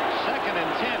sideline. 2nd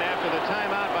and 10 after the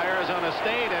timeout by Arizona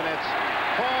State, and it's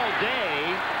Paul Day,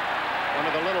 one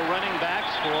of the little running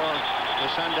backs for the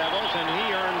Sun Devils, and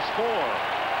he earns 4.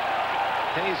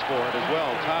 Pays for it as well.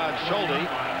 Todd Schulte,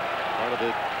 part of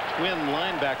the twin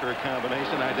linebacker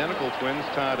combination, identical twins,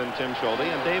 Todd and Tim Schulte,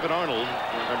 and David Arnold,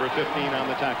 number 15 on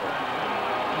the tackle.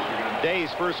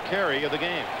 Day's first carry of the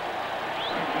game.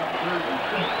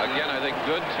 Again, I think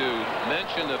good to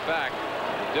mention the fact,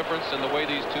 the difference in the way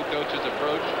these two coaches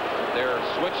approach. They're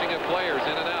switching of players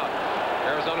in and out.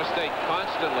 Arizona State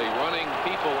constantly running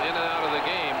people in and out of the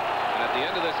game. And at the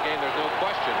end of this game, there's no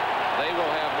question they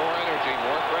will have more energy,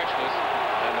 more freshness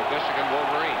than the Michigan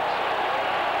Wolverines.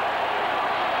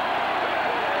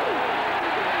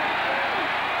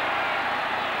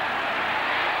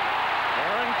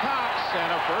 Aaron Cox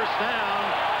and a first down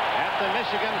at the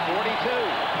Michigan 42.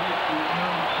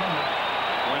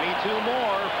 22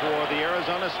 more for the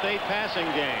Arizona State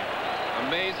passing game.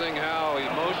 Amazing how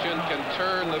emotion can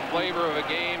turn the flavor of a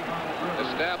game,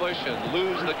 establish and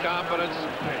lose the confidence.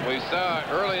 We saw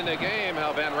early in the game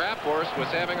how Van Raaphorst was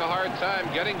having a hard time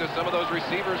getting to some of those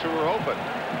receivers who were open.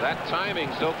 That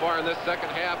timing so far in this second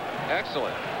half,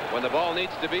 excellent. When the ball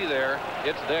needs to be there,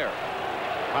 it's there.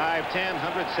 5'10",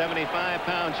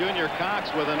 175-pound junior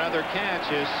Cox with another catch,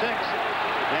 his 6th.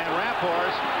 Van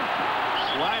Raaphorst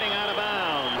sliding out of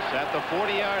bounds at the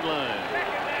 40-yard line.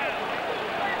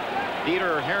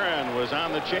 Dieter Herron was on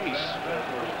the chase.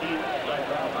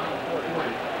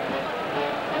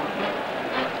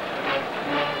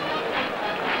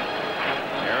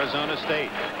 Arizona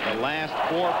State, the last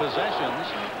 4 possessions,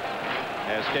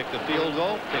 has kicked a field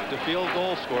goal,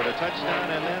 scored a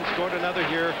touchdown, and then scored another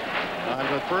here on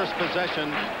the first possession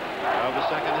of the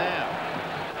second half.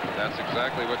 That's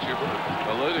exactly what you were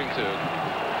alluding to.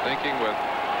 Thinking with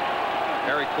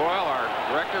Harry Coyle, our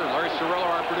director, and Larry Cirillo,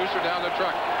 our producer, down the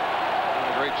truck.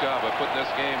 A great job of putting this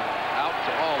game out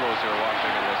to all those who are watching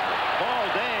and listening. Paul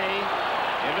Day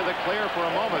into the clear for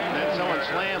a moment, and then someone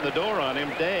slammed the door on him.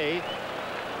 Day,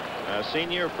 a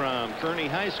senior from Kearney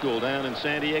High School down in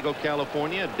San Diego,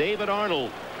 California. David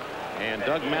Arnold and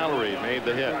Doug Mallory made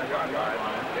the hit.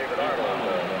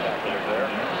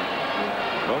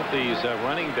 Both these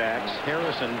running backs,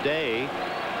 Harris and Day,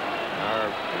 are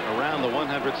around the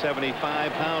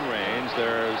 175-pound range.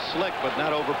 They're slick but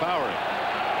not overpowering.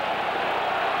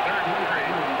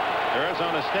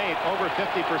 Arizona State over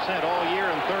 50% all year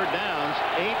in third downs,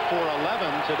 8 for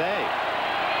 11 today.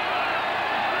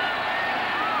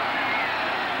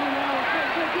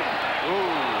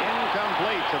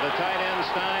 Incomplete to the tight end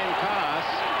Stein Koss.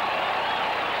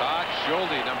 Todd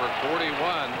Schulte, number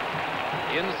 41,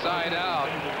 inside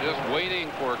out, just waiting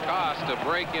for Koss to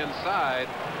break inside.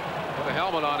 Put a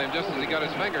helmet on him just as he got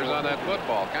his fingers on that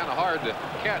football. Kind of hard to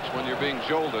catch when you're being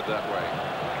jolted that way.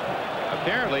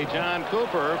 Apparently, John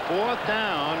Cooper, 4th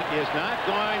down, is not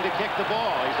going to kick the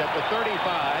ball. He's at the 35,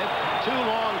 too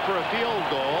long for a field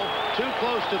goal, too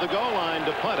close to the goal line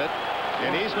to punt it,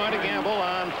 and he's going to gamble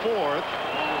on 4th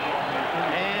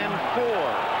and 4.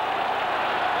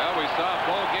 Well, we saw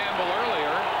Bo gamble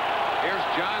earlier. Here's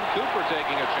John Cooper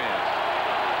taking a chance.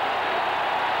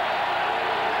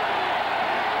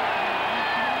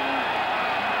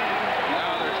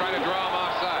 Now they're trying to draw him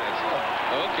off sides.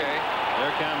 Okay.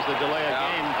 There comes the delay of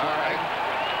game. All right.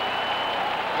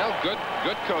 Well,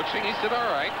 good coaching. He said,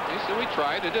 all right. He said, we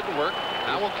tried. It didn't work.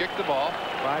 Now we'll kick the ball.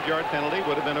 5-yard penalty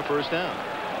would have been a first down.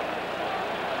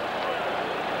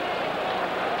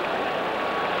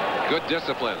 Good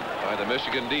discipline by the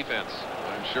Michigan defense.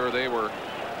 I'm sure they were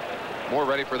more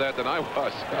ready for that than I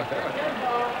was.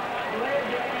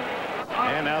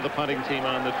 And now the punting team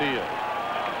on the field.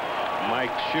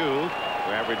 Mike Shue,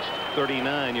 who averaged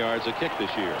 39 yards a kick this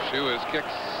year. Shue has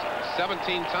kicked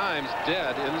 17 times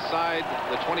dead inside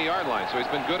the 20-yard line, so he's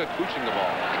been good at pushing the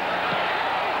ball.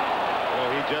 Well,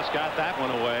 he just got that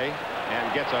one away and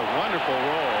gets a wonderful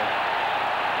roll.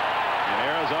 And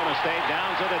Arizona State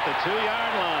downs it at the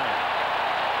 2-yard line.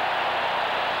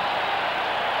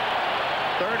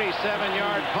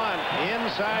 37-yard punt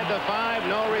inside the 5,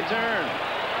 no return.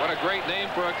 What a great name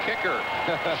for a kicker.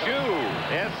 Schuh,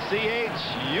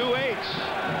 S-C-H-U-H.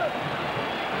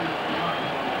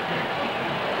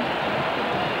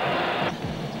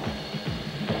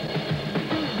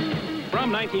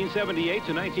 From 1978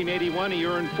 to 1981, he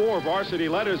earned 4 varsity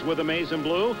letters with the Maize and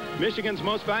Blue, Michigan's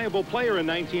most valuable player in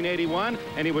 1981,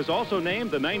 and he was also named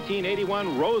the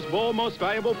 1981 Rose Bowl most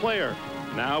valuable player.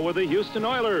 Now with the Houston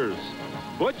Oilers,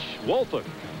 Butch Wolford.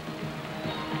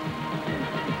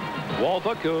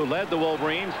 Wolford, who led the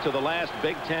Wolverines to the last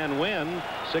Big Ten win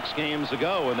 6 games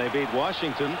ago when they beat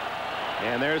Washington.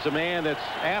 And there's a man that's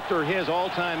after his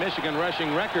all-time Michigan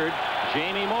rushing record,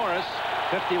 Jamie Morris,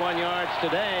 51 yards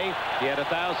today. He had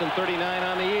 1,039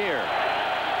 on the year.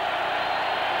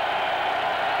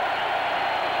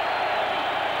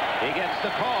 He gets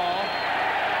the call.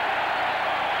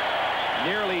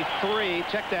 Nearly 3.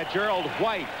 Check that. Gerald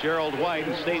White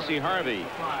and Stacy Harvey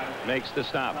makes the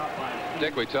stop.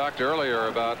 Dick, we talked earlier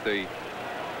about the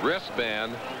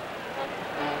wristband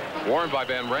worn by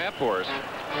Van Raaphorst.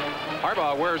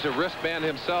 Harbaugh wears a wristband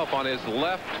himself on his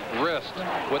left wrist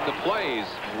with the plays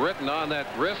written on that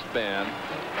wristband.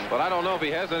 But I don't know if he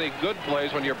has any good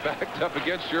plays when you're backed up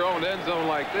against your own end zone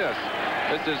like this.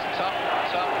 This is tough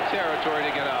territory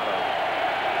to get out of.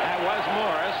 That was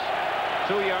Morris.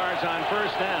 2 yards on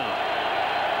first down.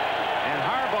 And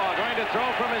Harbaugh going to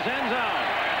throw from his end zone.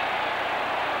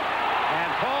 And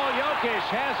Paul Jokic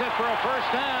has it for a first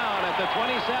down at the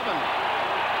 27.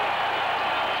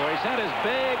 So he sent his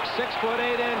big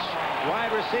 6'8"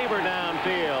 wide receiver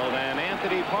downfield, and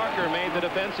Anthony Parker made the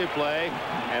defensive play,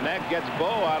 and that gets Bo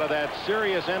out of that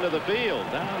serious end of the field,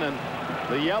 down in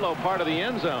the yellow part of the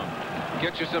end zone.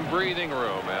 Get you some breathing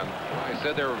room, and I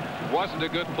said there wasn't a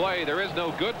good play. There is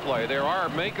no good play. There are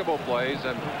makeable plays,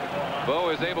 and Bo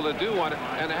is able to do one.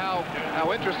 And how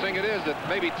interesting it is that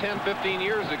maybe 10-15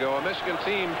 years ago a Michigan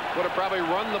team would have probably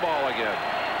run the ball again.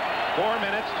 4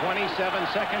 minutes, 27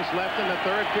 seconds left in the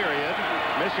third period.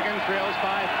 Michigan trails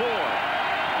by 4.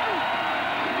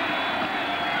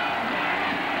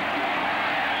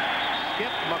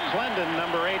 Skip McClendon,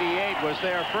 number 88, was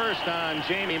there first on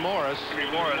Jamie Morris.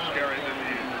 Jamie Morris carries in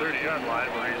the 30-yard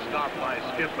line where he's stopped by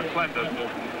Skip McClendon.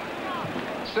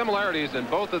 Similarities in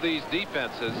both of these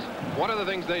defenses. One of the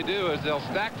things they do is they'll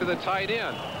stack to the tight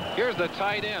end. Here's the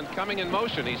tight end coming in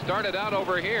motion. He started out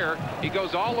over here. He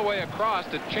goes all the way across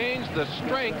to change the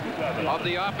strength of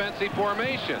the offensive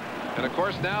formation. And of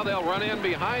course now they'll run in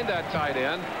behind that tight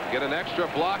end, get an extra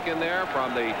block in there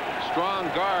from the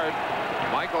strong guard,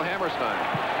 Michael Hammerstein.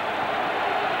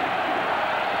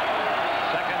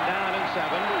 Second down and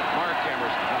 7. Mark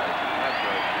Hammerstein. That's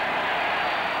right.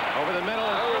 Over the middle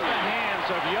is the hands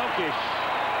of Jokic.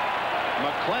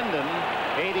 McClendon,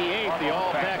 88, the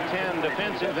all Pac-10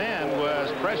 defensive end, was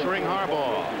pressuring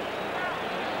Harbaugh.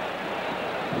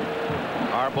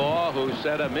 Harbaugh, who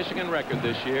set a Michigan record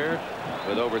this year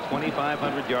with over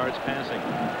 2,500 yards passing.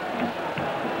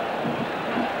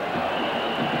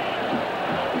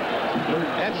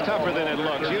 That's tougher than it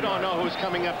looks. You don't know who's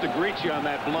coming up to greet you on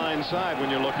that blind side when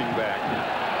you're looking back.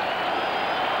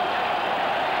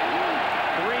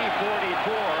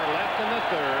 3:44 left in the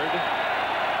third.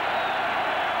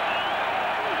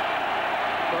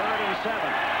 7.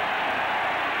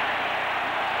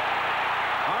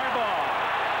 Harbaugh.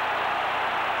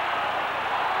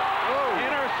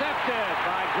 Intercepted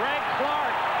by Greg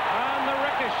Clark on the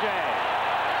ricochet.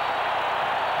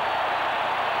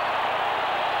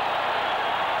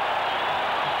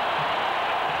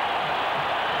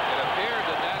 It appeared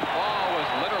that ball was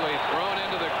literally thrown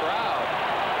into the crowd.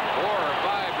 4 or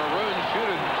 5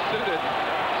 maroon-suited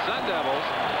Sun Devils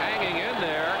hanging in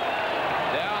there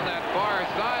down that far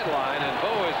sideline, and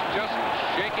Bo is just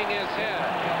shaking his head.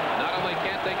 Not only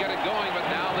can't they get it going, but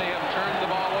now they have turned the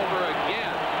ball over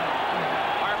again.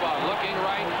 Harbaugh looking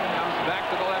right, comes back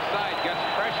to the left side, gets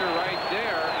pressure right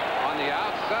there on the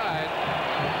outside.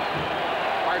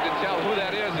 Hard to tell who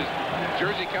that is. His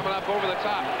jersey coming up over the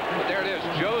top, but there it is.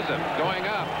 Joseph going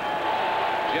up.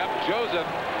 Jeff Joseph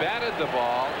batted the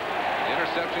ball.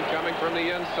 Interception coming from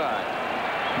the inside.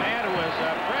 Man who was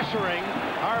pressuring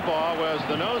Harbaugh was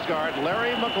the nose guard,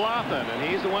 Larry McLaughlin, and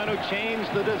he's the one who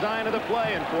changed the design of the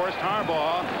play and forced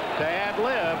Harbaugh to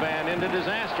ad-lib and into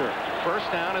disaster.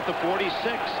 First down at the 46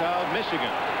 of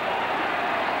Michigan.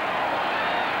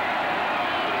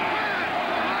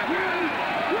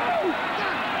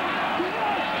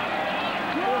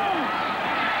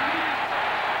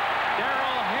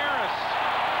 Darrell Harris,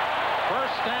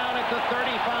 first down at the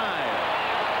 35.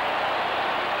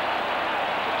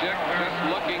 Dick, just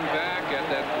looking back at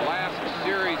that last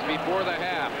series before the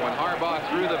half when Harbaugh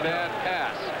threw the bad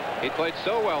pass. He played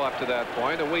so well up to that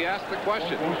point, and we asked the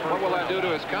question, what will that do to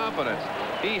his confidence?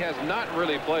 He has not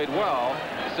really played well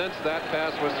since that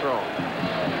pass was thrown.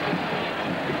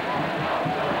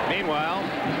 Meanwhile,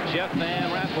 Jeff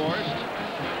Van Raaphorst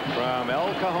from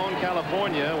El Cajon,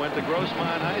 California, went to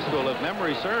Grossmont High School. If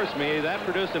memory serves me, that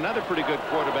produced another pretty good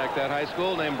quarterback, that high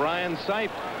school, named Brian Sipe,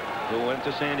 who went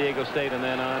to San Diego State and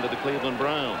then on to the Cleveland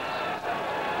Browns.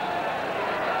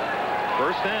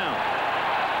 First down.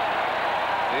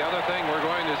 The other thing we're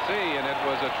going to see, and it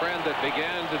was a trend that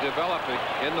began to develop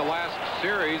in the last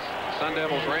series Sun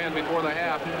Devils ran before the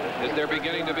half, is they're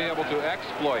beginning to be able to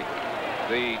exploit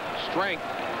the strength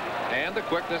and the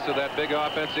quickness of that big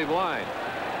offensive line.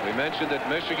 We mentioned that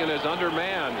Michigan is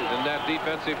undermanned in that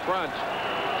defensive front,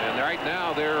 and right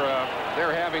now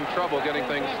they're having trouble getting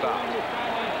things stopped.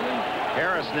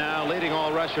 Harris now leading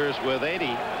all rushers with 80,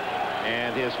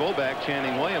 and his fullback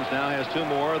Channing Williams now has 2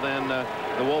 more than the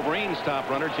Wolverines' top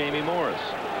runner Jamie Morris.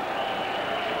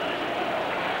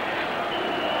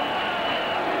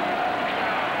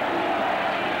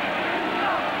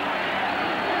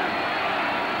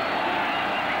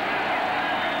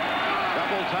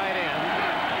 Double tight end.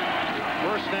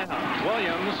 First down.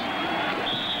 Williams.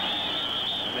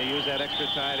 And they use that extra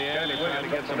tight end. They try to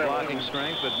get some blocking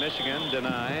strength, but Michigan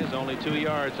denies. Only 2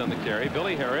 yards on the carry.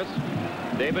 Billy Harris,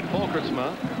 David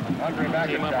Fulkertsma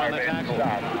team up on the tackle.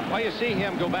 Well, you see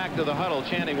him go back to the huddle.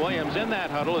 Channing Williams in that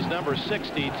huddle is number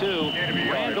 62,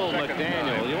 Randall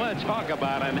McDaniel. You want to talk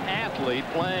about an athlete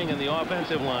playing in the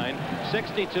offensive line.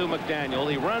 62 McDaniel.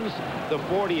 He runs the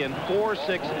 40 in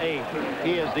 4.68.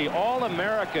 He is the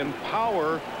All-American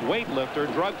power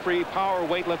weightlifter, drug-free power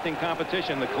weightlifting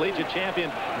competition, the collegiate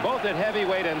champion both at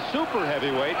heavyweight and super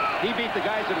heavyweight. He beat the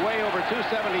guys at way over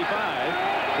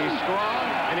 275. He's strong,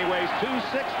 and he weighs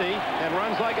 260 and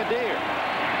runs like a deer.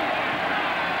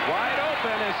 Wide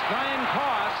open is Stein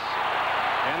Koss,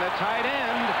 and the tight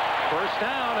end, first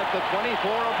down at the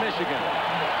 24 of Michigan.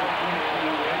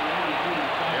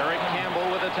 Eric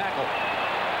Campbell with a tackle.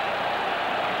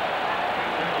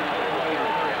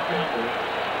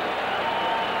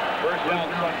 First down,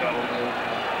 Sun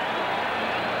Devils.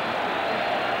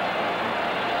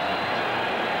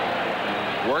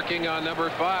 Working on number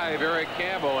 5, Eric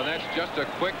Campbell, and that's just a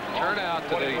quick turnout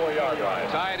to the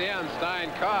tight end, Stein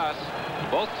Koss.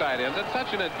 Both tight ends. It's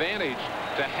such an advantage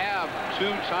to have 2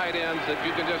 tight ends that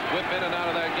you can just whip in and out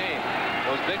of that game.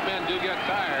 Those big men do get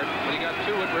tired, but you got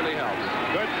 2, it really helps.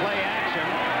 Good play action.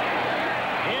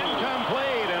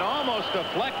 Incomplete and almost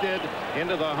deflected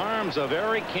into the arms of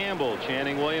Eric Campbell.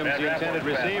 Channing Williams, the intended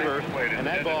receiver, and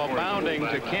that ball bounding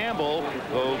to Campbell,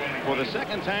 who for the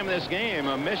second time in this game,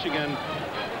 a Michigan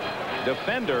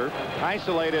defender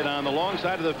isolated on the long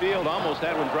side of the field, almost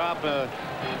had one drop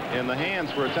in the hands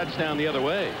for a touchdown the other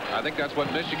way. I think that's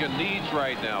what Michigan needs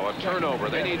right now, a turnover.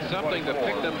 They need something to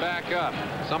pick them back up,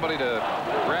 somebody to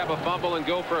grab a fumble and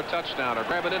go for a touchdown, or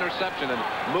grab an interception and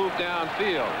move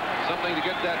downfield, something to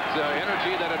get that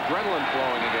energy, that adrenaline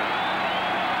flowing again.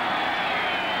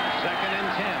 2nd and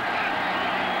 10.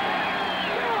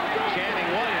 Channing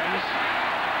Williams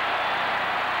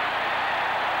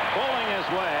pulling his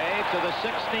way to the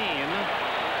 16,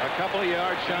 a couple of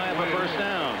yards shy of a first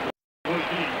down.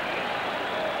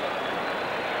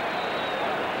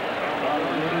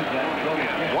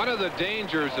 One of the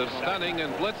dangers of stunning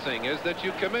and blitzing is that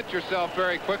you commit yourself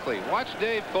very quickly. Watch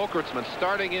Dave Fulkertsman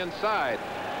starting inside.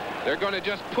 They're going to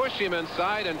just push him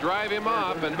inside and drive him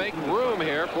off and make room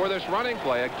here for this running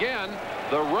play. Again,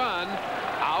 the run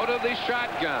out of the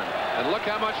shotgun. And look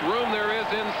how much room there is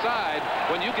inside.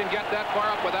 When you can get that far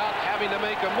up without having to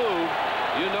make a move,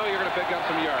 you know you're going to pick up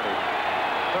some yardage.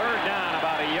 Third down,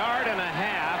 about a yard and a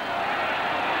half.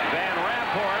 Van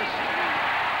Raaphorst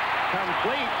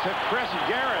complete to Chris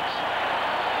Garrett.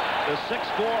 The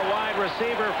 6'4" wide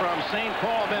receiver from St.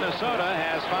 Paul, Minnesota,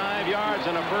 has 5 yards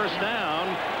and a first down.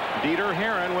 Dieter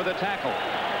Heron with a tackle.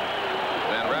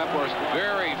 Van Raaphorst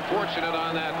very fortunate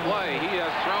on that play. He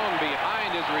has thrown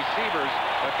behind his receivers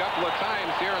a couple of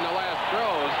times here in the last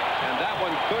throws, and that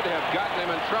one could have gotten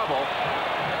him in trouble.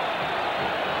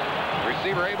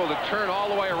 Receiver able to turn all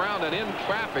the way around and in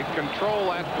traffic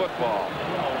control that football.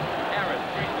 Aaron.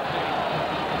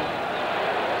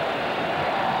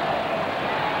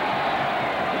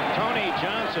 Tony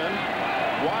Johnson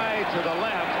wide to the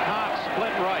left, Cox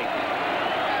split right.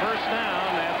 First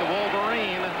down at the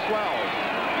Wolverine 12.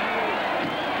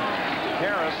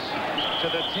 Harris to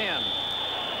the 10.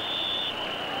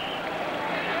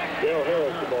 Dale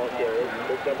Harris, the ball carrier,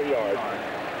 picked up a yard.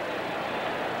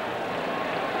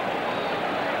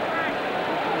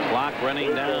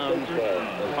 running down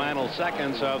the final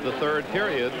seconds of the third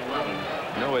period.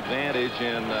 No advantage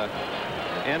in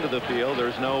end of the field.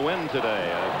 There's no wind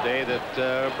today. A day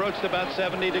that approached about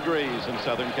 70 degrees in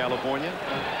Southern California.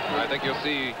 I think you'll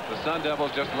see the Sun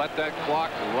Devils just let that clock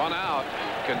run out,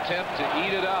 content to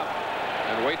eat it up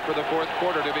and wait for the fourth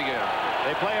quarter to begin.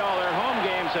 They play all their home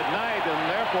games at night, and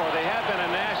therefore they have been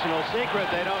a national secret.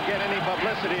 They don't get any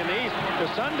publicity in the East. The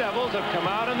Sun Devils have come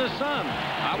out in the sun.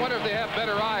 I wonder if they have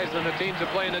better eyes than the teams that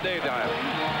play in the daytime.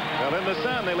 Well, in the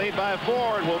sun, they lead by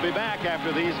 4, and we'll be back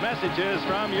after these messages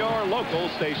from your local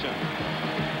station.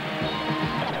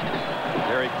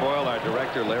 Terry Coyle, our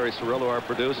director, Larry Cirillo, our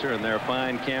producer, and their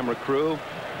fine camera crew.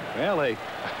 Well,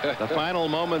 the final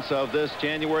moments of this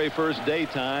January 1st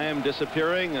daytime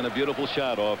disappearing, and a beautiful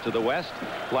shot off to the west.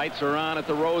 Lights are on at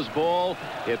the Rose Bowl.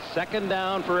 It's second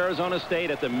down for Arizona State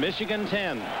at the Michigan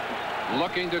 10.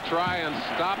 Looking to try and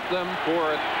stop them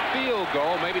for a field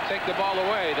goal, maybe take the ball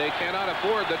away. They cannot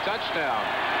afford the touchdown.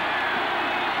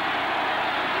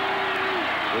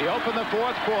 We open the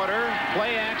fourth quarter.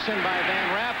 Play action by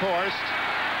Van Raaphorst,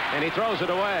 and he throws it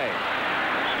away.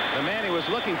 The man he was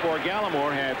looking for,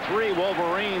 Gallimore, had 3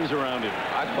 Wolverines around him.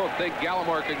 I don't think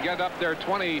Gallimore could get up there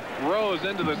 20 rows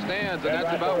into the stands, and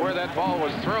that's about where that ball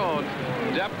was thrown.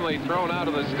 Definitely thrown out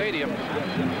of the stadium.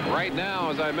 Right now,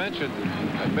 as I mentioned,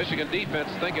 the Michigan defense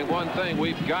thinking one thing: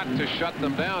 we've got to shut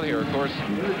them down here. Of course,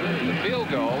 the field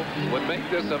goal would make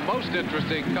this a most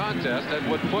interesting contest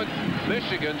and would put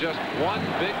Michigan just one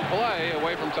big play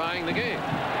away from tying the game.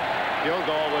 Field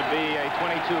goal would be a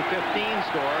 22-15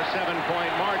 score,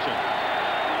 7-point margin.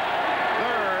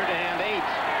 3rd and 8.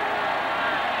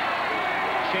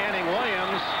 Channing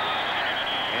Williams,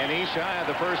 and he's shy of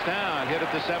the first down. Hit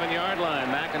at the 7-yard line.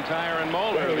 McIntyre and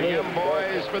Moeller, the M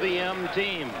boys for the M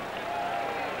team.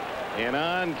 And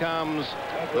on comes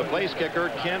the place kicker,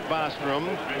 Kent Bostrom,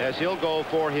 as he'll go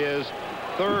for his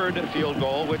 3rd field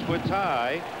goal, which would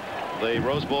tie the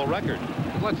Rose Bowl record.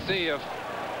 Let's see if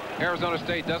Arizona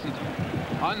State doesn't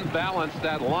unbalance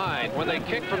that line. When they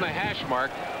kick from the hash mark,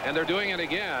 and they're doing it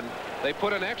again, they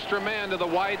put an extra man to the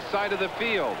wide side of the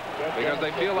field because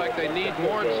they feel like they need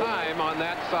more time on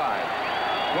that side.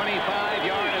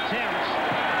 25-yard attempt,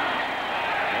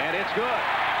 and it's good.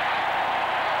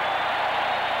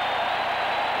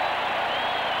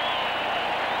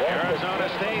 Arizona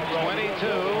State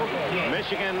 22,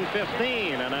 Michigan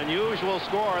 15. An unusual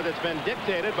score that's been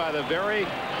dictated by the very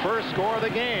first score of the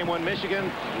game when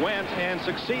Michigan went and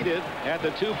succeeded at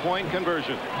the 2-point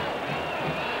conversion.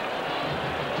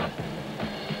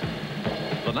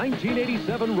 The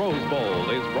 1987 Rose Bowl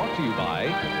is brought to you by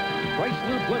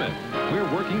Chrysler Plymouth.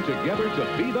 We're working together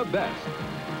to be the best.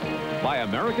 By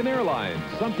American Airlines,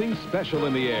 something special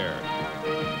in the air.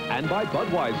 And by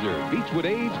Budweiser, Beechwood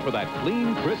Age for that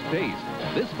clean, crisp taste.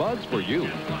 This Bud's for you.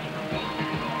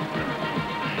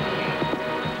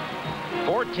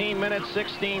 14 minutes,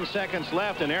 16 seconds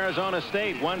left, and Arizona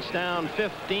State once down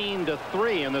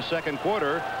 15-3 in the second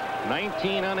quarter.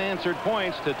 19 unanswered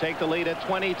points to take the lead at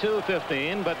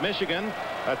 22-15, but Michigan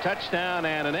a touchdown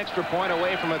and an extra point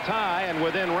away from a tie and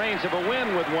within range of a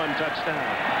win with 1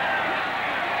 touchdown.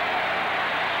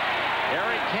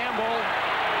 Eric Campbell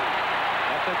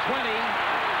at the 20,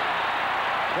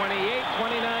 28,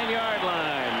 29-yard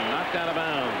line, knocked out of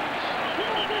bounds.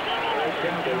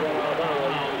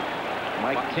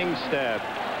 Mike Tingstad,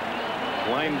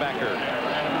 linebacker.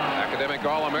 Academic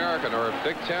All-American, or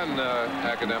Big Ten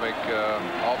academic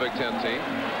All-Big Ten team.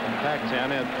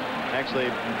 Pac-10, and actually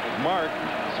Mark's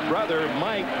brother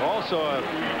Mike, also an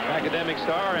academic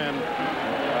star and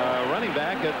running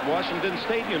back at Washington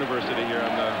State University here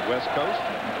on the West Coast,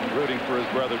 rooting for his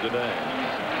brother today.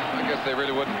 I guess they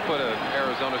really wouldn't put an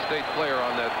Arizona State player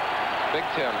on that Big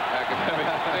Ten academic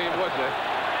team, would they?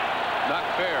 Not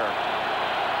fair.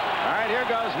 All right, here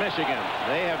goes Michigan.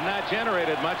 They have not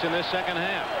generated much in this second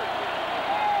half.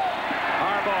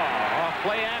 Harbaugh off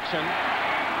play action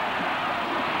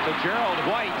to Gerald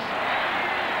White.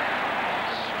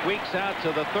 Squeaks out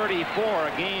to the 34,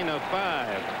 a gain of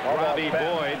 5. Robbie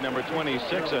Boyd, number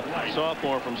 26, a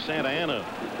sophomore from Santa Ana,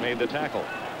 made the tackle.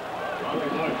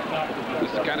 This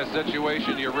is the kind of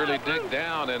situation you really dig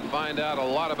down and find out a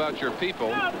lot about your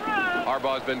people.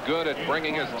 Harbaugh's been good at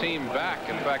bringing his team back.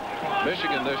 In fact,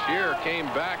 Michigan this year came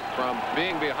back from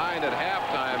being behind at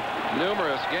halftime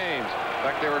numerous games. In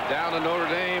fact, they were down to Notre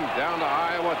Dame, down to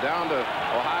Iowa, down to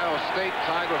Ohio State,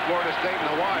 tied with Florida State and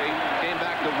Hawaii. Came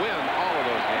back to win all of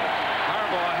those games.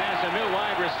 Harbaugh has a new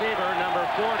wide receiver, number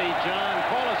 40, John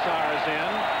Colasar is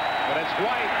in, but it's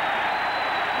White.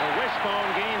 The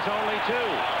wishbone gains only 2.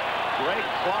 Greg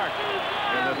Clark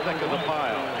in the thick of the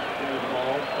pile.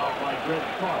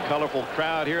 Colorful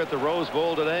crowd here at the Rose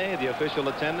Bowl today. The official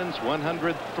attendance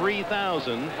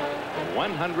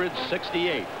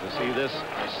 103,168 to see this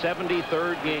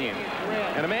 73rd game.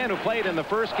 And a man who played in the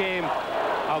first game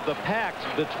of the pact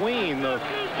between the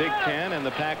Big Ten and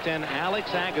the Pac-10,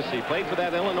 Alex Agassi, played for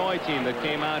that Illinois team that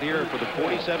came out here for the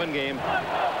 47 game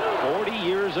 40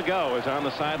 years ago, is on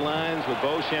the sidelines with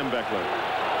Bo Schembechler.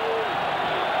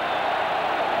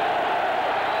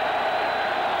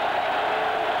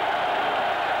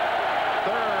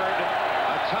 Third, a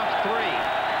tough three.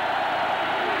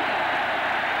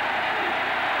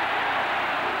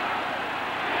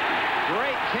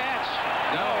 Great catch.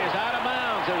 No, he's out of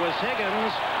bounds. It was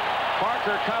Higgins.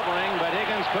 Parker covering, but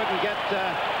Higgins couldn't get...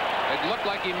 It looked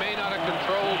like he may not have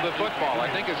controlled the football. I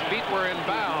think his feet were in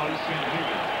bounds.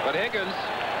 But Higgins,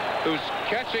 who's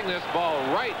catching this ball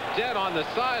right dead on the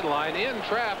sideline in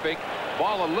traffic,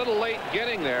 ball a little late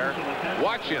getting there.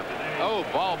 Watch him. Oh,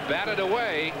 ball batted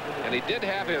away, and he did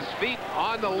have his feet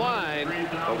on the line.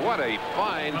 But what a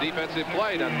fine defensive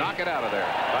play to knock it out of there.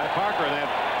 By Parker, that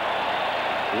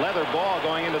leather ball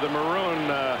going into the maroon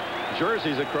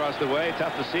jerseys across the way.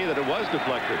 Tough to see that it was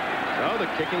deflected. So the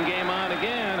kicking game on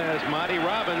again as Monty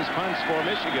Robbins punts for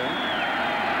Michigan.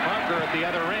 Parker at the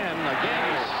other end. Again,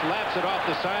 he slaps it off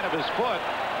the side of his foot.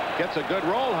 Gets a good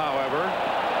roll, however.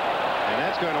 And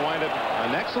that's going to wind up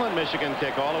an excellent Michigan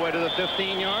kick all the way to the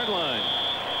 15-yard line.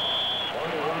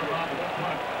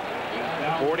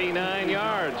 49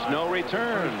 yards, no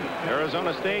return.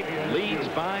 Arizona State leads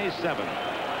by 7.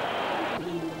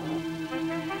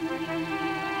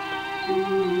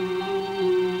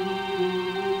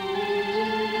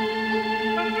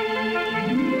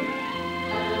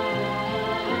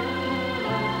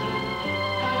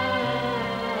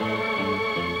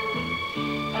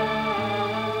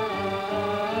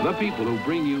 The people who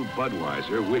bring you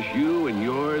Budweiser wish you and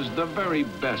yours the very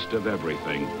best of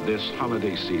everything this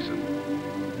holiday season.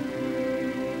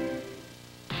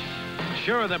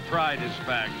 Sure, the pride is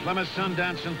back. Plymouth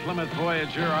Sundance and Plymouth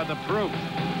Voyager are the proof.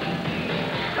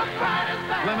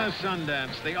 Plymouth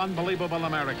Sundance, the unbelievable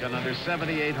American under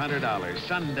 $7,800.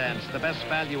 Sundance, the best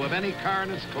value of any car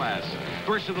in its class.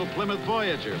 Versatile Plymouth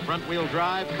Voyager, front-wheel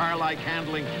drive, car-like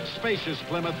handling, spacious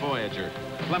Plymouth Voyager.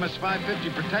 Plymouth's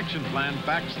 550 protection plan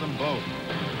backs them both.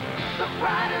 The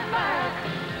pride is back,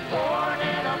 born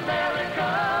in America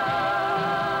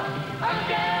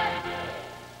again.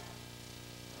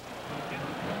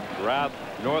 Throughout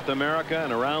North America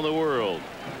and around the world,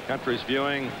 countries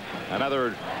viewing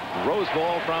another Rose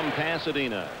Bowl from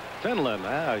Pasadena. Finland,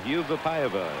 Juha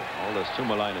Päivä, all those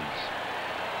Tumalainens.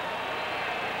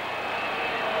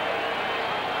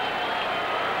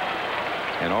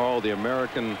 And all the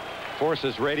American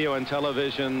forces, radio and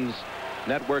televisions,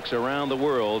 networks around the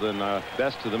world, and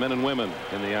best to the men and women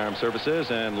in the armed services.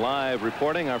 And live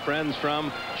reporting, our friends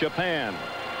from Japan.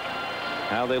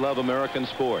 How they love American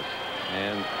sport.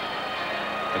 And,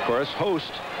 of course,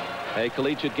 host a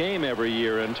collegiate game every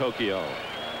year in Tokyo.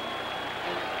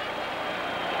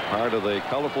 Part of the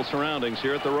colorful surroundings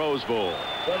here at the Rose Bowl.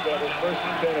 First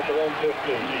and 10 at their own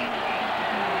 15.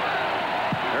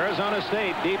 Arizona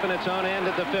State deep in its own end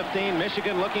at the 15.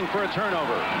 Michigan looking for a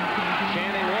turnover.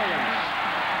 Channing Williams.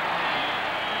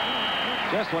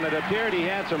 Just when it appeared he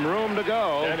had some room to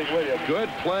go. Good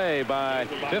play by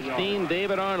 15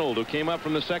 David Arnold, who came up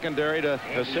from the secondary to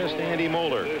assist Andy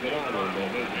Moeller.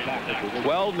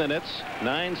 12 minutes,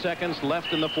 9 seconds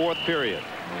left in the fourth period.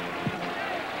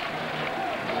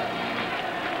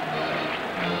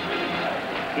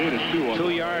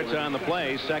 Two yards on the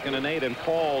play, 2nd and 8, and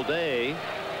Paul Day,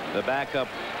 the backup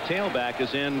tailback,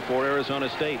 is in for Arizona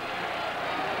State.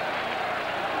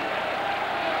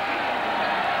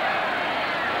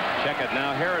 Check it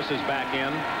now. Harris is back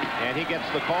in, and he gets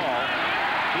the call.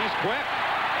 He's quick.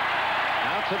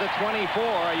 Out to the 24,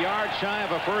 a yard shy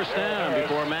of a first down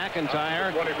before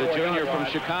McIntyre, the junior from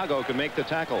Chicago, could make the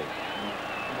tackle.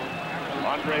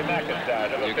 Andre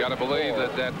McIntyre. You got to believe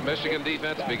that Michigan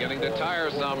defense beginning to tire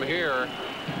some here.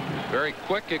 Very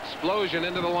quick explosion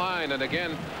into the line, and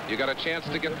again, you got a chance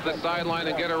to get to the sideline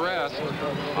and get a rest.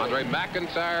 Andre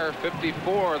McIntyre,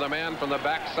 54, the man from the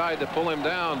backside to pull him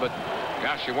down, but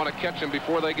gosh, you want to catch him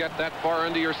before they get that far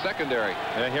into your secondary.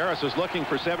 Harris was looking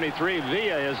for 73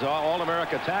 via his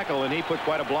All-America tackle, and he put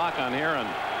quite a block on Heron.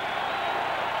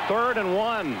 3rd and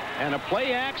 1, and a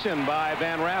play action by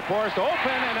Van Raaphorst.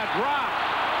 Open and a drop.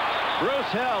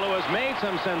 Bruce Hill, who has made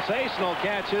some sensational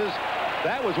catches,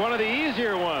 That was one of the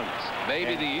easier ones.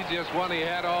 Maybe the easiest one he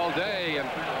had all day, and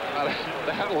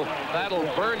that'll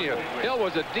burn you. Hill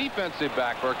was a defensive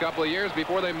back for a couple of years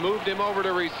before they moved him over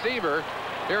to receiver.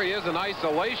 Here he is in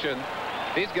isolation.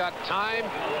 He's got time,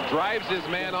 drives his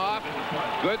man off.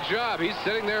 Good job. He's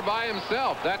sitting there by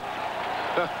himself. That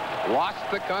lost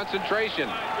the concentration.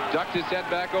 Ducked his head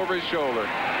back over his shoulder.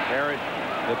 Eric,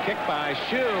 the kick by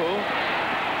Shue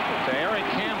to Eric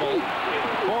Campbell,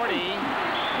 40,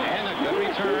 and a good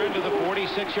return to the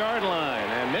 46-yard line.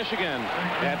 And Michigan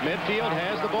at midfield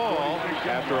has the ball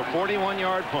after a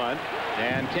 41-yard punt,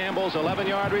 and Campbell's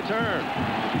 11-yard return.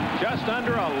 Just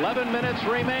under 11 minutes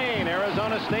remain.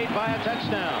 Arizona State by a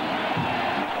touchdown.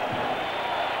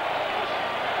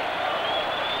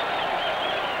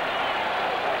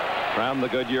 From the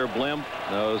Goodyear blimp,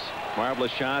 those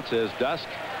marvelous shots as dusk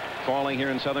falling here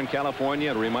in Southern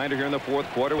California. A reminder here in the fourth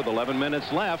quarter with 11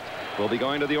 minutes left. We'll be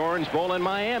going to the Orange Bowl in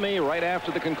Miami right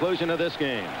after the conclusion of this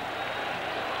game.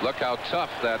 Look how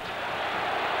tough that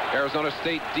Arizona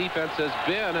State defense has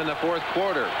been in the fourth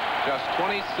quarter. Just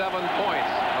 27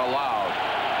 points allowed.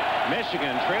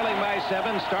 Michigan trailing by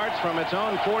 7 starts from its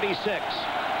own 46.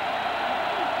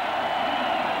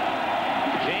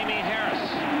 Jamie Harris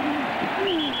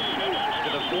to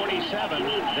the 47.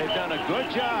 They've done a good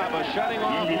job of shutting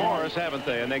off Morris, haven't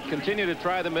they? And they continue to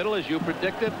try the middle as you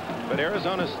predicted, but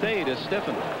Arizona State is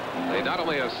stiffened. They not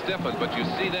only have stiffened, but you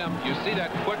see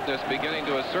that quickness beginning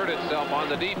to assert itself on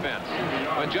the defense.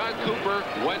 When John Cooper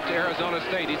went to Arizona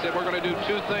State, he said, we're going to do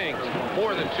 2 things,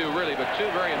 more than 2 really, but 2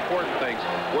 very important things.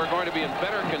 We're going to be in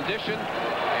better condition,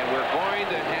 and we're going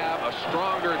to have a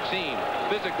stronger team,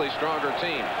 physically stronger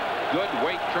team. Good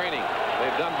weight training.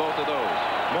 They've done both of those.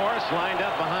 Morris lined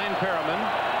up behind Perriman.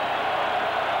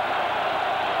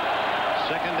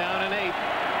 2nd down and 8.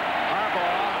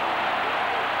 Harbaugh.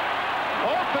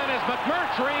 Open is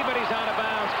McMurtry, but he's out of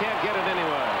bounds. Can't get it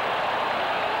anyway.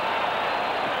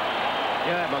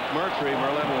 Yeah, McMurtry,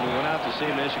 Merlin, when we went out to see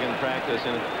Michigan practice,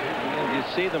 and you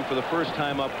see them for the first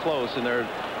time up close, and there are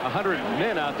 100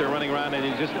 men out there running around,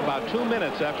 and just about 2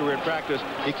 minutes after we had practice,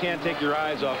 you can't take your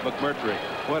eyes off McMurtry.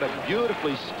 What a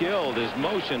beautifully skilled, his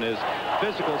motion, his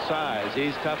physical size.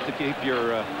 He's tough to keep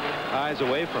your eyes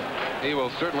away from. He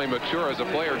will certainly mature as a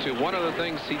player, too. One of the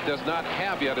things he does not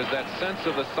have yet is that sense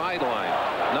of the sideline.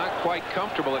 Not quite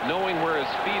comfortable at knowing where his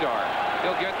feet are.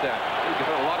 He'll get that. He'll get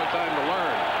a lot of time to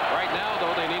learn. Right now,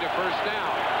 though, they need a first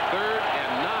down. 3rd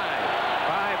and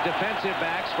 9. 5 defensive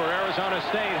backs for Arizona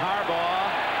State. Harbaugh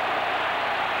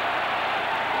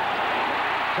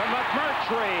to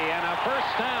McMurtry, and a first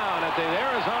down at the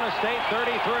Arizona State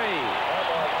 33.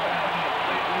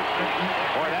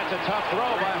 Boy, that's a tough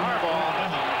throw by Harbaugh.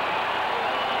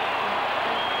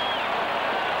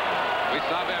 We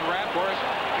saw Van Raaphorst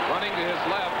running to his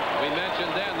left. We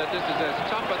mentioned then that this is as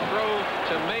tough a throw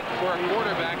to make for a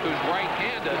quarterback who's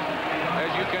right-handed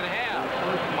as you can have.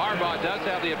 Harbaugh does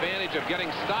have the advantage of getting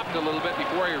stopped a little bit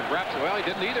before he wraps. Well, he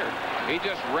didn't either. He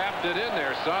just wrapped it in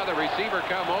there, saw the receiver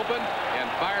come open, and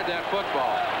fired that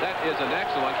football. That is an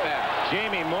excellent pass.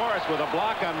 Jamie Morris with a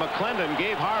block on McClendon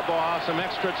gave Harbaugh some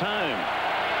extra time.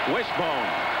 Wishbone.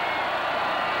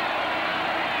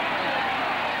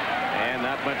 And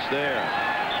not much there.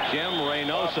 Jim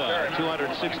Reynosa,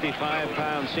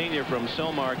 265-pound senior from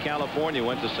Sylmar, California,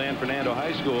 went to San Fernando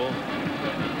High School.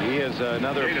 He is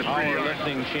another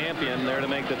powerlifting champion there to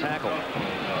make the tackle.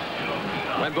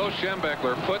 When Bo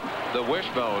Schembechler put the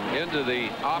wishbone into the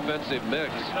offensive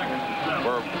mix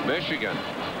for Michigan,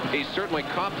 he certainly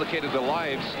complicated the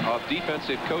lives of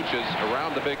defensive coaches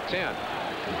around the Big Ten.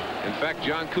 In fact,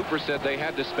 John Cooper said they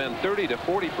had to spend 30 to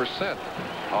 40%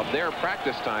 of their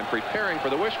practice time preparing for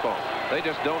the wishbone. They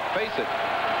just don't face it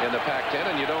in the Pac-10,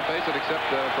 and you don't face it except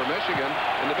for Michigan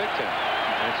in the Big Ten.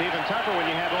 And it's even tougher when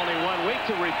you have only 1 week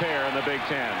to repair in the Big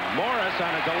Ten. Morris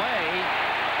on a delay,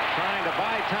 trying to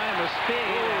buy time with speed.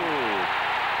 Ooh.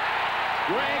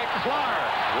 Greg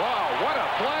Clark. Wow, what a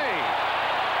play.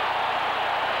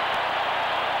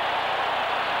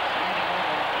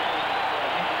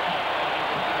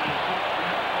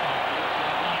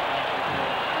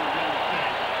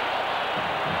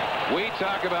 We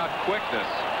talk about quickness,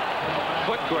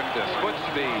 foot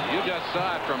speed. You just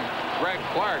saw it from Greg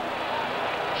Clark.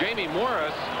 Jamie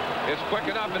Morris is quick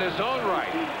enough in his own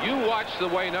right. You watch the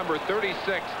way number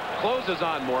 36 closes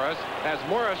on Morris as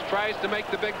Morris tries to make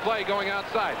the big play going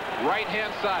outside.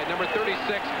 Right-hand side, number 36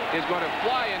 is going to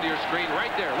fly into your screen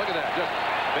right there. Look at that. Just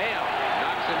bam,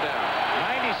 knocks him down.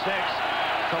 96,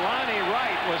 Kalani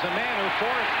Wright was the man who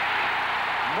forced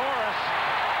Morris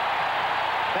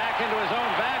back into his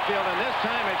own backfield, and this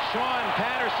time it's Sean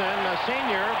Patterson, a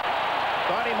senior,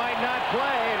 Thought he might not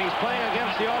play, and he's playing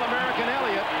against the All-American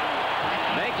Elliott,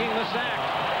 making the sack.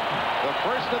 The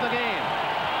first of the game.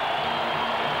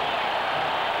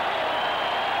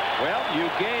 Well, you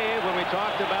gave, when we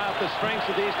talked about the strengths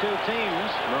of these two teams,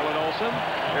 Merlin Olsen,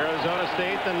 Arizona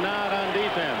State, the nod on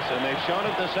defense, and they've shown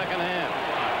it in the second half.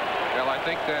 Well, I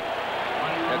think that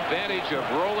advantage of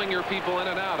rolling your people in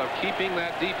and out, of keeping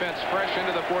that defense fresh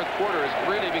into the fourth quarter, is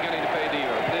really beginning to pay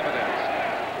dividends.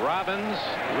 Robbins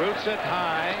roots it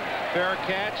high. Fair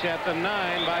catch at the 9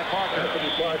 by Parker.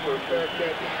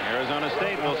 Arizona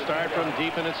State will start from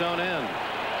deep in its own end.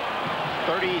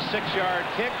 36-yard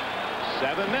kick.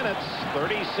 7 minutes,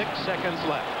 36 seconds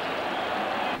left.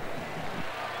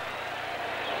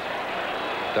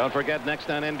 Don't forget, next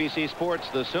on NBC Sports,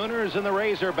 the Sooners and the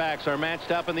Razorbacks are matched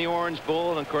up in the Orange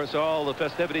Bowl. And, of course, all the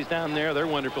festivities down there, their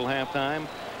wonderful halftime.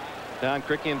 Don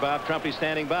Criqui and Bob Trumpy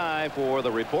standing by for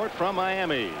the report from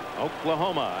Miami.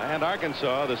 Oklahoma and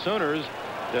Arkansas. The Sooners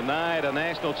denied a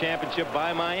national championship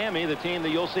by Miami, the team that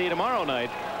you'll see tomorrow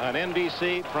night on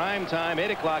NBC prime time,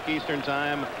 8 o'clock Eastern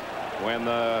time, when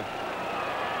the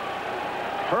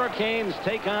Hurricanes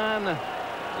take on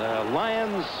the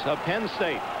Lions of Penn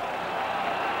State.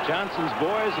 Johnson's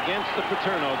boys against the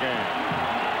Paterno gang.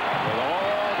 With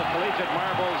all the collegiate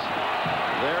marbles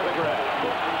there to grab.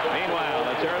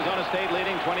 Meanwhile, it's Arizona State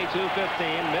leading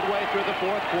 22-15 midway through the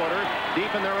fourth quarter,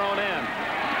 deep in their own end.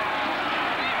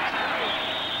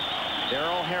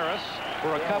 Darrell Harris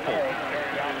for a couple.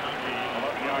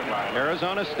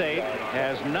 Arizona State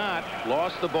has not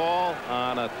lost the ball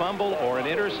on a fumble or an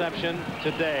interception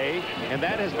today, and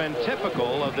that has been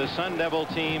typical of the Sun Devil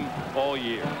team all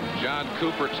year. John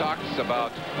Cooper talks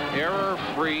about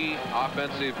error-free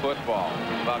offensive football,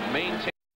 about maintaining